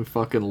us. We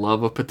fucking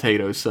love a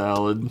potato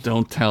salad.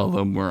 Don't tell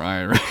them we're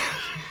Irish.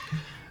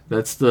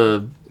 That's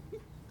the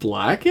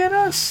black in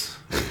us?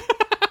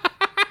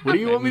 What do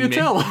you want me to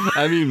tell?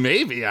 I mean,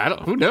 maybe.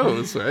 Who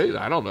knows, right?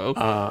 I don't know.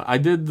 I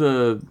did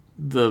the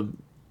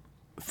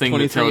thing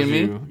that tells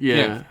 23andMe? you.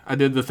 Yeah, I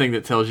did the thing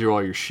that tells you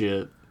all your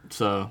shit.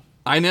 So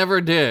I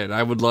never did.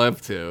 I would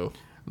love to.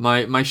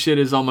 My shit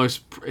is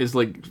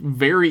like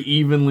very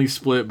evenly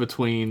split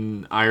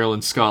between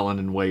Ireland, Scotland,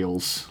 and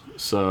Wales.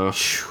 So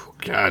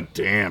God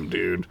damn,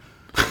 dude.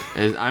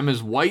 I'm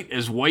as white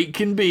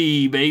can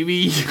be,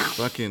 baby.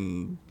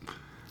 Fucking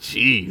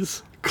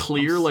jeez.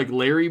 Clear like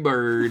Larry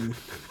Bird.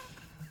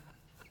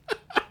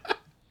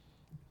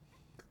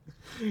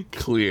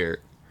 Clear.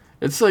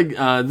 It's like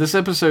this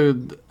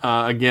episode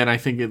again. I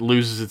think it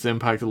loses its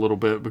impact a little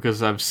bit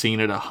because I've seen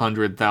it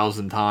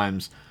 100,000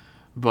 times.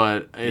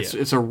 But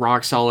it's a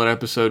rock solid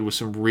episode with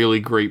some really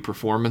great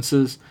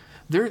performances.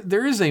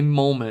 There is a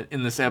moment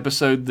in this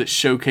episode that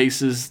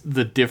showcases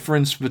the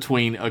difference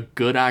between a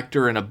good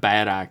actor and a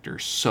bad actor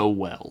so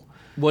well.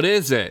 What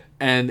is it?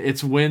 And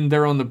it's when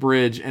they're on the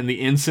bridge and the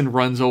ensign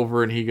runs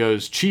over and he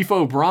goes, "Chief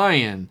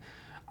O'Brien,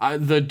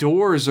 the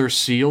doors are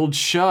sealed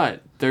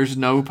shut. There's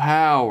no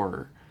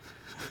power."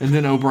 And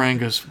then O'Brien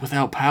goes,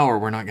 "Without power,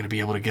 we're not going to be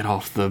able to get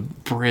off the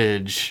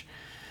bridge.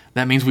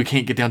 That means we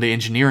can't get down to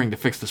engineering to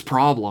fix this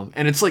problem."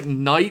 And it's like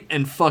night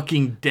and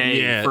fucking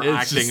day for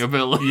acting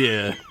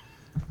ability.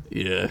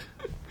 Yeah.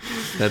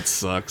 That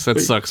sucks.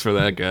 That sucks for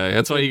that guy.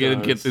 That's why you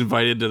gotta get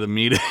invited to the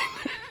meeting.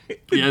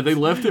 Yeah, they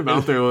left him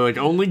out there like,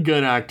 only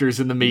good actors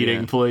in the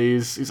meeting,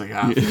 please. He's like,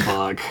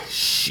 fuck.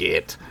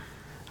 Shit.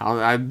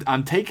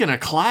 I'm taking a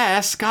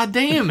class. God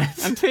damn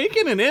it. I'm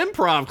taking an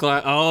improv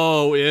class.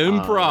 Oh,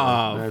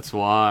 improv. That's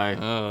why.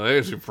 Oh,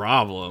 there's your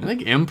problem. I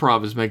think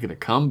improv is making a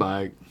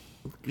comeback.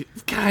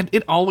 God,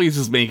 it always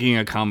is making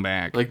a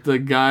comeback. Like the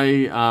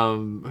guy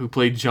who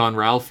played John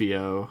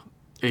Ralphio,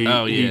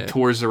 he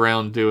tours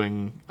around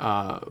doing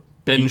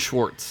Ben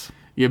Schwartz.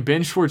 Yeah,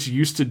 Ben Schwartz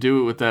used to do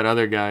it with that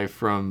other guy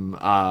from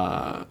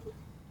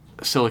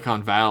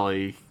Silicon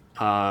Valley,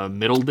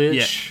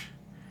 Middleditch.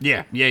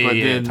 Yeah. But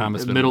then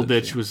Thomas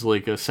Middleditch was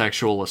like a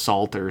sexual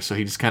assaulter, so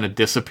he just kind of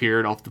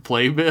disappeared off the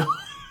playbill.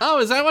 Oh,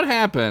 is that what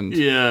happened?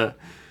 Yeah.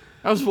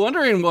 I was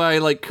wondering why,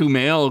 like,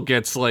 Kumail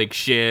gets, like,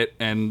 shit,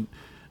 and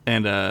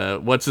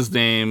what's his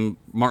name?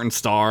 Martin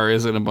Starr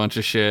is in a bunch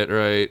of shit,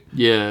 right?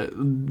 Yeah,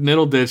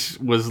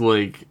 Middleditch was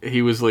like,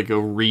 he was like a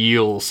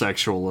real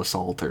sexual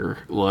assaulter.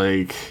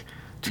 Like,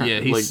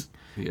 he's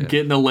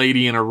getting a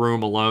lady in a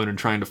room alone and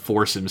trying to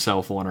force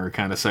himself on her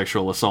kind of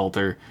sexual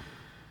assaulter.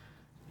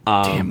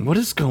 Damn, what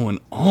is going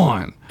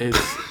on?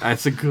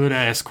 That's a good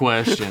ass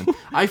question.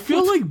 I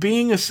feel like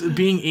being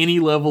any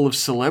level of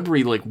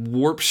celebrity like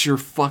warps your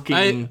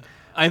fucking.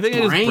 I think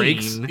brain. it just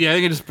breaks. Yeah, I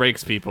think it just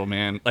breaks people,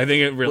 man. I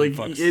think it really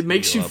fucks. It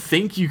makes you up.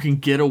 think you can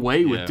get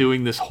away with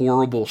doing this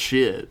horrible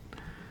shit.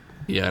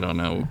 Yeah, I don't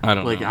know.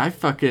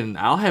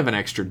 I'll have an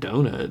extra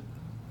donut.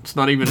 It's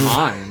not even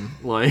mine.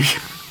 Like,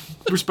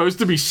 we're supposed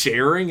to be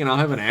sharing, and I'll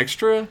have an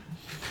extra.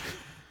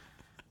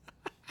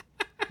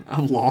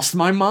 I've lost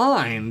my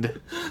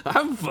mind.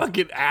 I'm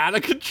fucking out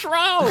of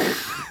control.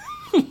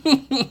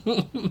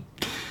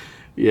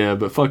 Yeah,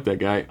 but fuck that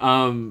guy.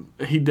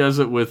 He does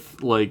it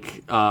with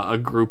like a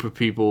group of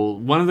people.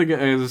 One of the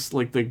guys,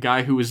 like the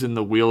guy who was in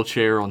the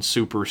wheelchair on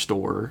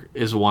Superstore,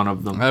 is one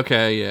of them.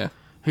 Okay, yeah.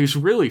 He's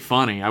really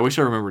funny. I wish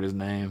I remembered his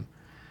name.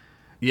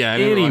 Yeah. I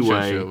never watched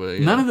that Anyway, show, but,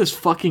 yeah. none of this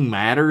fucking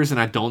matters,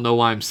 and I don't know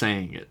why I'm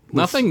saying it.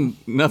 Nothing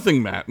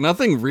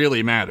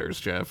really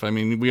matters, Jeff. I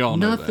mean, we all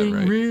know that, right?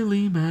 Nothing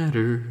really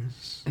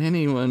matters.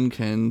 Anyone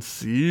can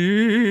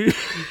see.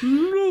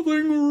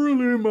 Nothing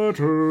really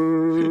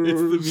matters. It's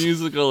the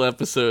musical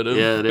episode of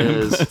Yeah, it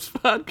is. this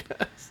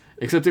podcast.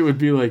 Except it would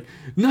be like,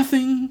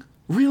 nothing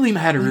really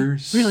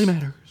matters. Really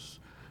matters.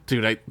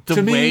 Dude, the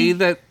To way me-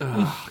 that...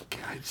 Oh, God,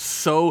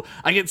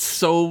 I get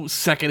so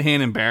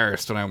secondhand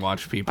embarrassed when I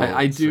watch people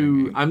I do.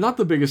 singing. I'm not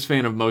the biggest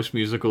fan of most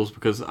musicals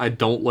because I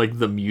don't like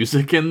the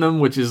music in them,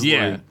 which is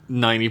like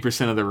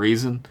 90% of the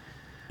reason.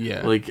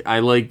 Yeah. Like, I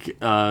like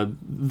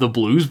the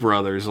Blues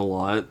Brothers a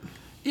lot.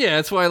 Yeah,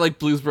 that's why I like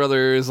Blues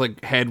Brothers,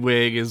 like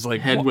Hedwig is like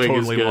Hedwig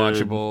is totally good.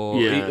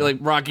 watchable. Yeah. Like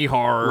Rocky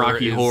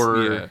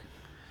Horror.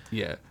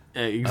 Yeah.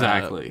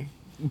 Exactly.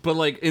 But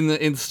like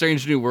in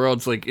Strange New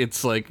Worlds, like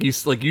it's like you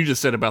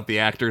just said about the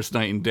actors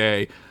night and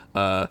day.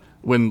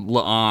 When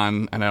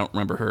La'an, and I don't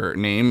remember her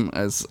name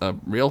as a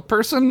real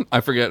person,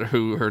 I forget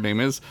who her name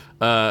is.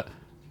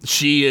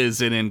 She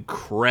is an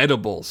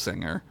incredible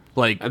singer.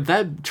 Like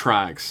That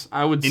tracks.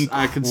 I could see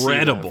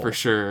that for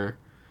sure.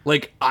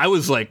 Like I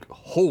was like,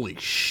 holy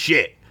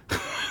shit!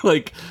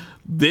 Like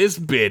this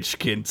bitch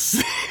can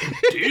sing.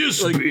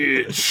 This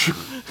bitch.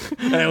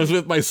 And I was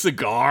with my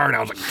cigar, and I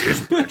was like, this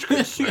bitch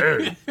can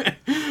sing.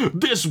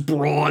 This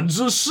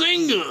broad's a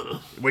singer.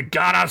 We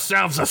got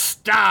ourselves a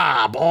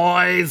star,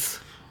 boys.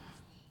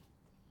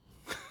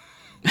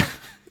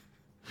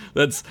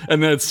 That's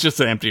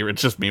just empty.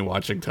 It's just me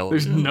watching There's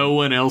television. no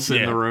one else in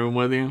Yeah. the room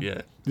with you.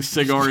 Yeah. The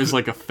cigar is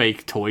like a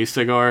fake toy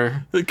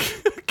cigar. The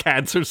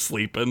cats are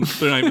sleeping.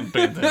 They're not even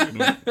paying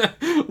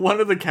attention.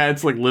 One of the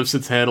cats like lifts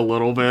its head a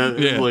little bit.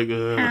 Yeah. It's like,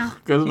 ugh.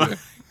 'Cause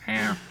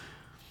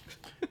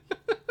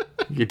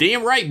you're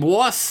damn right,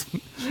 boss.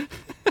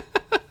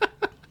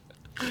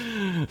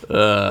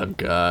 Oh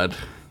God.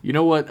 You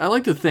know what? I'd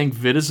like to thank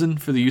Vitizen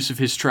for the use of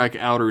his track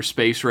Outer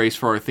Space Race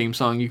for our theme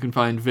song. You can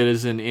find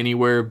Vitizen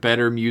anywhere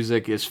better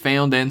music is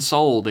found and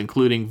sold,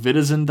 including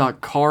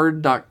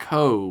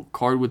vitizen.card.co,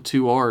 card with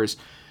 2 R's.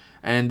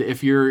 And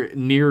if you're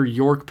near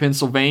York,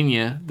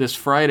 Pennsylvania, this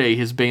Friday,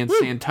 his band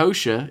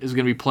Santosha is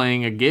going to be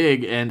playing a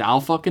gig, and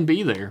I'll fucking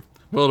be there.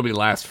 Well, it'll be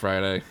last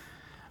Friday.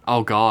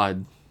 Oh,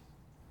 God.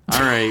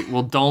 All right,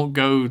 well, don't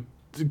go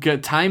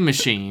get Time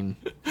Machine.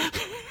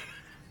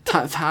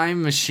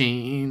 Time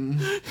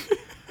Machine.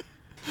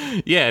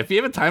 Yeah, if you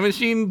have a time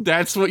machine,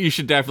 that's what you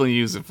should definitely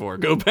use it for.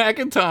 Go back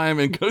in time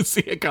and go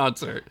see a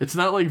concert. It's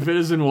not like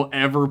Vitizen will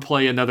ever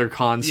play another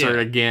concert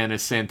again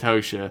as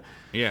Santosha.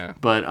 Yeah.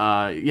 But,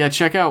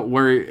 check out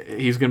where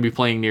he's going to be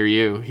playing near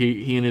you.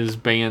 He and his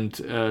band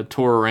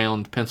tour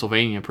around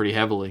Pennsylvania pretty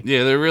heavily.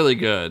 Yeah, they're really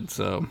good,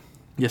 so...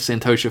 Yeah,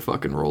 Santosha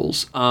fucking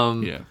rolls.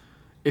 Yeah.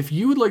 If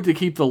you would like to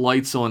keep the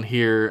lights on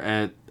here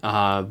at,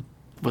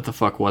 what the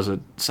fuck was it?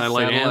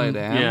 Satellite M?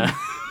 Yeah.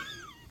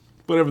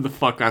 Whatever the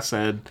fuck I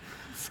said.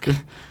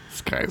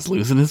 This guy's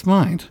losing his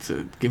mind.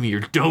 So give me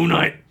your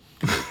donut.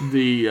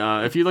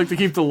 If you'd like to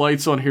keep the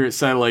lights on here at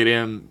Satellite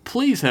M,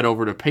 please head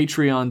over to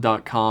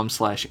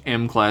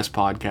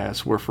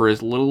patreon.com/mclasspodcast, where for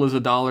as little as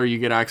 $1 you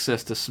get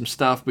access to some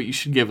stuff, but you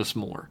should give us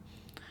more.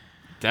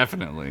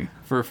 Definitely.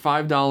 For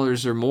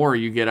 $5 or more,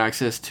 you get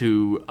access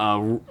to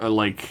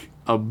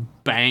a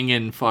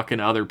banging fucking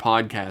other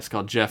podcast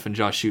called Jeff and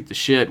Josh Shoot the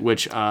Shit,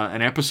 which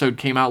an episode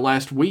came out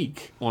last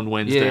week on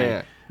Wednesday.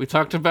 Yeah. We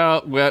talked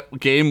about what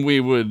game we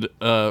would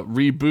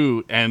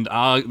reboot, and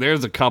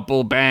there's a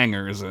couple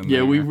bangers in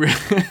there.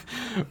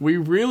 We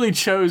really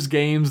chose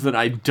games that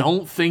I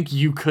don't think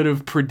you could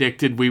have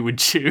predicted we would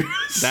choose.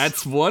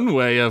 That's one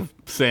way of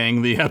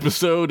saying the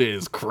episode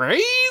is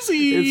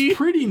crazy. It's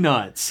pretty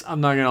nuts,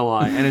 I'm not gonna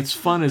lie, and it's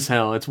fun as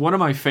hell. It's one of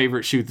my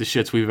favorite shoot the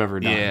shits we've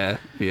ever done.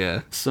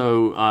 Yeah.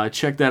 So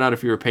check that out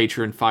if you're a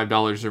patron,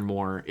 $5 or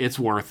more. It's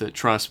worth it,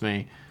 trust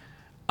me.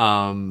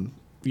 You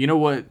know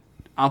what?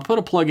 I'll put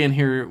a plug in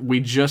here. We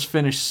just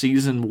finished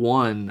season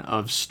 1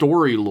 of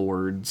Story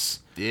Lords.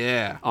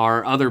 Yeah.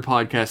 Our other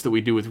podcast that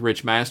we do with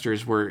Rich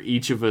Masters, where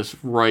each of us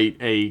write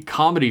a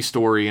comedy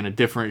story in a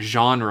different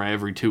genre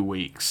every 2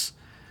 weeks.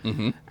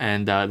 Mm-hmm.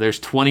 And there's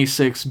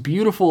 26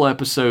 beautiful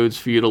episodes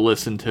for you to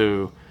listen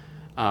to.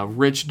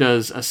 Rich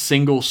does a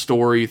single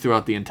story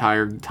throughout the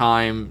entire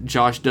time.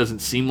 Josh doesn't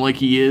seem like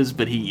he is,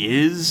 but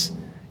he is.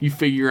 You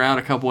figure out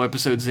a couple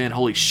episodes in,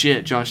 holy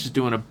shit, Josh is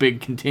doing a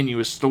big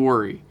continuous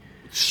story.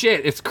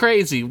 Shit, it's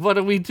crazy. What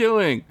are we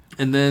doing?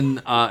 And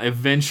then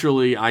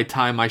eventually I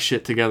tie my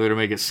shit together to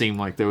make it seem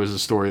like there was a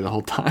story the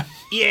whole time.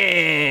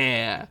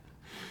 Yeah!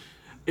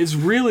 It's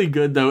really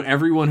good, though.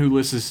 Everyone who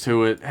listens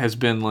to it has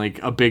been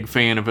like a big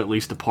fan of at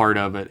least a part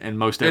of it, and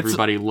most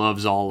everybody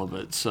loves all of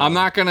it. So I'm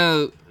not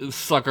gonna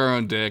suck our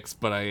own dicks,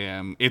 but I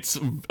am. It's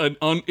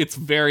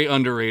very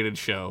underrated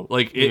show.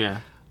 Like,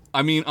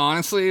 I mean,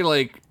 honestly,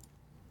 like,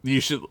 you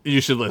should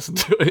listen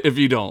to it if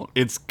you don't.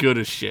 It's good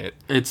as shit.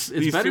 It's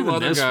These better two than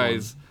other this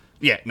guys. one.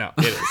 Yeah, no,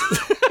 it is.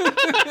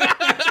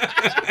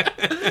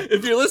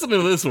 If you're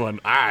listening to this one,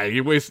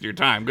 you're wasting your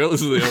time. Go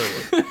listen to the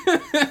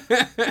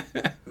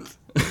other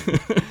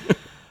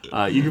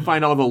one. You can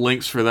find all the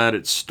links for that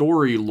at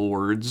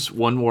storylords,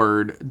 one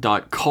word,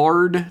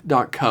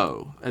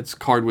 .card.co. That's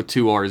card with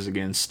 2 R's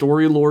again.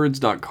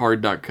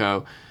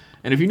 storylords.card.co.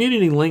 And if you need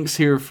any links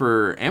here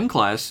for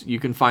M-Class, you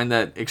can find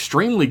that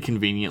extremely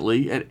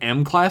conveniently at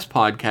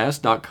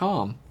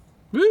mclasspodcast.com.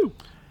 Woo!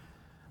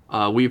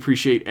 We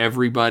appreciate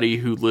everybody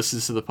who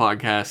listens to the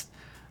podcast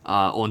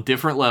on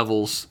different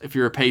levels. If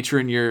you're a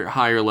patron, you're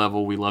higher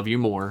level. We love you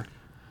more.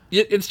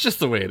 It's just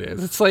the way it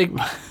is.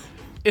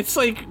 It's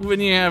like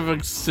when you have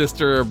a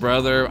sister or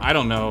brother. I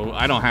don't know.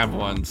 I don't have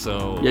one,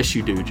 so... Yes,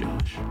 you do,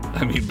 Josh.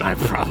 I mean, I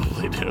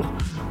probably do.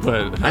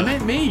 But I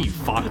meant me, you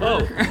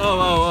fucker.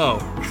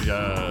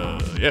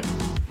 Yeah.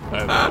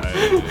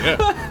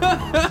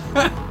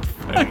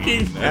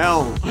 Fucking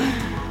hell.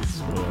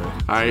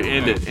 Alright,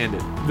 end it.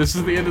 This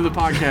is the end of the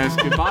podcast.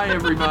 Goodbye,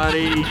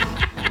 everybody.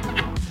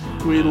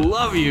 We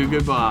love you.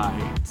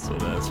 Goodbye. So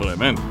that's what I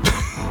meant.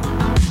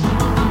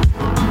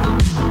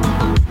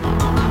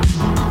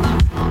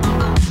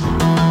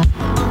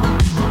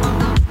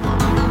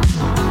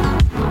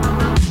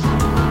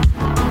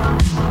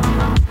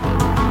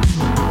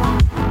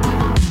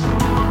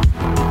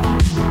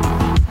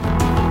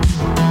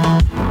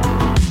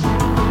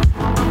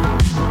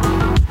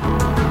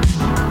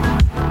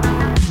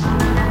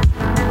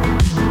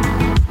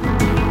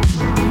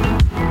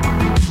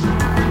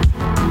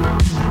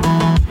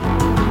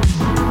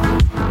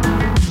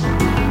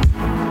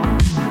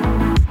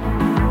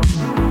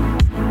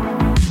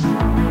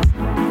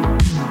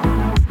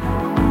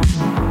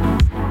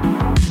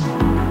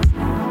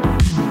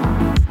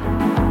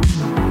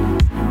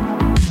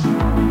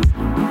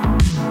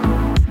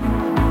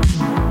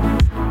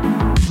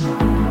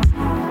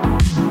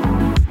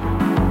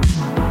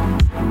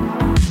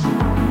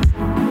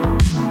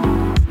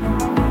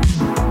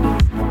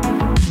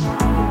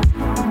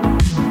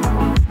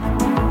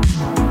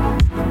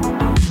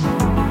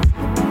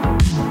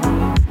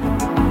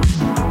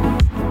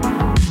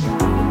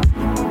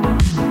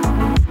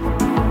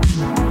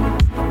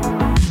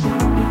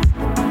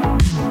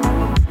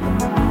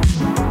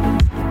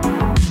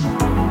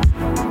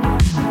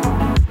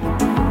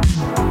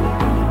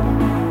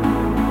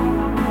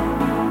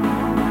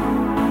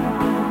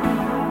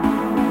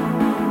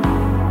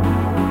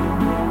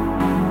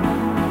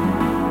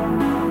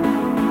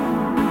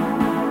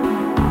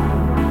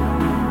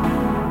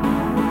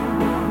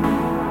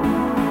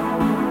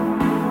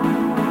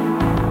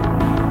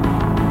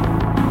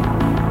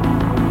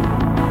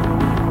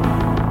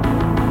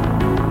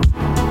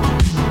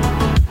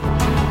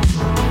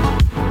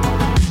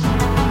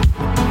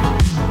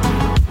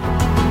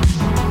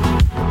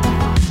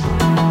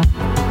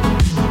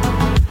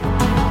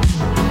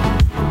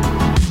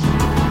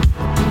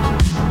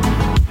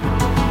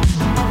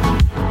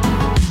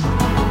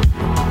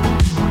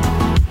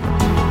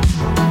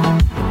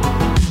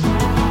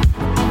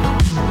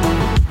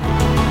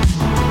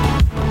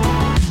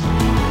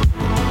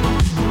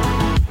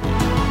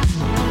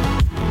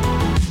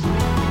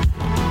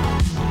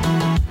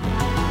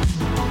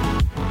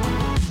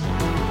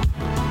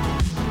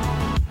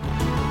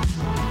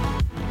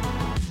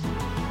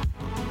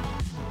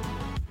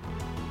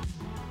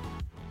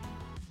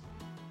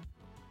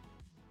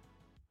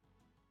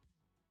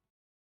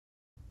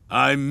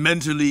 I'm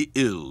mentally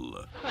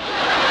ill.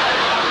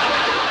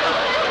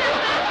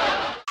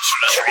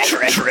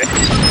 Trek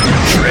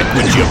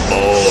with your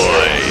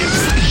boy.